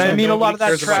do. And I mean, a lot of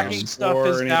that tracking stuff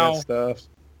is now.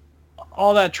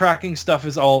 All that tracking stuff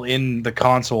is all in the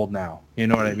console now. You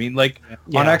know what I mean? Like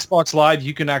on Xbox Live,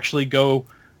 you can actually go,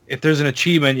 if there's an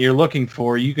achievement you're looking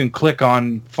for, you can click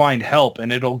on find help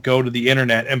and it'll go to the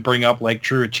internet and bring up like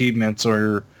true achievements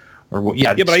or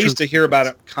but I used to hear about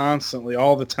it constantly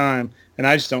all the time, and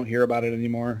I just don't hear about it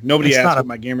anymore. Nobody asks what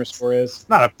my gamer score is. It's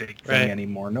not a big thing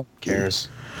anymore. No one cares.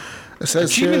 It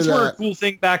says achievements were a cool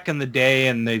thing back in the day,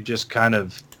 and they just kind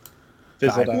of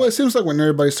fizzled out. Well, it seems like when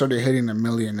everybody started hitting 1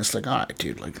 million, it's like, all right,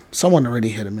 dude, like someone already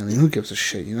hit 1 million. Who gives a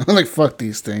shit? Like fuck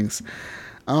these things.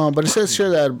 But it says here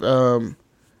that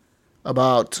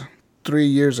about 3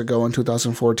 years ago in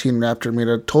 2014, Raptor made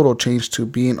a total change to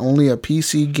being only a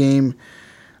PC game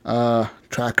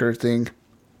tracker thing.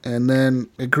 And then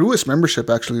it grew its membership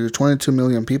actually to 22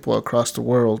 million people across the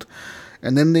world.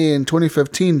 And then they, in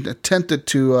 2015, attempted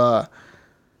to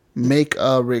make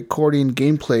a recording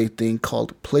gameplay thing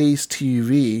called Plays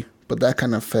TV, but that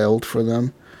kind of failed for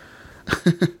them.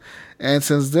 And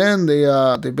since then,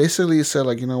 they basically said,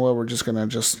 like, you know what, we're just going to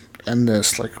end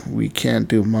this. Like, we can't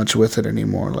do much with it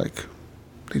anymore. Like,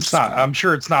 I'm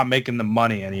sure it's not making the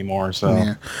money anymore. So,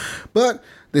 yeah. But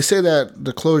they say that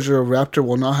the closure of Raptor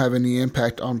will not have any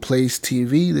impact on Plays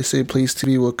TV. They say Plays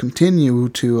TV will continue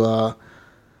to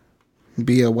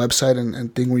be a website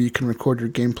and thing where you can record your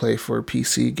gameplay for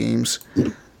PC games.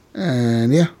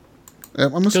 And yeah.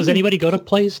 Does anybody go to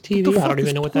Plays TV? I don't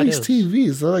even know what that is. Plays TV?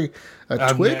 Is that like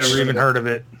a Twitch? I've never even heard of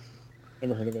it.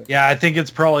 Never heard of it. Yeah, I think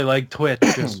it's probably like Twitch.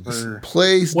 Just for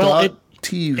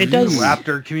Plays.TV. It does.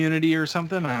 Raptor community or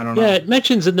something? I don't know. Yeah, it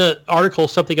mentions in the article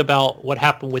something about what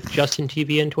happened with Justin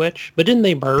TV and Twitch, but didn't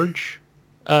they merge?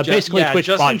 Basically, Twitch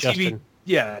bought Justin.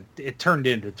 Yeah, it turned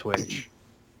into Twitch.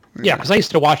 Yeah, because I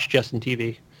used to watch Justin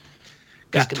TV.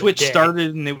 Because Twitch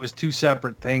started and it was two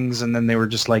separate things, and then they were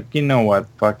just like, you know what,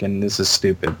 fucking, this is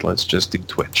stupid. Let's just do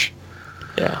Twitch.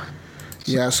 Yeah.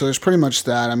 Yeah, so there's pretty much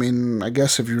that. I mean, I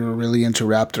guess if you're really into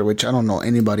Raptor, which I don't know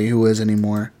anybody who is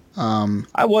anymore.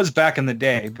 I was back in the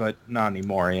day, but not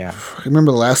anymore, yeah. I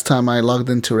remember the last time I logged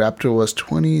into Raptor was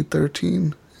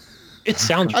 2013. It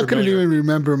sounds familiar. I couldn't even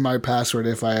remember my password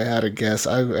if I had a guess.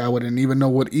 I wouldn't even know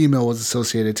what email was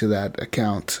associated to that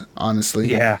account, honestly.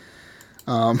 Yeah.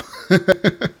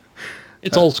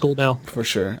 It's old school now. For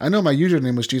sure. I know my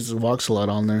username was Jesus Walks a lot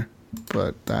on there,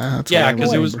 but that's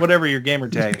because it was whatever your gamer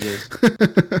tag is.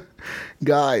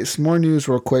 Guys, more news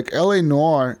real quick. LA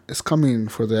Noire is coming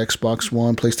for the Xbox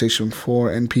One, PlayStation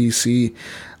 4, and PC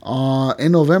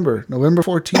in November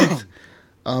 14th.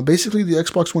 Basically, the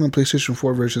Xbox One and PlayStation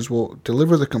 4 versions will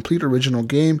deliver the complete original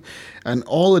game and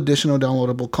all additional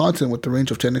downloadable content with the range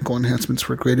of technical enhancements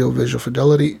for greater visual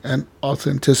fidelity and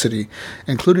authenticity,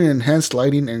 including enhanced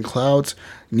lighting and clouds,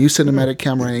 new cinematic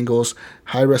camera angles,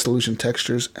 high-resolution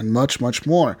textures, and much, much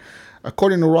more.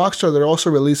 According to Rockstar, they're also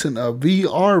releasing a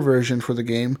VR version for the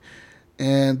game,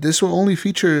 and this will only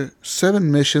feature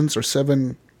 7 missions or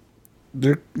 7...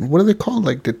 what are they called?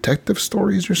 Like detective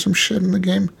stories or some shit in the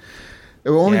game?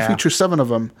 It will only feature 7 of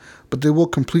them, but they will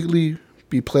completely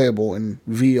be playable in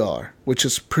VR, which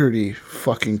is pretty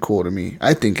fucking cool to me.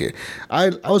 I think it.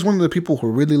 I was one of the people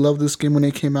who really loved this game when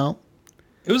it came out.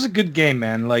 It was a good game,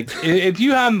 man. Like, if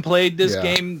you haven't played this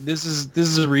game, this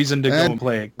is a reason to go and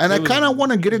play it. And I kind of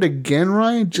want to get it again,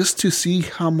 Ryan, just to see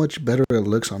how much better it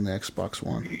looks on the Xbox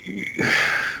One.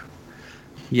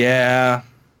 Yeah.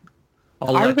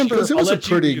 I remember it was a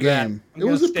pretty game. It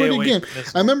was a pretty game.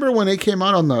 I remember when it came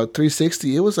out on the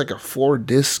 360, it was like a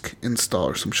 4-disc install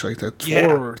or some shit like that.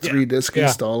 4 or 3-disc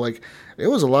install. Like, it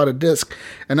was a lot of disc.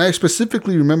 And I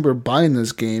specifically remember buying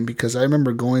this game because I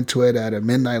remember going to it at a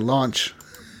midnight launch.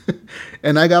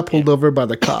 And I got pulled over by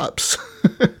the cops.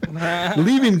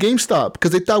 Leaving GameStop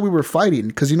because they thought we were fighting.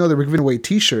 Because, they were giving away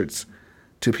T-shirts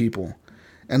to people.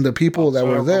 And the people that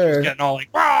were there... getting all like...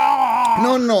 Rah!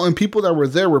 No. And people that were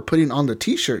there were putting on the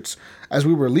T-shirts as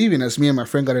we were leaving. As me and my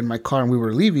friend got in my car and we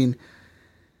were leaving.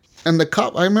 And the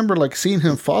cop, I remember like seeing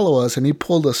him follow us, and he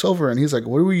pulled us over, and he's like,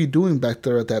 "What were you doing back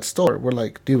there at that store?" We're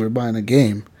like, "Dude, we're buying a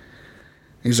game."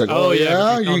 He's like, "Oh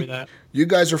yeah, you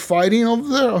guys are fighting over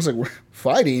there?" I was like, "We're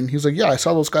fighting?" He's like, "Yeah, I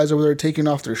saw those guys over there taking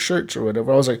off their shirts or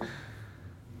whatever." I was like,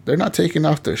 "They're not taking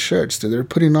off their shirts, dude. They're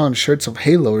putting on shirts of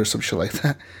Halo or some shit like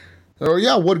that." Oh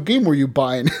yeah, what game were you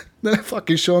buying? Then I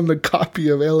fucking show him the copy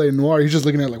of L.A. Noire. He's just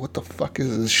looking at it like, "What the fuck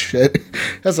is this shit?"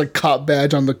 Has a cop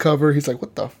badge on the cover. He's like,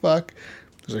 "What the fuck?"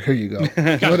 I was like, "Here you go.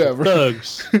 Whatever.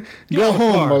 Thugs. Go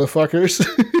home, motherfuckers.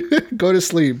 Go to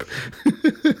sleep."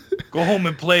 Go home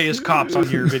and play as cops on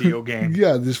your video game.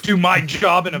 Yeah, do my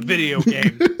job in a video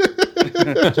game.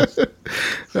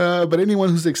 But anyone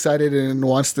who's excited and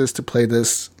wants this to play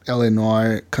this L.A.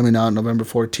 Noire coming out November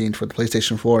 14th for the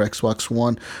PlayStation 4, Xbox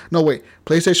One. No, wait.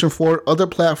 PlayStation 4, other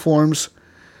platforms,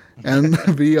 and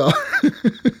VR.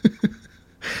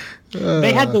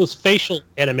 They had those facial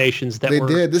animations that they were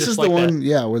did. This is the one,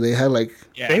 where they had like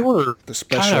they were the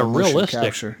special realistic.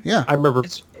 capture. Yeah, I remember.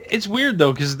 It's weird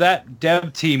though because that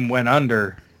dev team went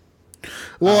under.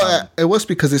 Well, it was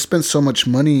because they spent so much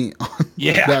money on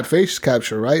that face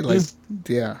capture, right? Like,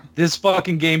 this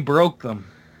fucking game broke them.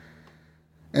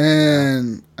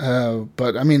 And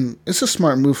but I mean, it's a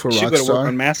smart move for Rockstar. Should go to work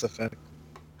on Mass Effect.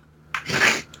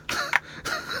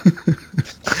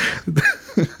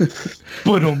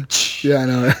 Yeah, I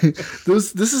know. Right?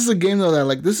 This is a game though that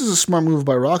like this is a smart move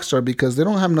by Rockstar because they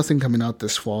don't have nothing coming out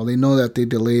this fall. They know that they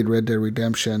delayed Red Dead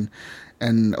Redemption,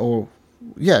 and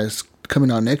it's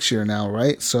coming out next year now,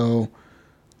 right? So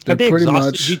they're pretty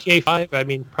much GTA 5. I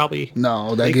mean, probably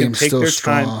no. That game's still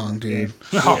strong, dude.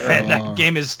 Oh man, that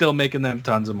game is still making them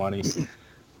tons of money.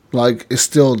 Like it's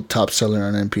still top seller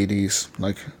on NPDs.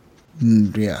 Like,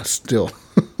 still,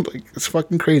 like it's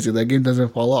fucking crazy. That game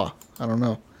doesn't fall off. I don't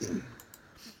know.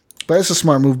 But it's a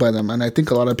smart move by them, and I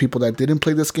think a lot of people that didn't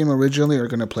play this game originally are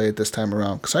going to play it this time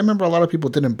around. Because I remember a lot of people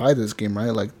didn't buy this game, right?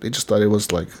 Like, they just thought it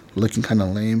was, like, looking kind of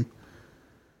lame.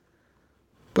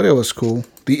 But it was cool.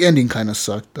 The ending kind of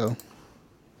sucked, though.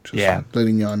 Just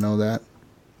letting y'all know that.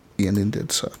 The ending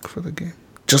did suck for the game.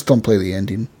 Just don't play the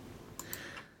ending.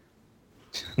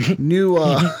 A new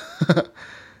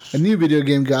video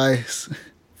game, guys,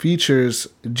 features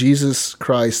Jesus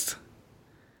Christ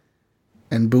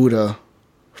and Buddha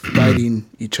fighting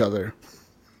each other.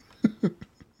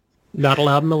 Not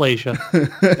allowed in Malaysia.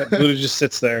 Buddha just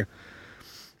sits there.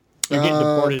 You're getting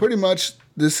deported. Pretty much,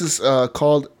 this is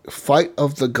called Fight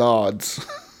of the Gods.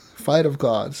 Fight of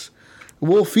Gods.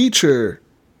 Will feature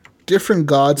different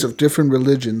gods of different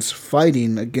religions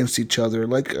fighting against each other.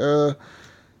 Like, kind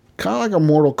of like a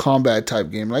Mortal Kombat type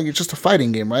game. Like, it's just a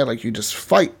fighting game, right? Like, you just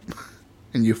fight.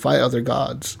 And you fight other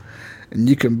gods. And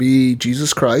you can be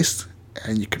Jesus Christ.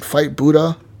 And you can fight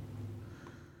Buddha.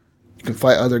 You can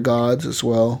fight other gods as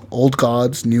well. Old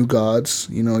gods, new gods.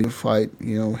 You fight,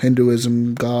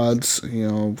 Hinduism gods.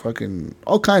 Fucking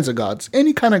all kinds of gods.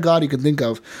 Any kind of god you can think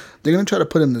of. They're going to try to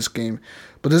put in this game.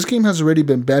 But this game has already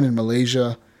been banned in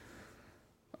Malaysia.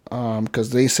 Because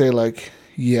they say, like,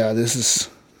 this is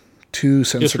too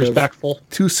sensitive. Disrespectful.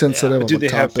 Too sensitive of a topic. Do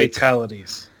they have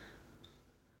fatalities?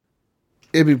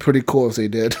 It'd be pretty cool if they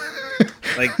did.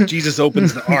 Like Jesus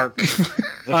opens the ark.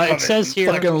 It says here,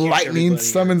 fucking lightning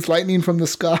summons lightning from the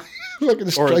sky.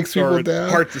 Fucking strikes people down.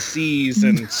 Parts the seas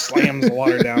and slams the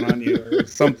water down on you or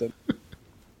something. It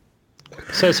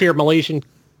says here, Malaysian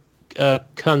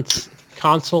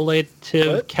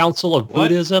Consultative Council of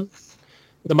Buddhism.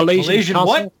 The Malaysian Council.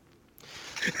 What?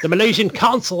 The Malaysian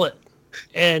Consulate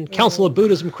and Council of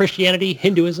Buddhism, Christianity,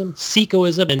 Hinduism,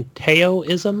 Sikhism, and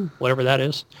Taoism, whatever that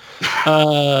is.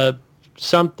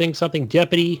 Something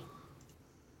Deputy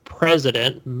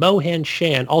President Mohan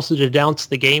Shan also denounced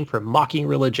the game for mocking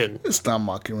religion. It's not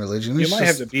mocking religion. You might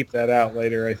have to beep that out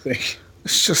later, I think.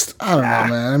 It's just, I don't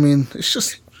know, man. I mean,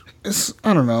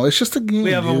 I don't know. It's just a game.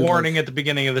 We have a warning at the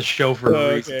beginning of the show for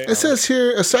a reason. It says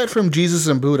here, aside from Jesus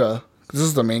and Buddha, this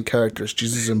is the main characters,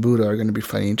 Jesus and Buddha are going to be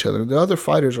fighting each other. The other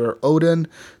fighters are Odin,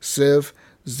 Siv,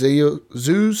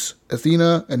 Zeus,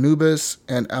 Athena, Anubis,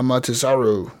 and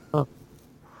Amaterasu.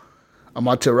 I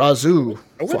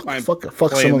wouldn't mind fuck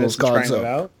some of those gods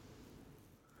up.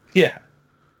 Yeah.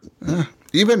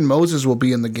 Even Moses will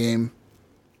be in the game.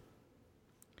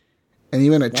 And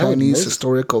even a Chinese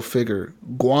historical figure,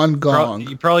 Guan Gong.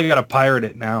 You probably got to pirate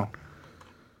it now.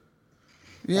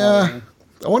 Yeah.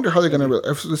 I wonder how they're going to...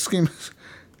 If this game...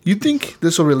 You think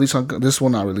this will release on... This will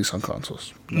not release on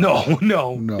consoles. No.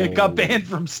 It got banned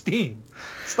from Steam.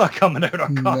 It's not coming out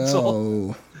on console.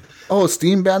 No. Oh,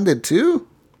 Steam banned it too?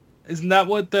 Isn't that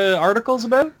what the article's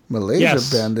about? Malaysia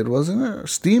banned it, wasn't it?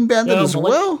 Steam banned it as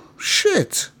well?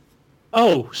 Shit.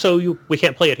 Oh, so we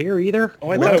can't play it here either? Oh,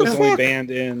 I thought it was only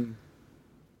banned in...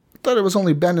 I thought it was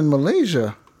only banned in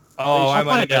Malaysia. Oh, I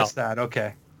might have guessed that.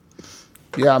 Okay.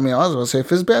 Yeah, I mean, I was going to say,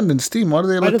 if it's banned in Steam, why do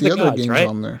they let the other games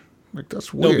on there? Like,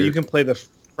 that's weird. No, but you can play the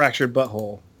Fractured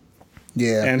Butthole.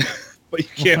 Yeah. But you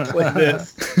can't play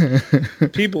this.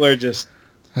 People are just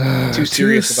too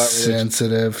serious about religion.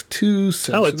 Too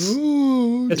sensitive.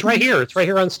 Oh, it's right here. It's right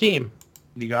here on Steam.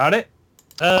 You got it?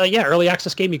 Yeah, early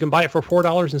access game. You can buy it for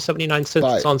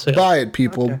 $4.79. It's on sale. Buy it,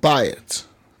 people. Okay. Buy it.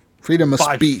 Freedom of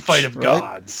speech. Fight of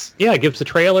gods. Yeah, it gives the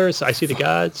trailers. I see the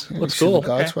gods. Looks cool.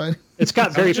 Okay. It's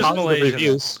got very positive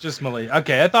reviews. Just Malaysia.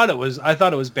 Okay, I thought it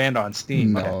was banned on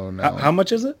Steam. No. How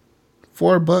much is it?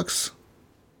 $4. Well,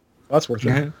 that's worth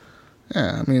it.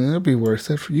 Yeah, I mean, it'll be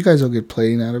worth it. You guys will get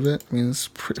playing out of it. I mean, it's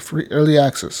free early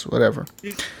access, whatever.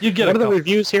 You get one of the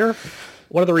reviews here.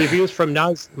 One of the reviews from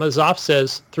Mazaf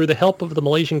says, "Through the help of the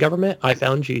Malaysian government, I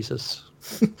found Jesus."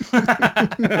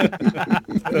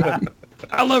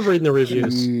 I love reading the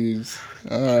reviews. Jeez.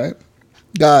 All right,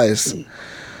 guys.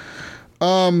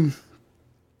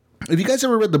 Have you guys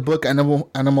ever read the book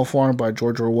Animal Farm by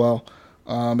George Orwell?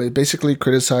 It basically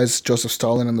criticized Joseph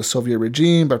Stalin and the Soviet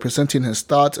regime by presenting his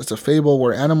thoughts as a fable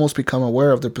where animals become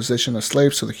aware of their position as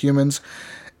slaves to the humans,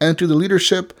 and through the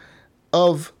leadership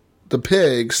of the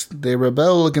pigs, they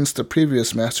rebel against the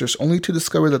previous masters, only to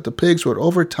discover that the pigs would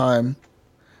over time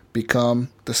become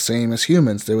the same as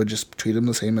humans. They would just treat them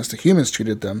the same as the humans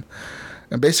treated them.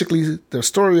 And basically, the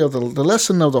story of the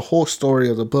lesson of the whole story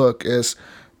of the book is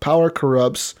power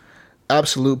corrupts.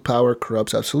 Absolute power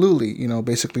corrupts absolutely. You know,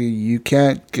 basically, you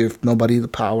can't give nobody the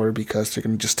power because they're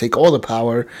going to just take all the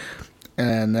power,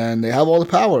 and then they have all the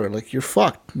power. Like, you're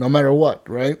fucked no matter what,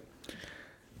 right?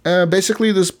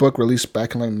 Basically, this book released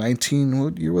back in like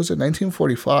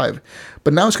 1945,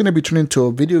 but now it's going to be turned into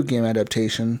a video game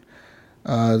adaptation.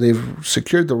 They've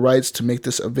secured the rights to make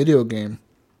this a video game.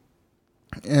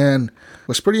 And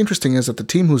what's pretty interesting is that the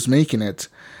team who's making it,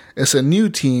 it's a new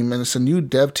team, and it's a new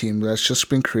dev team that's just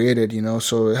been created, you know,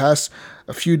 so it has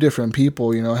a few different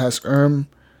people, you know. It has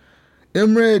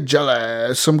Imre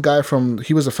Jala, some guy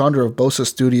he was the founder of Bosa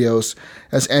Studios.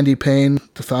 It has Andy Payne,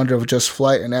 the founder of Just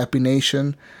Flight and Appy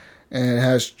Nation. And it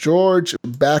has George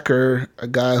Backer, a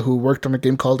guy who worked on a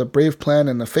game called The Brave Plan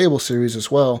and the Fable series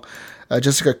as well.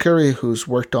 Jessica Curry, who's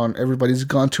worked on Everybody's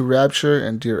Gone to Rapture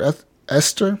and Dear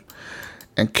Esther.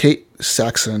 And Kate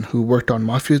Saxon, who worked on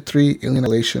Mafia 3, Alien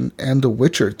Isolation, and The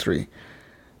Witcher 3.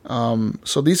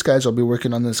 So these guys will be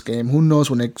working on this game. Who knows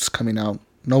when it's coming out?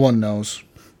 No one knows.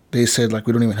 They said, like,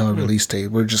 we don't even have a release date.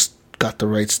 We're just got the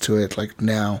rights to it, like,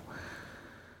 now.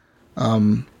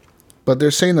 But they're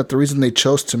saying that the reason they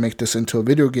chose to make this into a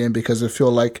video game because they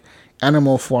feel like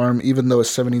Animal Farm, even though it's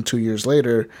 72 years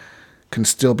later, can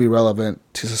still be relevant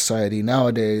to society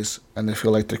nowadays, and they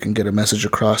feel like they can get a message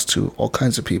across to all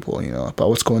kinds of people, you know, about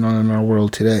what's going on in our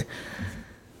world today.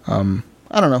 I don't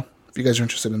know if you guys are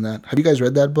interested in that. Have you guys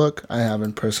read that book? I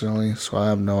haven't personally, so I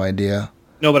have no idea.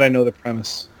 No, but I know the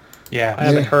premise. Yeah, I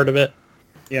haven't heard of it.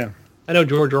 Yeah. I know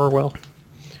George Orwell.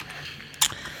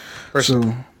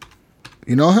 So,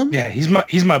 you know him? Yeah,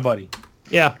 he's my buddy.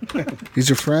 Yeah. He's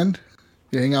your friend?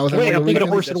 You hang out with him? Wait, I'm thinking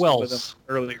of Orson Welles.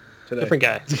 Earlier today. Different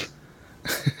guy.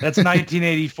 That's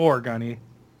 1984, Gunny.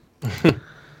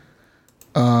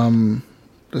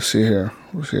 Let's see here.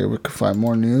 We can find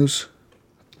more news.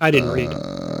 I didn't read.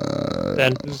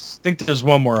 Then I think there's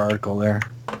one more article there.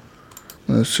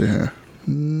 Let's see here.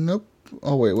 Nope.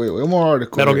 Oh wait. One more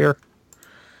article. Metal Gear.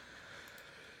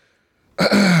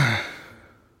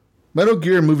 Metal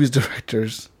Gear movies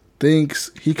directors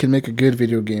thinks he can make a good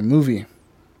video game movie.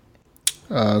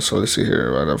 So let's see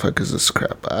here. What the fuck is this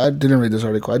crap? I didn't read this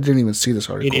article. I didn't even see this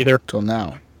article until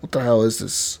now. What the hell is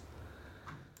this?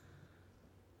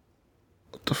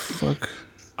 What the fuck?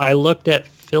 I looked at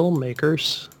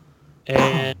filmmakers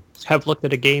and have looked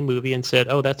at a game movie and said,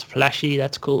 "Oh, that's flashy.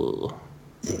 That's cool."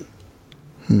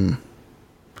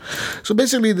 So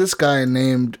basically, this guy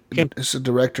it's a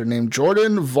director named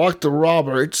Jordan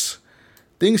Vogt-Roberts,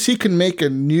 thinks he can make a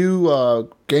new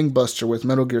gangbuster with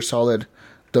Metal Gear Solid,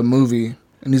 the movie,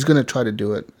 and he's gonna try to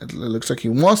do it. It looks like he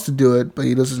wants to do it, but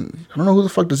he doesn't. I don't know who the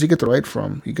fuck does he get the right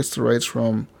from. He gets the rights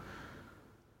from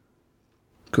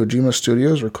Kojima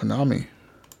Studios or Konami.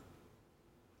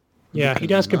 Yeah, he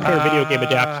does compare video game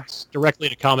adaptations directly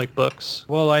to comic books.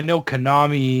 Well, I know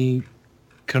Konami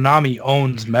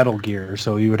owns Metal Gear,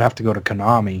 so you would have to go to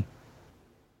Konami.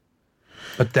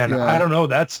 But then I don't know.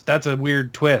 That's a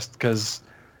weird twist because,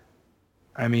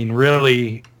 I mean,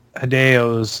 really,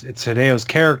 Hideo's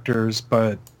characters,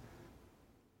 but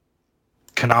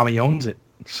Konami owns it.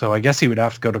 So I guess he would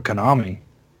have to go to Konami.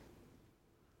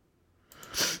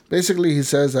 Basically, he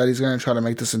says that he's going to try to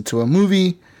make this into a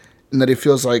movie, and that he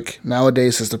feels like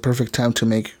nowadays is the perfect time to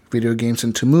make video games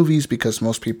into movies because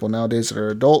most people nowadays that are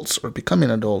adults or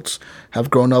becoming adults have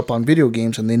grown up on video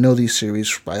games and they know these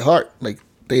series by heart. Like,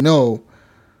 they know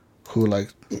who, like,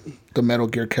 the Metal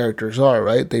Gear characters are,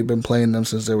 right? They've been playing them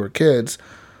since they were kids.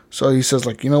 So he says,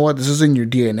 like, you know what? This is in your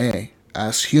DNA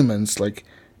as humans. Like,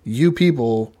 you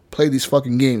people play these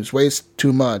fucking games way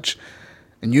too much,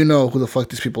 and you know who the fuck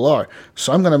these people are.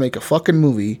 So I'm going to make a fucking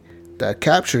movie that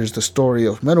captures the story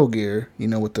of Metal Gear, you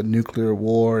know, with the nuclear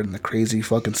war and the crazy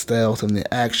fucking stealth and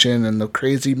the action and the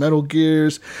crazy Metal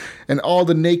Gears and all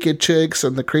the naked chicks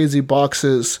and the crazy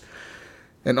boxes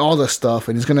and all the stuff.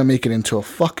 And he's going to make it into a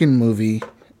fucking movie,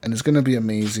 and it's going to be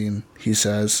amazing, he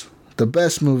says. The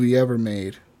best movie ever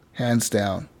made, hands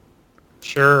down.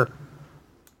 Sure.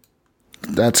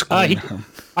 That's cool.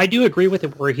 I do agree with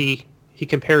it where he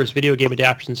compares video game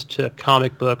adaptations to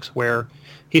comic books, where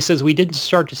he says we didn't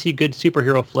start to see good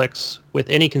superhero flicks with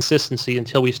any consistency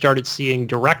until we started seeing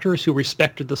directors who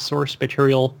respected the source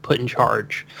material put in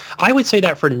charge. I would say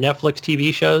that for Netflix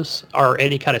TV shows or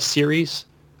any kind of series.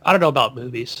 I don't know about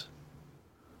movies.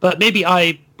 But maybe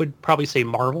I would probably say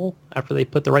Marvel after they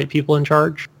put the right people in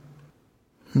charge.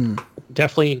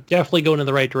 Definitely going in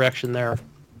the right direction there.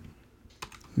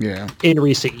 Yeah. In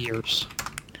recent years.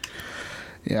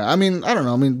 Yeah, I mean, I don't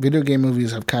know. I mean, video game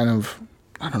movies have kind of,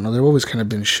 I don't know, they've always kind of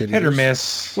been shitty. Hit or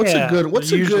miss. What's a good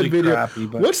video? Crappy,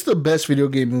 what's the best video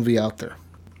game movie out there?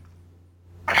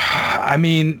 I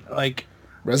mean, like,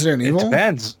 Resident Evil? It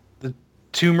depends. The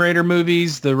Tomb Raider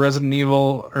movies, the Resident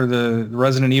Evil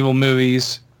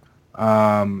movies.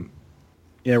 Yeah,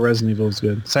 Resident Evil is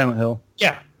good. Silent Hill.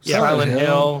 Yeah. Silent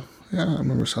Hill. Yeah, I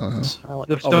remember Silent Hill.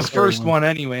 The first one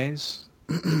anyways.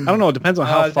 I don't know. It depends on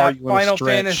how far you want Final to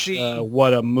stretch Fantasy.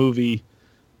 what a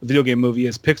video game movie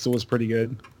is. Pixel was pretty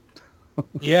good.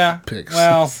 Yeah. Pix.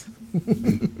 Well,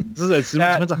 It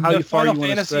depends on how far you want to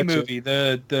Fantasy stretch movie, it.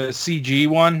 the CG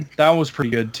one, that was pretty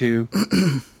good too.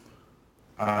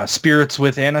 Spirits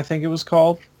Within, I think it was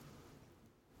called.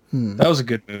 That was a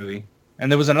good movie.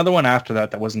 And there was another one after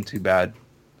that wasn't too bad.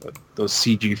 Those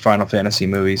CG Final Fantasy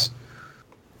movies.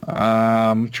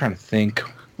 I'm trying to think.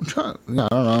 I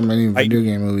don't know many video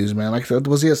game movies, man. Like,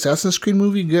 was the Assassin's Creed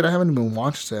movie good? I haven't even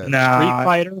watched that. Nah. Street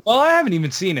Fighter. Well, I haven't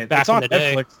even seen it. Back it's on in the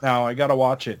day. Netflix now. I gotta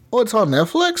watch it. Oh, it's on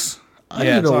Netflix? I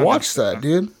Yeah, need it's to on watch Netflix. that,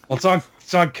 dude. Well,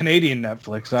 it's on Canadian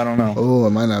Netflix. I don't know. Oh,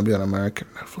 it might not be on American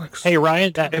Netflix. Hey,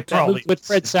 Ryan, that probably movie with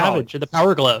Fred is. Savage and the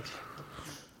Power Glove.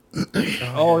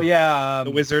 Oh yeah, The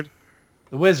Wizard.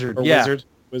 The Wizard. Or Yeah.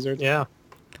 Wizard. Yeah.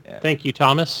 Yeah. Thank you,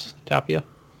 Thomas Tapia.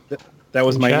 That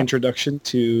was my Chat. introduction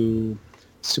to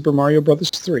Super Mario Brothers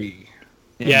 3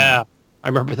 Yeah, I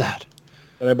remember that.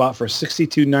 that I bought for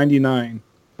 $62.99.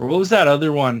 What was that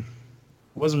other one?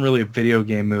 It wasn't really a video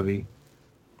game movie.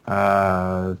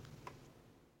 The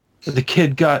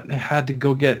kid had to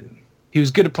go get. He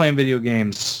was good at playing video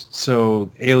games,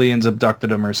 so aliens abducted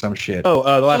him or some shit. Oh,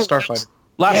 The Last Oh, Starfighter.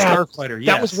 Last yeah, Starfighter.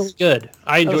 Yes. That was really good.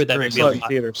 I enjoyed that great. movie Saw a it in lot.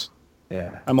 theaters.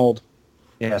 Yeah, I'm old.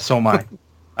 yeah. So am I.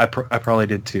 I probably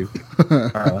did too.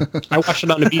 Carla. I watched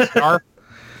it on the VCR.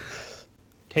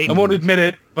 I won't admit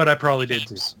it, but I probably did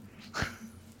too.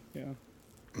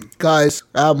 Guys,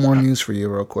 I have more news for you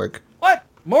real quick. What?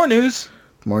 More news?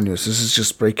 More news. This is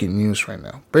just breaking news right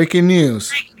now. Breaking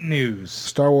news. News.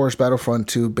 Star Wars Battlefront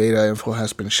 2 beta info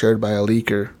has been shared by a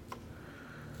leaker.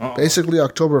 Uh-oh. Basically,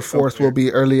 October 4th will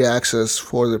be early access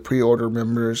for the pre-order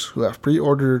members who have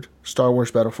pre-ordered Star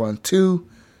Wars Battlefront 2.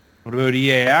 What about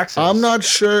EA Access? I'm not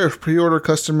sure if pre-order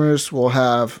customers will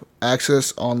have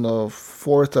access on the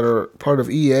 4th that are part of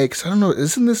EA, because I don't know,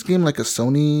 isn't this game like a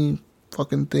Sony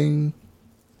fucking thing?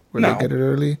 Where No. they get it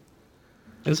early?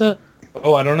 Is it?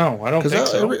 Oh, I don't know. I don't think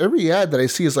Because so. every ad that I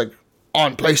see is like,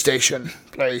 on PlayStation.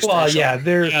 Well, yeah,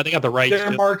 Yeah, they got the rights. their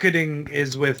to it. marketing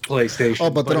is with PlayStation. Oh,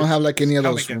 but they don't have like any of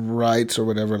coming those in. rights or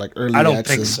whatever, like early I don't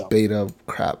access think so. beta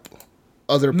crap.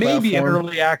 Other Maybe an platform,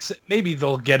 early access. Maybe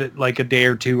they'll get it like a day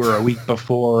or two or a week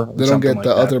before. they don't get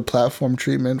the other platform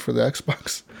treatment for the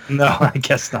Xbox. No, I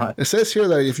guess not. It says here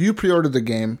that if you pre-order the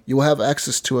game, you will have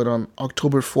access to it on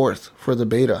October 4th for the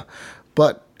beta,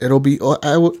 but it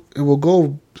will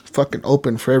go fucking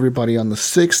open for everybody on the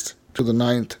 6th to the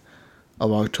 9th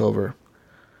of October.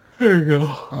 There you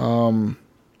go.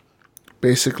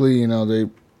 Basically, I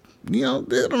don't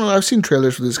know. I've seen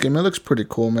trailers for this game. It looks pretty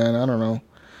cool, man. I don't know.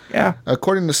 Yeah.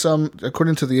 According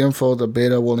to the info, the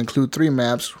beta will include 3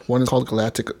 maps. One is called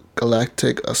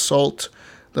Galactic Assault.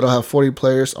 That'll have 40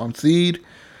 players on Theed.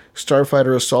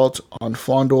 Starfighter Assault on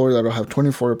Fondor that'll have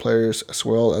 24 players, as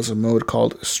well as a mode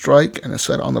called Strike, and it's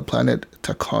set on the planet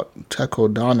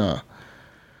Takodana.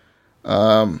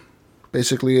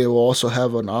 Basically, it will also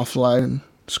have an offline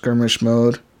skirmish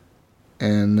mode,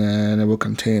 and then it will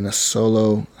contain a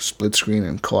solo, split screen,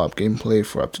 and co-op gameplay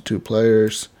for up to 2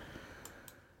 players.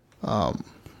 And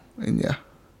yeah.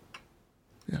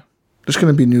 There's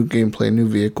going to be new gameplay, new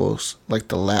vehicles, like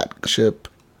the LAT ship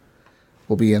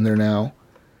will be in there now.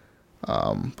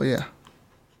 But yeah.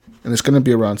 And it's going to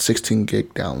be around 16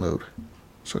 gig download.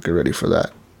 So get ready for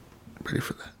that.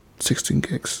 16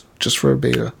 gigs. Just for a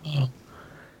beta. Oh.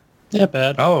 Yeah,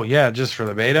 bad. Oh, yeah, just for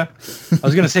the beta? I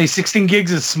was going to say 16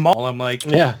 gigs is small. I'm like...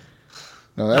 Yeah.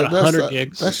 No, that's 100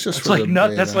 gigs. That's just It's for like the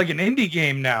beta. That's like an indie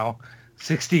game now.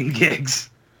 16 gigs.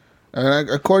 And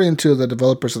according to the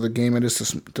developers of the game, it is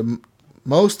the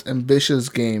most ambitious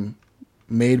game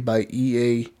made by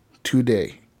EA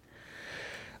today.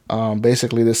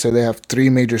 Basically, they say they have 3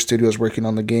 major studios working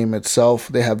on the game itself.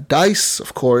 They have DICE,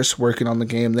 of course, working on the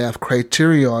game. They have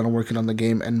Criterion working on the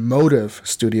game, and Motive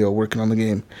Studio working on the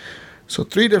game. So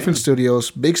 3 different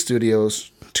studios, big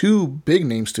studios, 2 big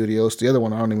name studios. The other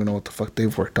one, I don't even know what the fuck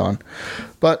they've worked on.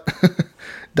 But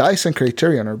DICE and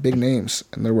Criterion are big names,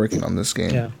 and they're working on this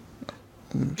game. Yeah.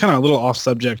 Kind of a little off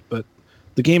subject, but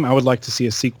the game I would like to see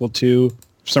a sequel to,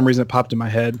 for some reason it popped in my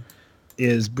head,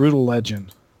 is Brutal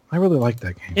Legend. I really like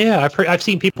that game. Yeah, I've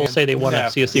seen people say they want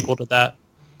to see a sequel to that.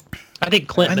 I think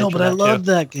Clint. I know, but I love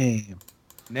that game.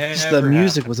 Just the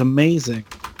music was amazing.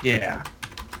 Yeah.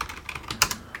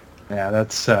 Yeah,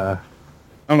 that's... I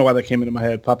don't know why that came into my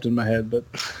head, popped in my head, but...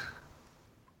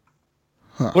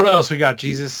 What else we got,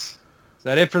 Jesus? Is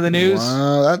that it for the news?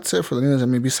 Well, that's it for the news. I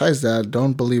mean, besides that,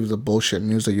 don't believe the bullshit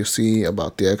news that you see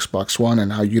about the Xbox One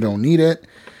and how you don't need it.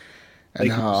 And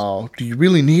how, do you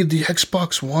really need the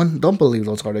Xbox One? Don't believe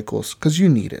those articles, because you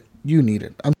need it. You need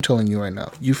it. I'm telling you right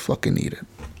now. You fucking need it.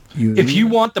 If you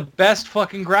want the best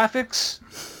fucking graphics,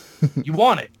 you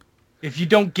want it. If you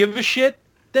don't give a shit,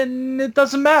 then it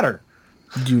doesn't matter.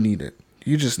 You need it.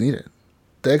 You just need it.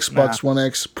 The Xbox One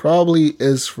X probably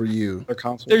is for you.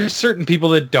 There's certain people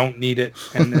that don't need it,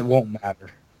 and it won't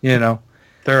matter. You know,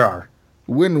 there are.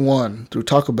 Win one through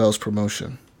Taco Bell's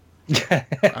promotion.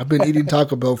 I've been eating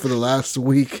Taco Bell for the last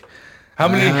week. How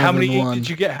many did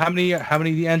you get? How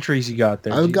many entries you got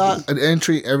there? I've got an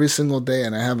entry every single day,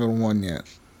 and I haven't won yet.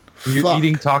 You're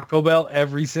eating Taco Bell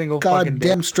every single fucking day.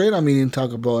 Goddamn straight, I'm eating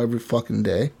Taco Bell every fucking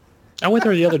day. I went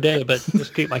there the other day, but just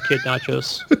to get my kid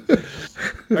nachos.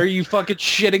 Are you fucking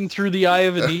shitting through the eye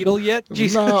of a needle yet?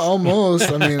 Jesus. No,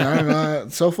 almost. I mean, I don't know.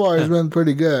 So far, it's been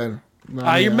pretty good.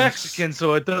 You're Mexican,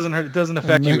 so it doesn't hurt. It doesn't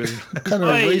affect you. What kind of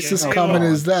racist comment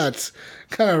is that?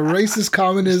 Kind of racist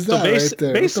comment is that right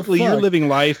there? Basically, you're living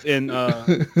life in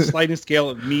sliding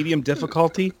scale of medium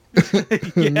difficulty.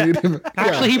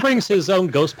 Actually, he brings his own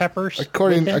ghost peppers.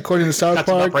 According to South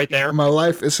Park, right there. My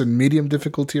life is in medium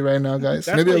difficulty right now, guys.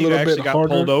 That's maybe a little bit got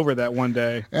harder. Pulled over that one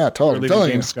day. Yeah, totally.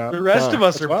 The rest of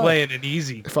us are playing it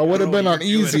easy. If I would have been on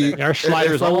easy, our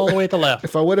sliders all the way to the left.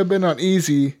 If I would have been on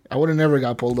easy, I would have never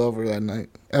got pulled over that night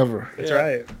ever. That's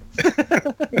right.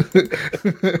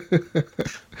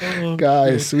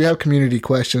 Guys, we have community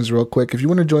questions real quick. If you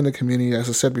want to join the community, as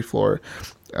I said before,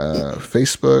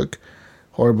 Facebook,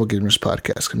 Horrible Gamers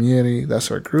Podcast Community,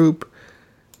 that's our group.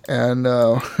 And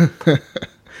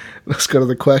let's go to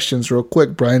the questions real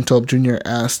quick. Brian Tulp Jr.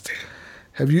 asked,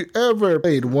 have you ever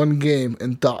played one game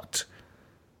and thought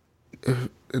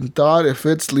if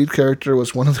its lead character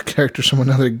was one of the characters from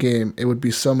another game, it would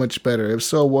be so much better? If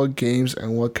so, what games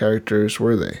and what characters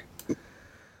were they?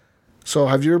 So,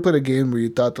 have you ever played a game where you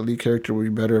thought the lead character would be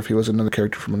better if he was another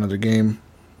character from another game?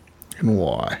 And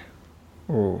why?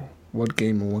 Or what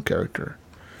game and what character?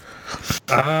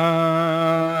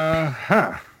 I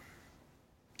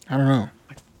don't know.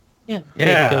 Yeah,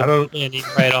 I don't.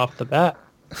 Right off the bat.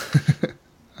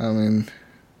 I mean,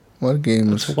 what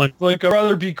games? Like, I'd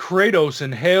rather be Kratos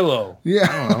in Halo.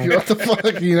 Yeah, what the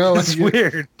fuck, you know? It's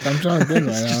weird. I'm trying to think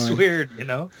right It's now. just weird, you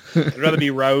know? I'd rather be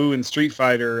Ryu in Street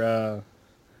Fighter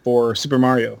for Super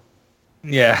Mario.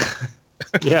 Yeah.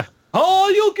 Yeah. Oh,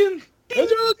 you can.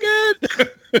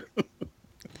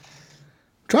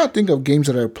 Trying to think of games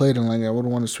that I played and like I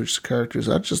wouldn't want to switch the characters.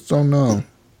 I just don't know. I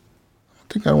don't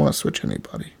think I want to switch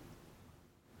anybody.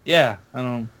 Yeah, I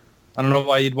don't know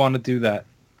why you'd want to do that.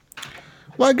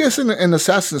 Well, I guess in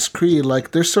Assassin's Creed,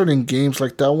 like there's certain games,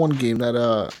 like that one game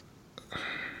that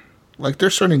like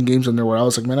there's certain games in there where I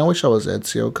was like, man, I wish I was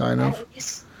Ezio, kind of,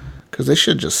 because this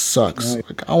shit just sucks. Right.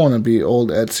 Like I want to be old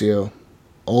Ezio,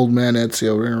 old man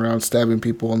Ezio, running around stabbing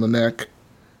people in the neck.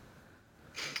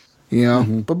 You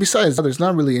know? But besides that, there's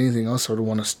not really anything else I would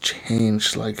want to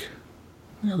change. Like,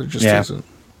 there just isn't.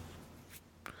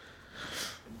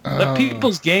 Let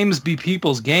people's games be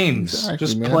people's games. Exactly,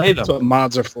 Just man. play them. That's what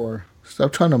mods are for.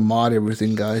 Stop trying to mod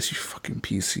everything, guys. You fucking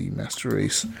PC master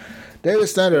race. David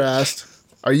Snyder asked,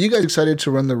 "Are you guys excited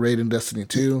to run the raid in Destiny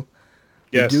 2?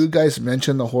 Yes. Do you guys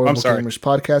mention the Horrible Gamers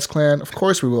Podcast Clan? Of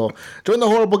course we will. Join the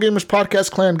Horrible Gamers Podcast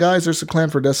Clan, guys. There's a clan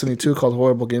for Destiny 2 called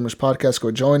Horrible Gamers Podcast.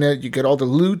 Go join it. You get all the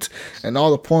loot and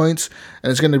all the points, and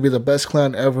it's going to be the best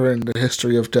clan ever in the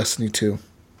history of Destiny 2.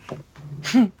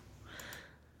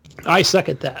 I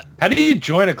second that. How do you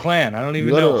join a clan? I don't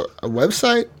even know. Go to a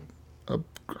website?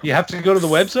 You have to go to the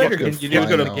website, or can you You have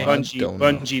to go to I don't know.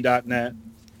 Bungie.net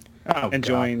and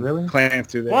join really? clans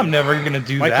through there. Well, I'm never going to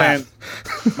do my that.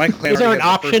 My clan Is there an already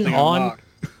has the first option thing on? unlocked.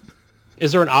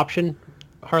 Is there an option,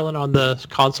 Harlan, on the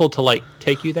console to like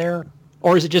take you there,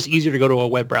 or is it just easier to go to a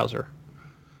web browser?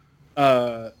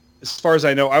 As far as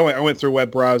I know, I went through a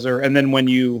web browser, and then when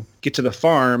you get to the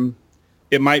farm,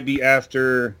 it might be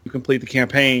after you complete the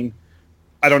campaign.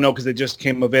 I don't know because it just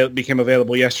became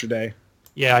available yesterday.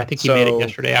 Yeah, I think you made it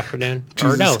yesterday afternoon.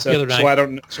 Or no, the other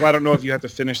night. So I don't know if you have to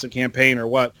finish the campaign or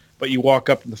what. But you walk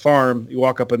up to the farm, you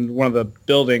walk up in one of the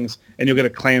buildings, and you'll get a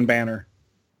clan banner.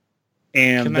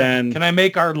 And Can I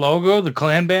make our logo the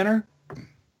clan banner?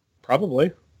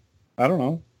 Probably. I don't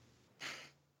know.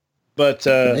 But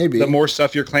Maybe. the more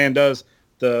stuff your clan does,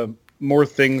 the more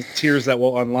tiers that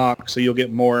will unlock. So you'll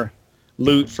get more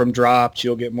loot from drops.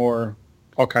 You'll get more,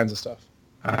 all kinds of stuff.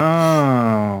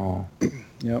 Oh.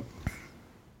 Yep.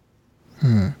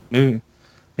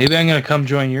 Maybe I'm going to come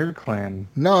join your clan.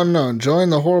 No, join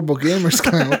the Horrible Gamers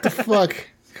Clan. What the fuck? What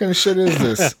kind of shit is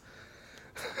this?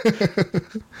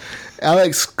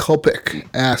 Alex Kopik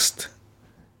asked,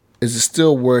 "Is it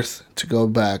still worth to go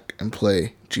back and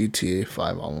play GTA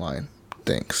 5 online?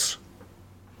 Thanks."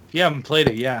 If you haven't played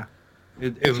it, yeah.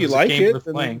 It If you was like a game it, worth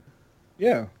then- playing.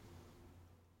 Yeah.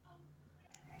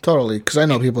 Totally, because I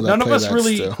know people that None of play us that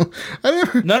really- still. I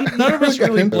never, None of us got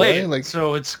really into played it, Like,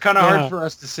 so it's kind of Yeah. hard for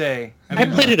us to say. I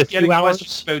played it a few getting hours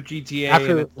questions about GTA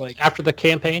and it's like after the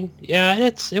campaign. Yeah,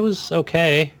 it was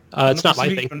okay. It's not my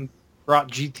thing. even brought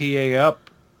GTA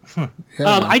up. yeah,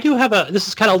 I do have this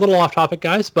is kind of a little off topic,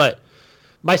 guys, but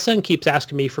my son keeps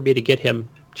asking me for me to get him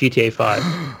GTA 5.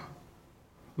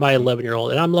 My 11-year-old.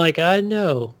 And I'm like, I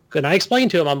know. And I explained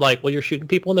to him, I'm like, well, you're shooting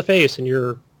people in the face and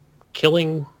you're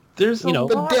killing... There's You know.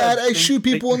 but Dad, I shoot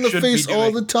people in the face all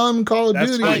the time in Call of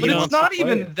That's Duty. fine, But you it's know, not play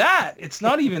even it. that. It's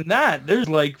not even that. There's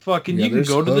like fucking, Yeah, you can there's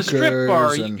go to the strip bar.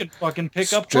 hookers You and can fucking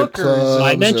pick up Strip hookers. clubs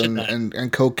I mentioned and, that.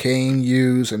 and cocaine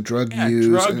use and drug Yeah, use.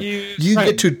 drug and use. You Right.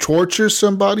 get to torture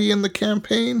somebody in the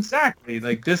campaign. Exactly.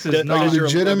 Like this is Like, not... is your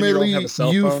 11-year-old Legitimately, have a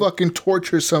cell you phone? fucking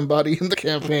torture somebody in the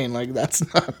campaign. Like, that's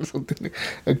not something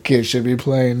a kid should be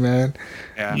playing, man.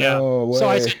 Yeah. Yeah. No way. So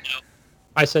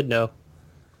I said no.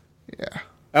 Yeah.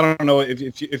 I don't know if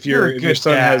You're a your good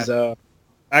son dad. has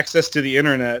access to the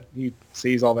internet, he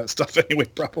sees all that stuff anyway,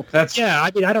 probably. That's Yeah,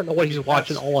 I mean, I don't know what he's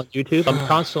watching all on YouTube. I'm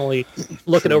constantly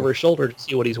looking over his shoulder to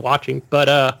see what he's watching.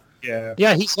 But, Yeah.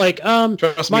 yeah, he's like,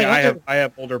 Trust me, my I other-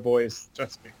 have older boys.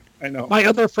 Trust me. I know. my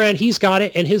other friend, he's got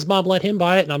it, and his mom let him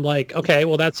buy it. And I'm like, okay,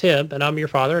 well, that's him, and I'm your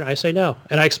father. And I say no.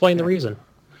 And I explain the reason.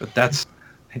 but that's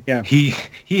Yeah. he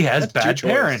has That's your bad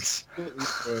choice.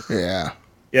 parents. Yeah.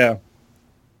 Yeah.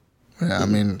 Yeah, I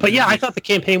mean, But yeah, I thought the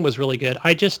campaign was really good.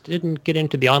 I just didn't get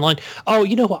into the online. Oh,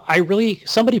 you know what?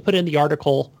 Somebody put in the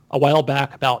article a while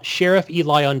back about Sheriff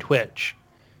Eli on Twitch.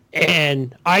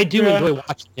 And I do enjoy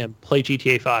watching him play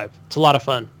GTA 5. It's a lot of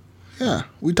fun. yeah,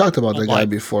 we talked about that guy Online.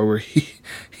 before where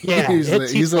Yeah, he's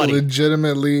he's a funny.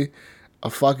 legitimately a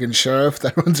fucking sheriff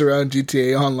that runs around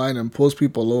GTA Online and pulls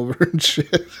people over and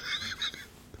shit.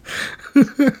 Yeah.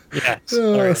 it's Oh,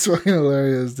 hilarious. that's fucking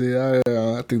hilarious, dude.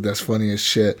 I think that's funny as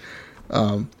shit.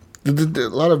 A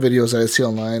lot of videos that I see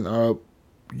online are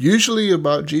usually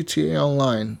about GTA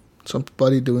Online.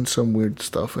 Somebody doing some weird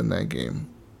stuff in that game.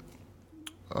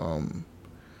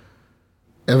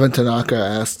 Evan Tanaka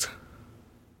asked,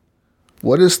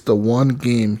 "What is the one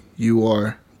game you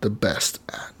are the best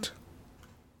at?"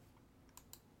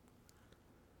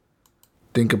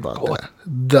 Think about that.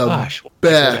 The Gosh, what is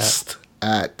best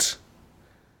at.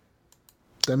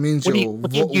 That means What do you- you'll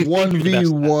what game do you think you're the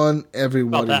best at? 1v1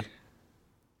 everybody. that?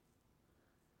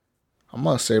 I'm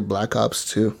gonna say Black Ops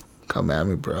 2. Come at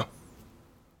me, bro.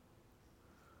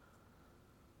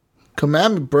 Come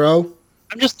at me, bro.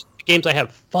 I'm just games I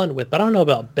have fun with, but I don't know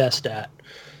about best at.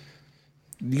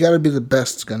 You gotta be the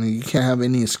best, Gunny. You can't have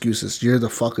any excuses. You're the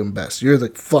fucking best. You're the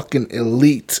fucking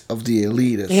elite of the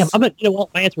elitists. Damn, you know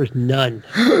what? My answer is none.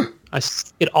 I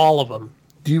get all of them.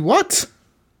 Do you what?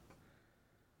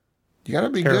 You gotta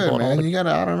be Terrible good, at all. man. You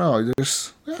gotta, I don't know. There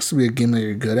has to be a game that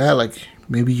you're good at. Like,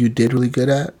 maybe you did really good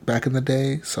at back in the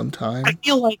day sometime. I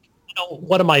feel like,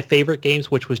 one of my favorite games,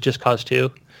 which was Just Cause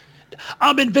 2.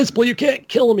 I'm invincible, you can't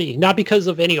kill me. Not because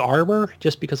of any armor,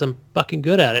 just because I'm fucking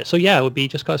good at it. So yeah, it would be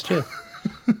Just Cause 2.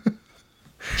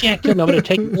 Can't kill me. I'm going to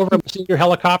take you over. I'm going to steal your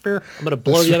helicopter. I'm going to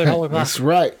blow the other helicopter. That's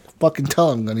right. Fucking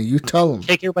tell him, Gunny. You tell him.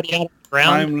 Take everybody out of the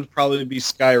ground. Mine would probably be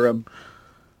Skyrim.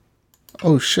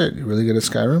 Oh, shit. You really good at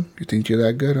Skyrim? You think you're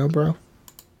that good, huh, bro?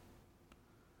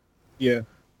 Yeah.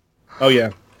 Oh,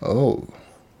 yeah. Oh.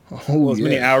 Oh, Well, as yeah.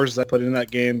 many hours as I put in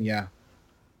that game, yeah.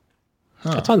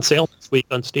 It's on sale this week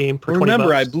on Steam for $20.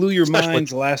 Remember, I blew your Especially-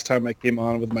 minds the last time I came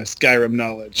on with my Skyrim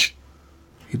knowledge.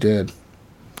 You did.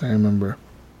 I remember.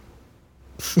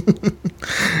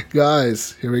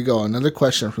 Guys, here we go. Another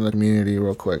question from the community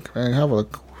real quick. I have a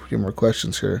few more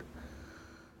questions here.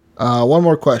 One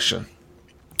more question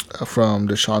from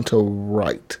DeShanto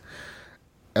Wright.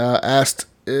 Asked,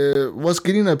 was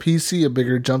getting a PC a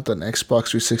bigger jump than Xbox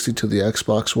 360 to the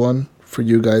Xbox One for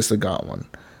you guys that got one?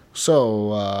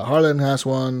 So, Harlan has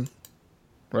one,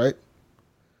 right?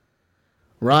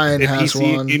 Ryan A has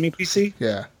PC, one. gaming PC?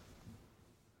 Yeah.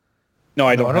 No,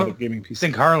 I No, don't I have a don't gaming I PC.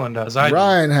 think Harlan does. I do.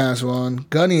 Ryan has one.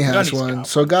 Gunny has Gunny's one. got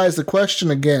So, guys, the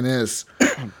question again is,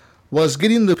 was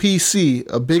getting the PC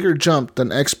a bigger jump than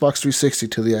Xbox 360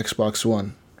 to the Xbox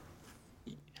One?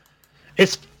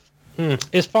 It's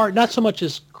as far, not so much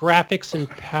as graphics and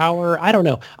power. I don't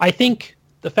know. I think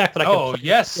the fact that I Oh can play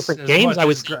yes, different as games, much I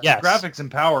would as say yes. graphics and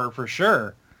power for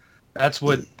sure. That's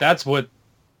what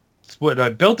I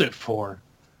built it for.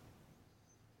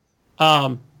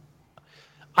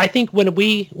 I think when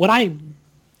I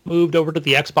moved over to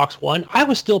the Xbox One, I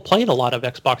was still playing a lot of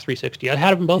Xbox 360. I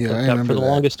had them both Yeah, I hooked up for remember the that.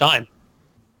 longest time.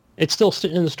 It's still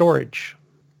sitting in the storage,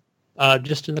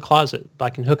 just in the closet. I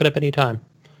can hook it up anytime.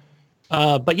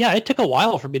 But yeah, it took a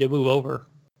while for me to move over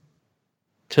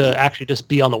to actually just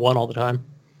be on the One all the time.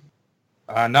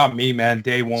 Not me, man.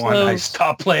 Day one, So- I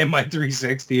stopped playing my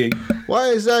 360. Why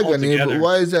is that, Gunny? Altogether.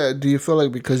 Why is that? Do you feel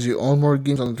like because you own more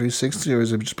games on the 360, or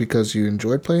is it just because you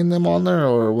enjoyed playing them on there,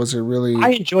 or was it really...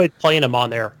 I enjoyed playing them on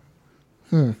there.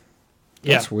 Yeah,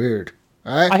 That's weird.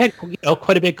 I had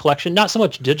quite a big collection. Not so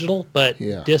much digital, but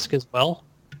Yeah. disc as well.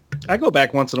 I go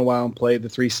back once in a while and play the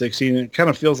 360, and it kind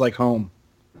of feels like home.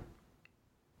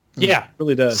 Yeah, It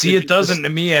really does. See, it doesn't to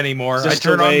me anymore. I just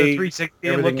turn the on the way 360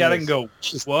 and everything look at it is. and go,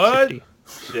 "What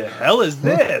the hell is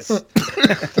this?"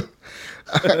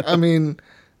 I mean,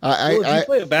 Well, if you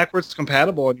play it backwards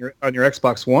compatible on your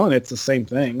Xbox One, it's the same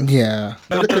thing. yeah.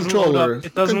 No, But it doesn't load up-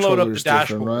 it doesn't load up the controller's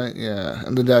different, dashboard. right? Yeah,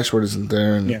 and the dashboard isn't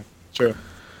there. And, Yeah, true.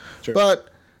 But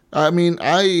I mean,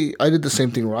 I did the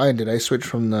same thing Ryan did. I switched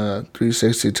from the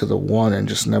 360 to the One and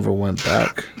just never went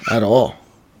back at all.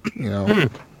 You know.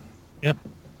 Yep.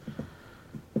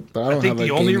 But I I don't think have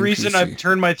the a only gaming reason PC. I've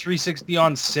turned my 360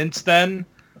 on since then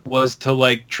was to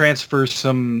like transfer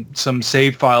some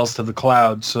save files to the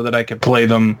cloud so that I could play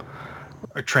them,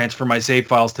 or transfer my save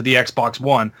files to the Xbox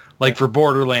One, like for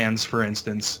Borderlands, for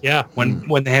instance. Yeah. When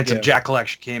the Handsome Yeah. Jack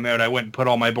collection came out, I went and put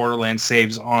all my Borderlands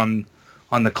saves on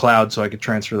the cloud so I could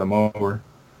transfer them over.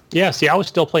 Yeah, see, I was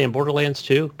still playing Borderlands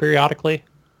 2 periodically.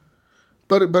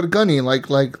 But Gunny, like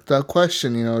the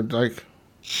question, you know, like,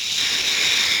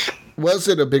 was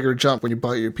it a bigger jump when you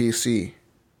bought your PC?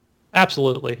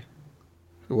 Absolutely.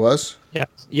 It was. Yes.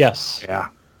 Yes. Yeah.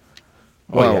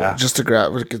 Well, yeah. just the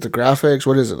graphics.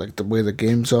 What is it, like the way the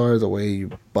games are, the way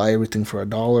you buy everything for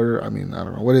 $1? I mean, I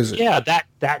don't know. What is it? Yeah,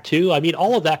 that too. I mean,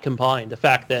 all of that combined. The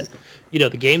fact that, the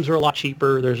games are a lot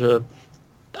cheaper. There's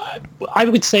I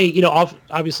would say,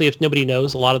 obviously if nobody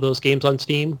knows, a lot of those games on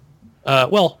Steam,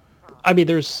 well, I mean,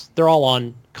 they're all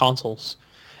on consoles.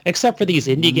 Except for these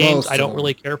indie games Most I don't of them.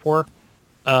 really care for.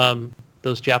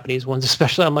 Those Japanese ones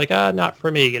especially, I'm like, not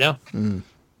for me,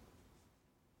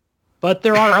 But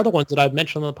there are other ones that I've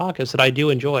mentioned on the podcast that I do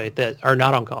enjoy that are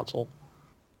not on console.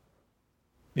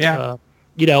 Yeah.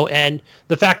 And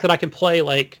the fact that I can play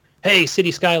like, hey,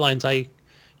 City Skylines,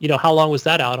 how long was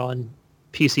that out on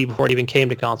PC before it even came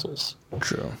to consoles?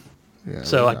 True. Yeah.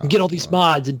 So I can get all these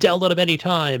mods and download them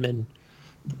anytime. And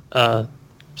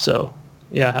so,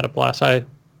 yeah, I had a blast. I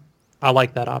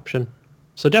like that option.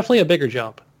 So definitely a bigger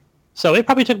jump. So it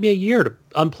probably took me a year to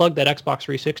unplug that Xbox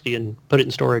 360 and put it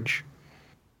in storage.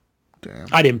 Damn.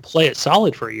 I didn't play it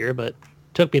solid for a year, but it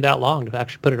took me that long to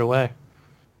actually put it away.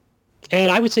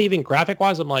 And I would say even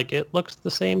graphic-wise, I'm like, it looks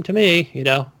the same to me,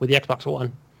 with the Xbox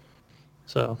One.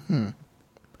 So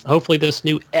hopefully this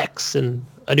new X and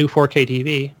a new 4K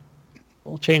TV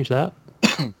will change that.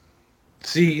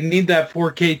 See, you need that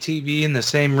 4K TV in the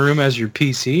same room as your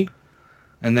PC.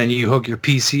 and then you hook your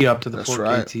PC up to the 4K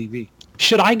right. TV.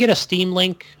 Should I get a Steam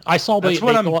Link? I saw That's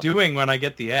what I'm doing when I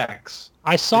get the X.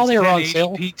 I saw they were on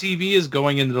sale. 1080p TV is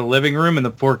going into the living room, and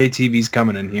the 4K TV's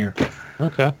coming in here.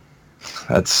 Okay.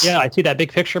 That's I see that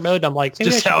big picture mode. I'm like,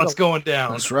 just how it's going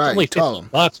down. That's right. Only Tell them.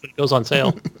 $50 when it goes on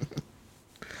sale.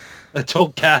 I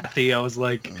told Kathy, I was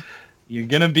like, you're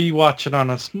going to be watching on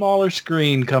a smaller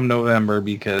screen come November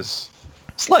because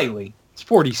slightly. It's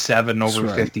 47 over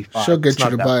 55. She'll get It's you not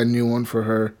to that- buy a new one for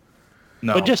her.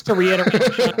 No, But just to reiterate, dude,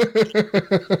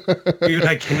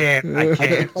 I can't.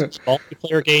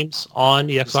 multiplayer games on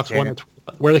the Xbox One, it's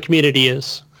where the community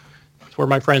is. It's where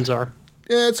my friends are.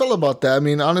 Yeah, it's all about that. I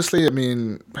mean, honestly,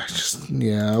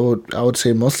 I would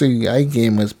say mostly I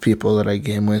game with people that I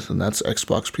game with, and that's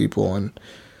Xbox people, and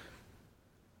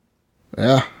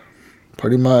yeah,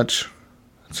 pretty much.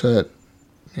 That's it.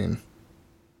 I mean,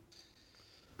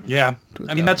 Yeah,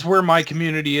 I mean, that's where my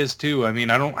community is too. I mean,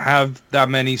 I don't have that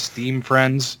many Steam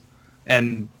friends,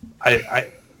 and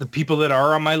I the people that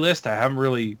are on my list, I haven't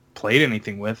really played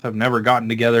anything with. I've never gotten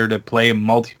together to play a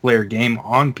multiplayer game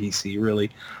on PC,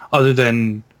 really, other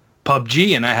than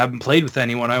PUBG, and I haven't played with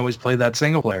anyone. I always play that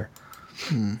single player.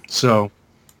 So,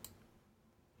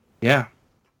 yeah.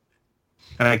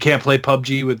 And I can't play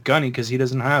PUBG with Gunny because he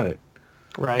doesn't have it.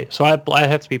 Right. So I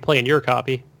have to be playing your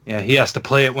copy. Yeah, he has to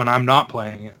play it when I'm not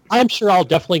playing it. I'm sure I'll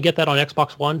definitely get that on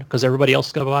Xbox One because everybody else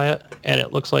is going to buy it. And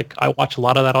it looks like I watch a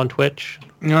lot of that on Twitch.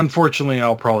 Unfortunately,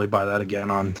 I'll probably buy that again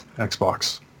on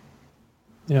Xbox.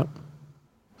 Yep.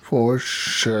 for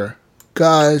sure.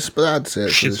 Guys, but that's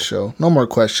it for the show. No more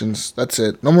questions. That's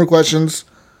it. No more questions.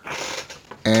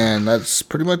 And that's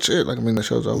pretty much it. Like, I mean, the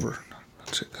show's over.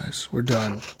 That's it, guys. We're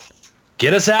done.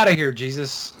 Get us out of here,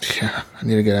 Jesus. Yeah, I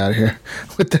need to get out of here.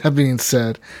 With that being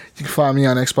said, you can find me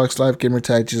on Xbox Live,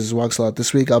 gamertag Jesus Walks a Lot.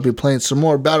 This week I'll be playing some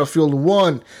more Battlefield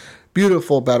 1.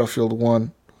 Beautiful Battlefield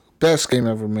 1. Best game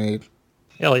ever made.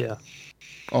 Hell yeah.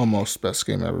 Almost best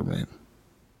game ever made.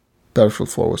 Battlefield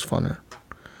 4 was funner.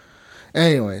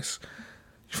 Anyways,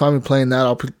 you find me playing that.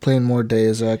 I'll be playing more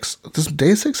Deus Ex. Does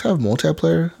Deus Ex have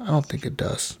multiplayer? I don't think it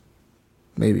does.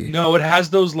 Maybe. No, it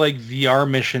has those like VR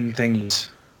mission thingies.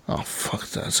 Oh, fuck,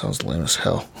 that sounds lame as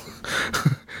hell.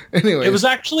 Anyways. It was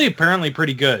actually apparently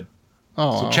pretty good.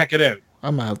 Oh, So check it out.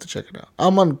 I might have to check it out.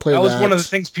 I'm going to play that. That was one of the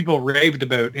things people raved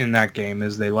about in that game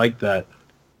is they liked that.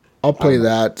 I'll play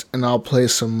that, and I'll play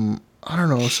some, I don't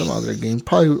know, some other game.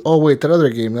 Probably, oh wait, that other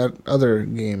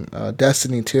game,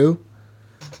 Destiny 2.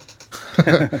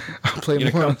 I'll play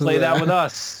You're more gonna of play that with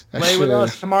us. I Play with should.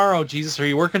 us tomorrow, Jesus. Are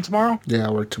you working tomorrow? Yeah,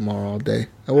 I work tomorrow all day.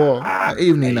 Well,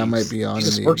 evening I might be on.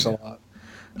 Jesus in the works a evening. lot.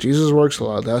 Jesus works a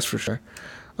lot, that's for sure.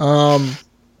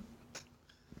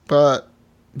 But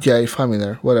yeah, you find me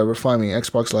there. Whatever, find me.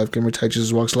 Xbox Live, gamertag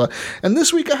Jesus Walks a Lot. And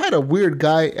this week I had a weird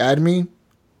guy add me.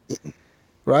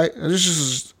 Right? This is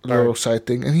just a little side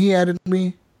thing. And he added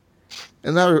me.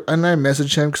 And I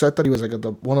messaged him because I thought he was like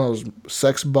one of those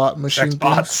sex bot machine Sex things.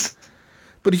 bots.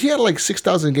 But he had like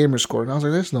 6,000 gamer score. And I was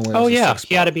like, there's no way. Oh, that's a yeah. sex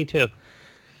He bot. added me too.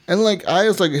 And like, I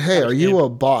was like, hey, are you a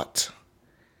bot?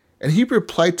 And he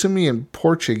replied to me in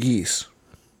Portuguese.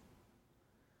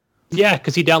 Yeah,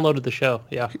 because he downloaded the show.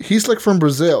 Yeah. He's like from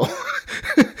Brazil.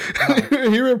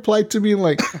 He replied to me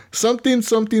like something.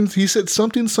 He said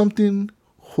something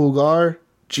Jugar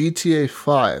GTA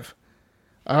 5.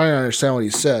 I don't understand what he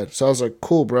said. So I was like,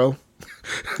 cool, bro.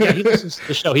 Yeah, he listens to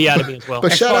the show. He added me as well.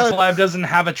 But shout Xbox out. Live doesn't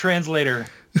have a translator.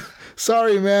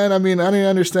 Sorry, man. I mean, I didn't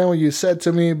understand what you said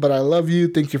to me, but I love you.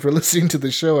 Thank you for listening to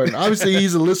the show. And obviously,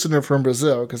 he's a listener from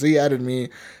Brazil because he added me.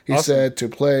 He said to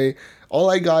play. All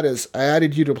I got is I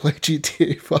added you to play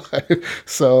GTA 5.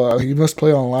 So you must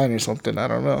play online or something. I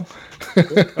don't know.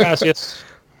 Gracias.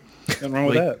 Nothing wrong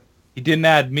with Like- that. He didn't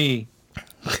add me.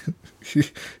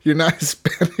 You're not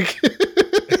Hispanic.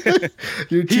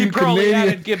 You're He too probably Canadian.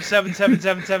 added Gib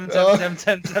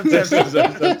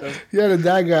 777777777. You added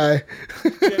that guy.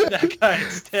 That guy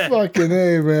instead. Fucking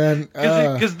A, man.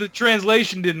 Because the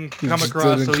translation didn't come just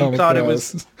across, didn't so come he thought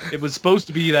across. it was supposed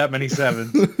to be that many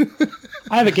sevens.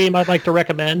 I have a game I'd like to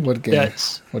recommend What game?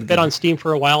 that's What been game? on Steam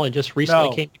for a while and just recently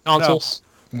No, came to consoles.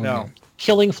 No.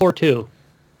 Killing Floor 2.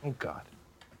 Oh God.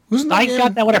 Wasn't that I game-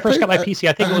 got that when I first got my played- PC.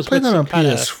 I think it was played with that on some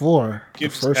kinda- PS4. The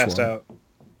Gibbs first passed one. out.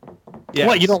 Yeah.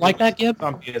 What, you don't like that, Gib?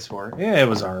 on PS4? Yeah, it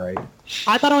was all right.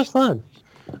 I thought it was fun.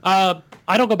 I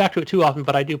don't go back to it too often,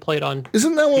 but I do play it on.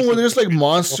 Isn't that one where there's like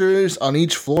monsters on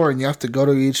each floor and you have to go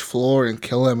to each floor and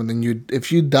kill them, and then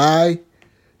if you die,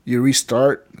 you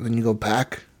restart, and then you go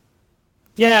back?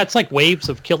 Yeah, it's like waves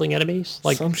of killing enemies,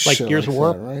 like Some shit Gears of like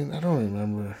War. that, right? I don't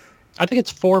remember. I think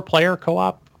it's 4-player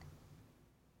co-op.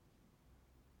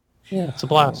 Yeah, it's a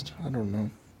blast. I don't know.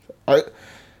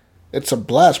 It's a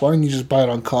blast. Why don't you just buy it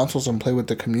on consoles and play with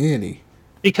the community?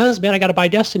 Because, man, I got to buy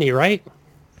Destiny, right?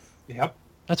 Yep.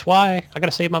 That's why I got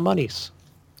to save my monies.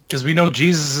 Because we know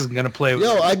Jesus is going to play with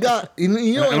Yo, I got and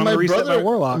I'm gonna reset my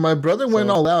Warlock. my brother went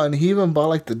all out and he even bought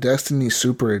like the Destiny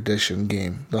Super Edition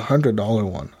game, the $100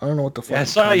 one. I don't know what the fuck. I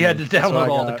saw you had to what download I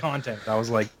all the got. content. I was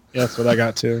like, Yeah, that's what I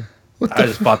got too. I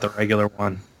just bought the regular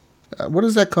one. What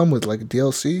does that come with? Like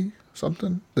DLC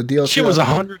something? The DLC Shit was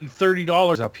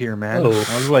 $130 up here, man. Oh.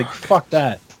 I was like, fuck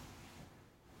that.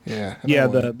 Yeah. I Yeah,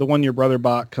 know. the one your brother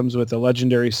bought comes with a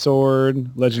legendary sword,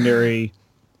 legendary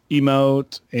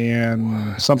emote,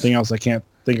 and something else I can't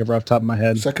think of off the top of my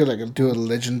head. So I could like do a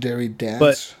legendary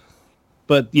dance.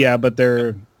 But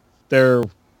they're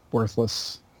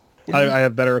worthless. I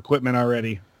have better equipment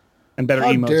already, and better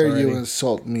How emotes dare already. you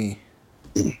insult me?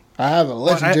 I have a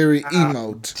legendary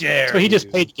emote. Dare So he just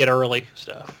you. paid to get early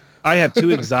stuff. I have 2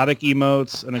 exotic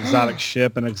emotes, an exotic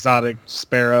ship, an exotic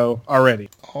sparrow already.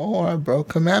 All right, bro.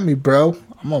 Come at me, bro.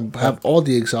 I'm gonna have all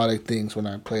the exotic things when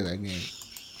I play that game.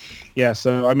 Yeah,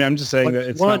 so I mean, I'm just saying What that you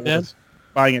it's want, not man? worth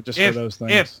buying it just for those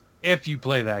things. If you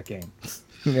play that game.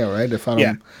 Yeah, right. If I Yeah,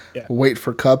 don't yeah. wait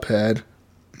for Cuphead.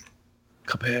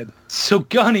 Cuphead. So,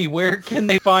 Gunny, where can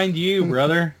they find you,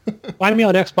 brother? Find me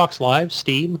on Xbox Live,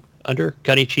 Steam, under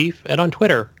Gunny Chief, and on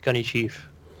Twitter, Gunny Chief.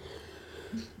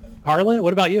 Harlan,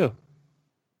 what about you?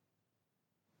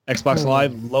 Xbox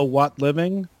Live, low watt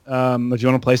living. If you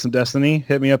want to play some Destiny,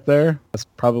 hit me up there. That's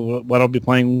probably what I'll be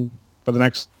playing for the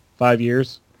next 5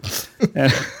 years.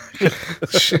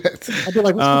 Shit. I'd be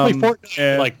like, let's go play Fortnite.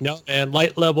 yeah. Like, no, man,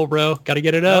 light level, bro. Got to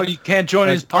get it No, up. you can't join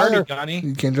his party, Fire. Gunny.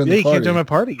 You can't join Yeah, the you party. can't join my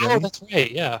party, Oh, Gunny. that's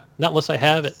right. Yeah, not unless I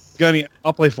have it. Gunny,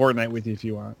 I'll play Fortnite with you if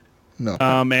you want. No.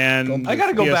 And I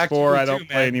gotta go PS4, back to it I don't too,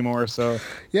 play man. anymore, so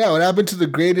Yeah, what happened to the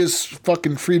greatest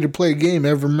fucking free-to-play game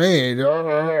ever made?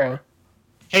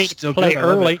 Hey, Still play good, I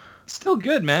love early. it. Still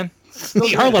good, man. Still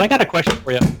Hey, good. Harlan, I got a question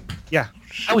for you. yeah.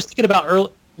 I was thinking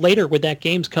about later when that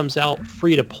game comes out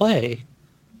free to play,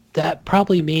 that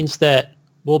probably means that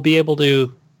we'll be able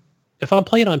to, if I'm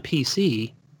playing on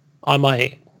PC, on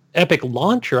my Epic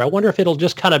launcher, I wonder if it'll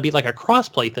just kind of be like a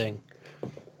crossplay thing.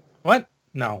 What?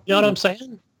 No. You know what I'm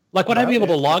saying? Like, would I be able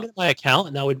to log into my account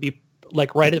and that would be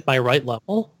like right at my right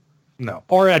level? No.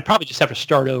 Or I'd probably just have to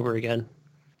start over again.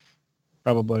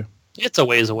 Probably. It's a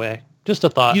ways away. Just a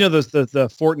thought. You know, the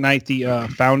Fortnite,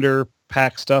 the founder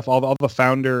pack stuff, all the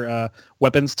founder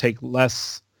weapons take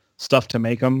less stuff to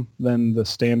make them than the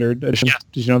standard edition. Yeah,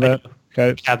 Did you know that?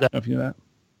 Okay. have that. I don't know if you know that.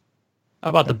 How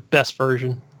about the best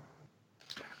version?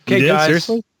 Okay, You did? guys.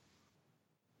 Seriously?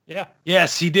 Yeah.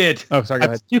 Yes, he did. Oh, sorry, I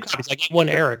go have ahead. 2 copies. I gave one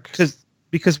to Eric.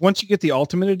 Because once you get the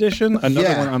Ultimate Edition, another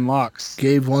Yeah. one unlocks.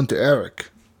 Gave one to Eric.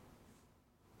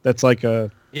 That's like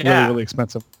a Yeah. really, really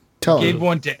expensive. Tell Gave him.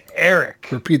 one to Eric.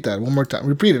 Repeat that one more time.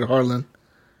 Repeat it, Harlan.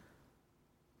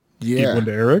 Give Yeah. one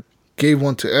to Eric. Gave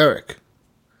one to Eric.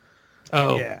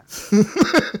 Oh. Yeah.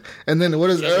 And then what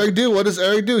does Eric do? What does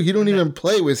Eric do? He don't even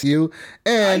play with you,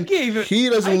 and he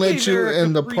doesn't let you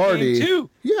in the party. Too.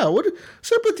 Yeah,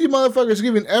 what's up with you motherfuckers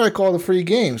giving Eric all the free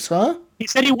games, huh? He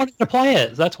said he wanted to play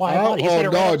it. That's why I bought it. He said it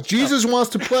right no, off the Jesus wants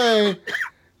to play.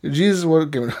 Jesus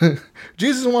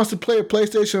wants to play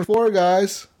PlayStation 4,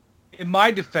 guys. In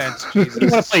my defense, If you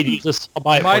want Jesus. to play Jesus, I'll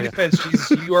buy In it my for you. defense, Jesus,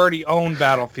 you already own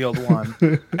Battlefield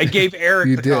 1. I gave Eric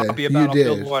You the did. copy of You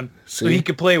Battlefield did. 1 so See? he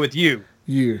could play with you.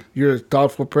 You're a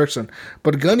thoughtful person,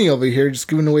 but Gunny over here just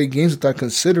giving away games without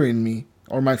considering me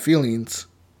or my feelings.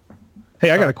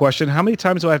 Hey, I got a question. How many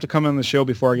times do I have to come on the show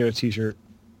before I get a T-shirt?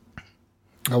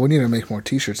 Oh, we need to make more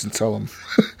T-shirts and sell them.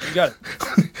 You got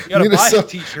need to to buy sell- a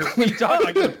t-shirt. What are you talking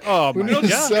about? Oh we my need to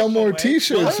god! sell more What?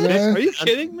 T-shirts, What? man. Are you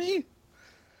kidding me?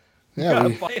 Yeah, gotta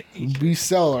buy a t-shirt. we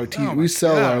sell our Oh my we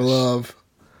sell our gosh. love.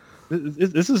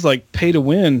 This is like pay to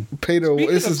win. Pay to Speaking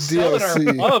this of is selling our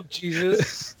DLC. love,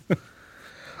 Jesus.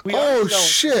 We are Oh selling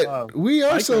shit! love. We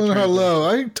are like selling that our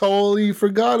love. I totally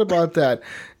forgot about that,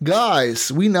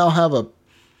 guys. We now have a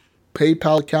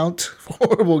PayPal account for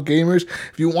Horrible Gamers.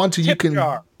 If you want to, you Tip can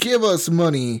jar. give us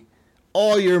money,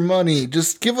 all your money.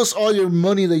 Just give us all your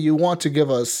money that you want to give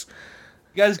us.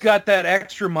 You guys got that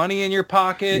extra money in your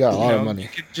pocket? Yeah, a lot you of know, money. You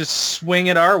could just swing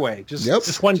it our way. Just Yep.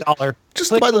 Just $1. Just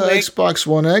Click buy the the link. Xbox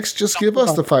One X. Just give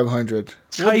us the 500.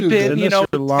 type We'll do in, good. you know,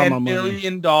 Unless you're llama $10 money.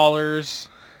 million,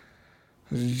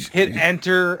 hit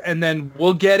enter, and then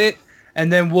we'll get it,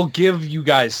 and then we'll give you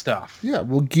guys stuff. Yeah,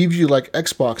 we'll give you like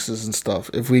Xboxes and stuff.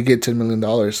 If we get $10 million,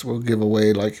 we'll give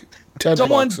away like 10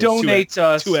 Someone boxes. donates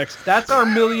us. 2X. That's our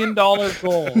 $1 million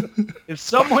goal. If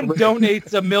someone donates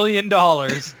 $1 million,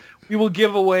 we will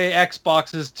give away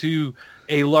Xboxes to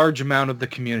a large amount of the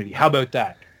community. How about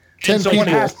that? 10 And someone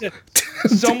people. has to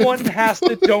Someone has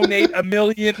to donate $1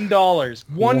 million.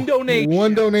 One donation.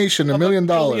 One donation, $1 million.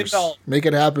 Make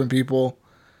it happen, people.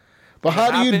 But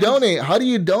how do you donate? How do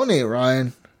you donate,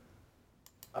 Ryan?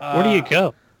 Where do you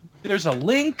go? There's a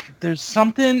link. There's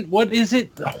something. What is it?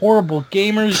 Horrible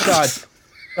Gamers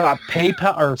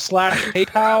PayPal or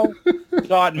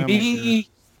 /PayPal.me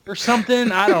or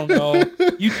something. I don't know.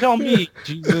 You tell me,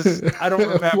 Jesus. I don't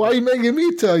remember. Why are you making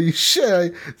me tell you?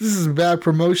 Shit, this is bad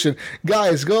promotion.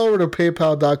 Guys, go over to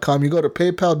PayPal.com. You go to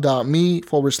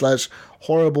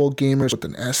PayPal.me/horriblegamers with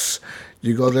an S.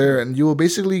 You go there and you will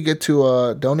basically get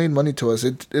to donate money to us.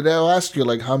 It'll ask you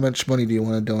like how much money do you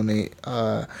want to donate,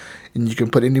 and you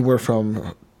can put anywhere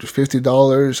from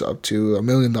 $50 up to $1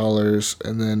 million,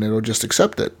 and then it'll just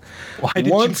accept it.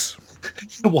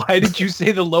 Why did you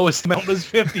say the lowest amount was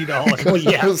 $50? Well,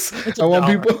 yes, I want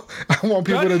people to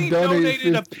donate.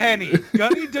 Donated a penny.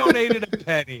 Gunny donated a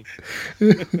penny.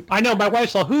 I know. My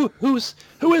wife's all, who is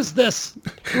this?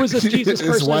 Who is this Jesus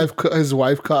person? His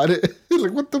wife caught it. He's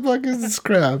like, what the fuck is this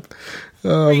crap?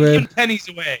 Oh Taking man, pennies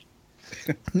away.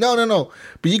 No.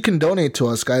 But you can donate to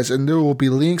us, guys, and there will be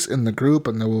links in the group,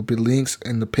 and there will be links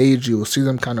in the page. You will see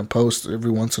them kind of post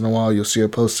every once in a while. You'll see a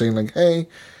post saying like, hey,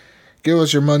 give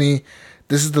us your money.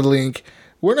 This is the link.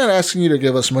 We're not asking you to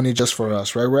give us money just for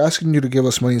us, right? We're asking you to give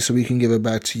us money so we can give it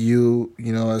back to you.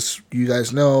 You know, as you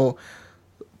guys know,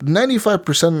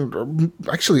 95%, or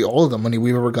actually all of the money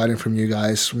we've ever gotten from you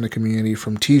guys, from the community,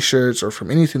 from t-shirts or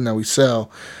from anything that we sell,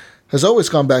 has always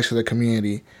gone back to the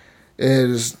community. It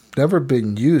has never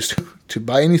been used to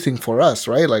buy anything for us,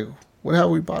 right? Like, what have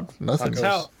we bought? Nothing.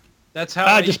 That's how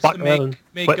I just used to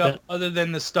make up, other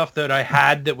than the stuff that I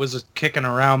had that was kicking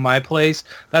around my place.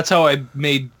 That's how I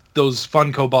made those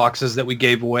Funko boxes that we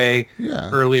gave away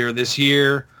earlier this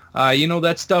year.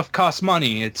 That stuff costs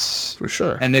money. It's for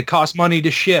sure. And it costs money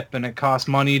to ship, and it costs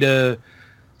money to,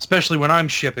 especially when I'm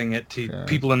shipping it to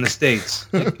people in the States.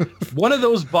 Like, one of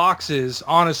those boxes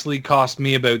honestly cost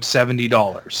me about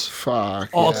 $70. Fuck.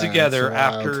 Altogether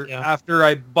after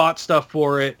I bought stuff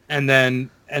for it and then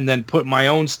put my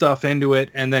own stuff into it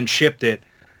and then shipped it.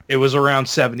 It was around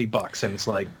 $70, and it's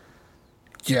like,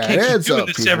 it can't adds keep doing up.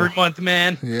 This people. every month,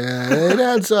 man. Yeah, it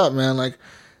adds up, man. Like,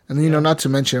 and not to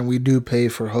mention we do pay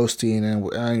for hosting, and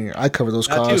I cover those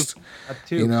costs. That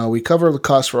too. We cover the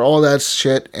cost for all that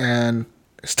shit, and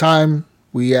it's time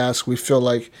we feel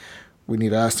like we need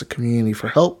to ask the community for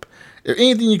help. If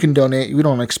anything you can donate, we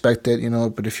don't expect it,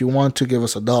 but if you want to give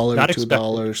us $1, $2,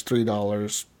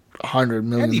 $3, $100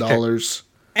 million,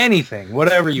 anything,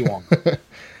 whatever you want.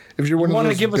 If you want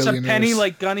to give us a penny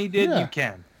like Gunny did, you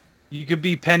can. You could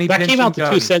be penny that pinching came out to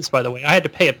Gunny. 2 cents, by the way. I had to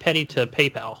pay a penny to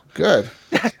PayPal. Good.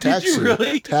 Did you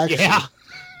really? Yeah.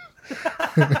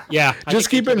 Yeah. Just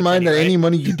keep in mind that any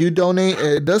money you do donate,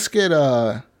 it does get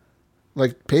PayPal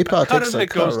takes a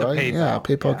cut, right?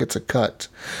 PayPal gets a cut.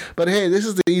 But hey, this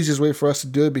is the easiest way for us to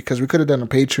do it, because we could have done a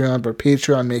Patreon, but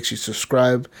Patreon makes you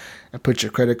subscribe and put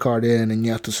your credit card in, and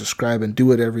you have to subscribe and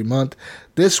do it every month.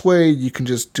 This way, you can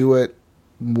just do it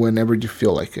whenever you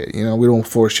feel like it. We don't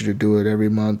force you to do it every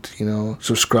month,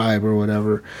 subscribe or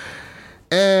whatever.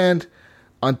 And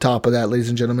on top of that, ladies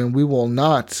and gentlemen, we will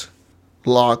not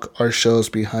lock our shows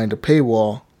behind a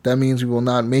paywall. That means we will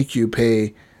not make you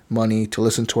pay money to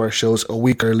listen to our shows a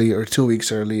week early or 2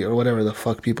 weeks early or whatever the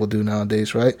fuck people do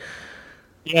nowadays, right?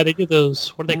 Yeah, they do those.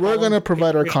 What do they call We're going to them?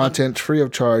 provide our content free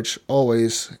of charge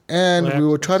always, and we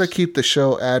will try to keep the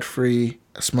show ad free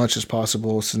as much as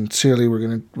possible. Sincerely,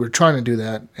 we're trying to do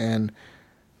that, and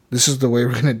this is the way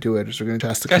we're going to do it. Is we're going to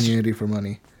ask the community for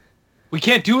money. We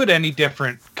can't do it any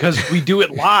different because we do it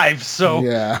live. So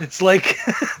it's like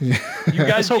you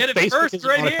guys get it first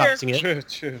right here.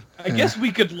 True. I guess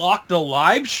we could lock the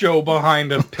live show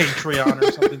behind a Patreon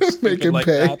or something Make stupid him like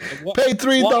pay. that. Pay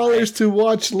 $3 to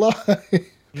watch live.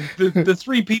 The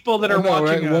 3 people that are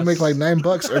watching us. We'll make like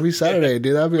 $9 every Saturday,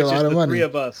 dude. That'd be a lot of money. 3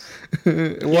 of us.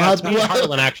 We'll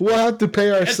have to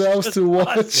pay ourselves to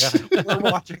watch. Yeah. We're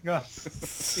watching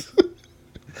us.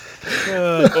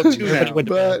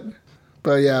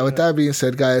 But yeah, with that being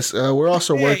said, guys, we're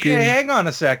also working. Hey, hang on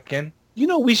a second.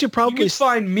 We should probably You can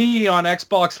find me on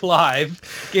Xbox Live,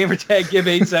 gamertag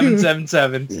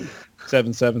Gib8777,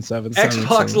 777.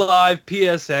 Xbox Live,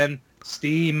 PSN,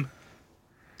 Steam,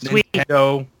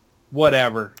 Nintendo,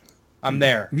 whatever. I'm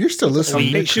there. You're still listening.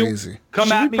 You're crazy. Come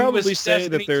Should at we me probably with say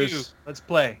Sesame that there's 2. Let's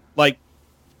play. like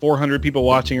 400 people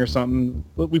watching or something?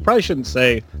 But we probably shouldn't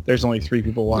say there's only 3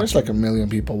 people watching. There's like 1 million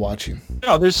people watching.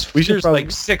 No, there's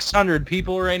like 600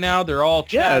 people right now. They're all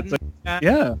chatting.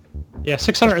 Yeah. Yeah,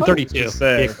 632.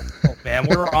 Say. Oh, man,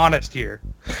 we're honest here.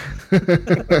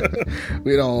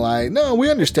 We don't lie. No, we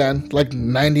understand. Like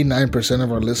 99%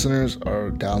 of our listeners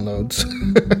are downloads.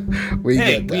 We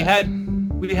get that.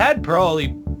 We had probably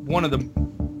one of the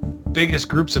biggest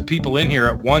groups of people in here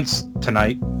at once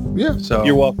tonight. Yeah. So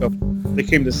You're welcome. They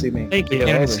came to see me. Thank you.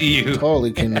 came to see you.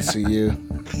 Totally came to see you.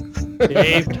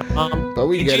 Dave, But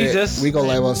we Hey, get Jesus. it. We go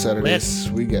live on Saturdays.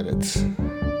 We get it.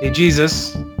 Hey,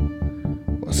 Jesus,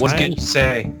 what Hi. can you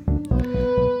say?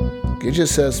 He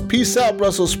just says, peace out,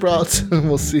 Brussels sprouts. And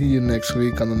we'll see you next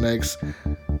week on the next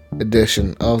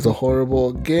edition of the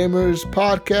Horrible Gamers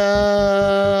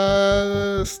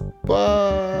Podcast.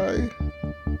 Bye.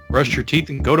 Brush your teeth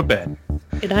and go to bed.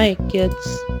 good night, kids.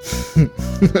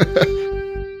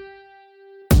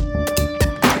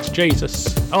 It's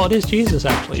Jesus. Oh, it is Jesus,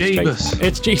 actually. Jesus.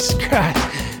 It's Jesus Christ.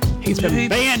 He's been Jesus.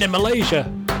 banned in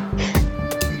Malaysia.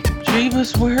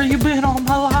 Jeebus, where you been all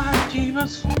my life,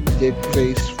 Jeebus? Dick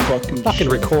face fucking Fucking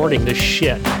shit. recording this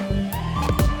shit.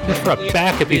 Just for a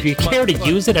backup, if you care to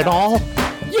use it at all,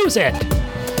 use it.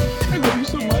 I love you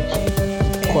so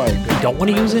much. Quiet. If you don't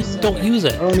want to use it, don't use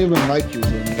it. I don't even like you,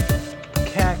 Vinny.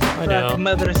 I know.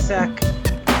 Mother sack.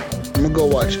 I'm gonna go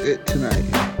watch it tonight.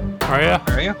 Are ya?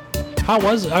 Are you? How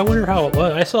was it? I wonder how it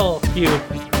was. I saw a few.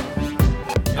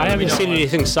 I haven't seen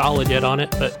anything solid yet on it,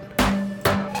 but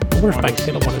I wonder if Mike's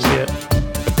gonna want to see it.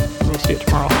 Let me see it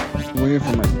tomorrow. I'm waiting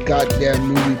for my goddamn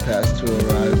movie pass to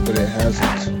arrive, but it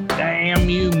hasn't. Damn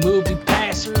you movie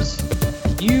passers.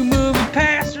 You movie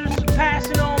passers, you're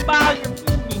passing on by your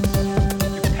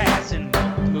movies. You're passing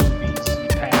movies. You're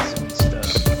passing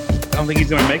stuff. I don't think he's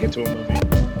gonna make it to a movie.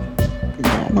 No,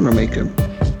 I'm gonna make him.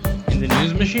 In the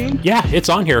news machine? Yeah, it's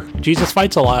on here. Jesus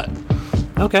fights a lot.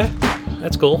 Okay,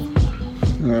 that's cool.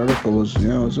 The article was, it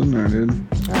was in there,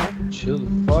 dude. Chill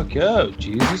the fuck out,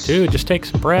 Jesus. Dude, just take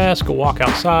some breaths, go walk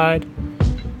outside,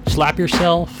 slap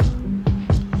yourself,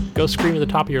 go scream at the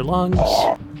top of your lungs.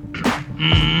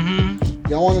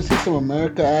 Y'all want to see some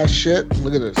America ass shit?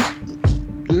 Look at this.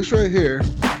 This right here.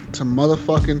 It's a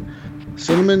motherfucking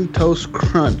cinnamon toast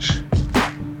crunch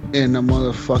in a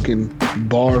motherfucking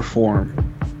bar form.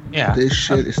 Yeah. This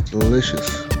shit is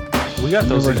delicious. We got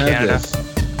those in Never had Canada. this.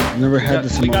 Never had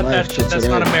this in We my got life that till shit. That's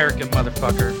today. not American,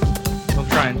 motherfucker. Don't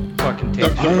try and fucking take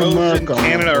I'm The roads in America,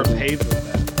 Canada are motherfucker. paved with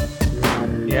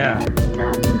that. Yeah.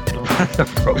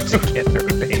 The roads in Canada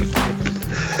are paved.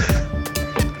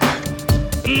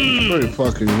 Pretty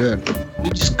fucking good. We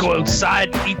just go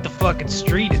outside and eat the fucking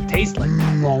street. It tastes like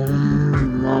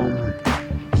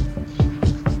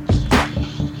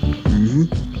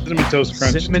Cinnamon toast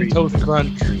crunch. cinnamon treat. toast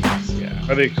crunch treats. Yeah.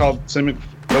 Are they called cinnamon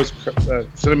toast?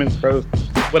 Cinnamon toast.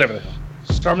 Whatever the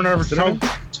hell. Cinnamon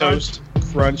toast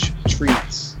crunch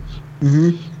treats.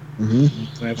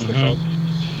 That's what they're called.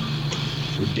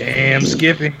 Damn,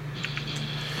 Skippy.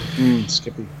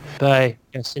 Skippy. Buy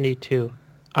Destiny 2.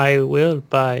 I will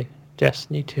buy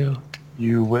Destiny 2.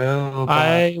 You will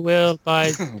I will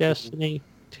buy Destiny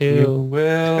 2.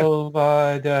 will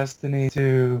buy Destiny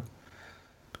 2.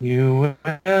 You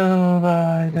will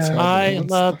buy Destiny. I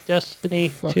love Destiny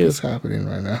Fuck 2. is happening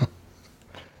right now?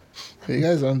 Are you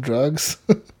guys on drugs?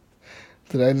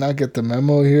 Did I not get the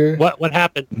memo here? What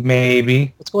happened?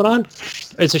 Maybe. What's going on?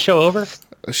 Is the show over?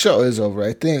 The show is over,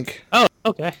 I think. Oh,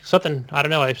 okay. Something, I don't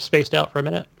know, I spaced out for a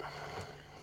minute.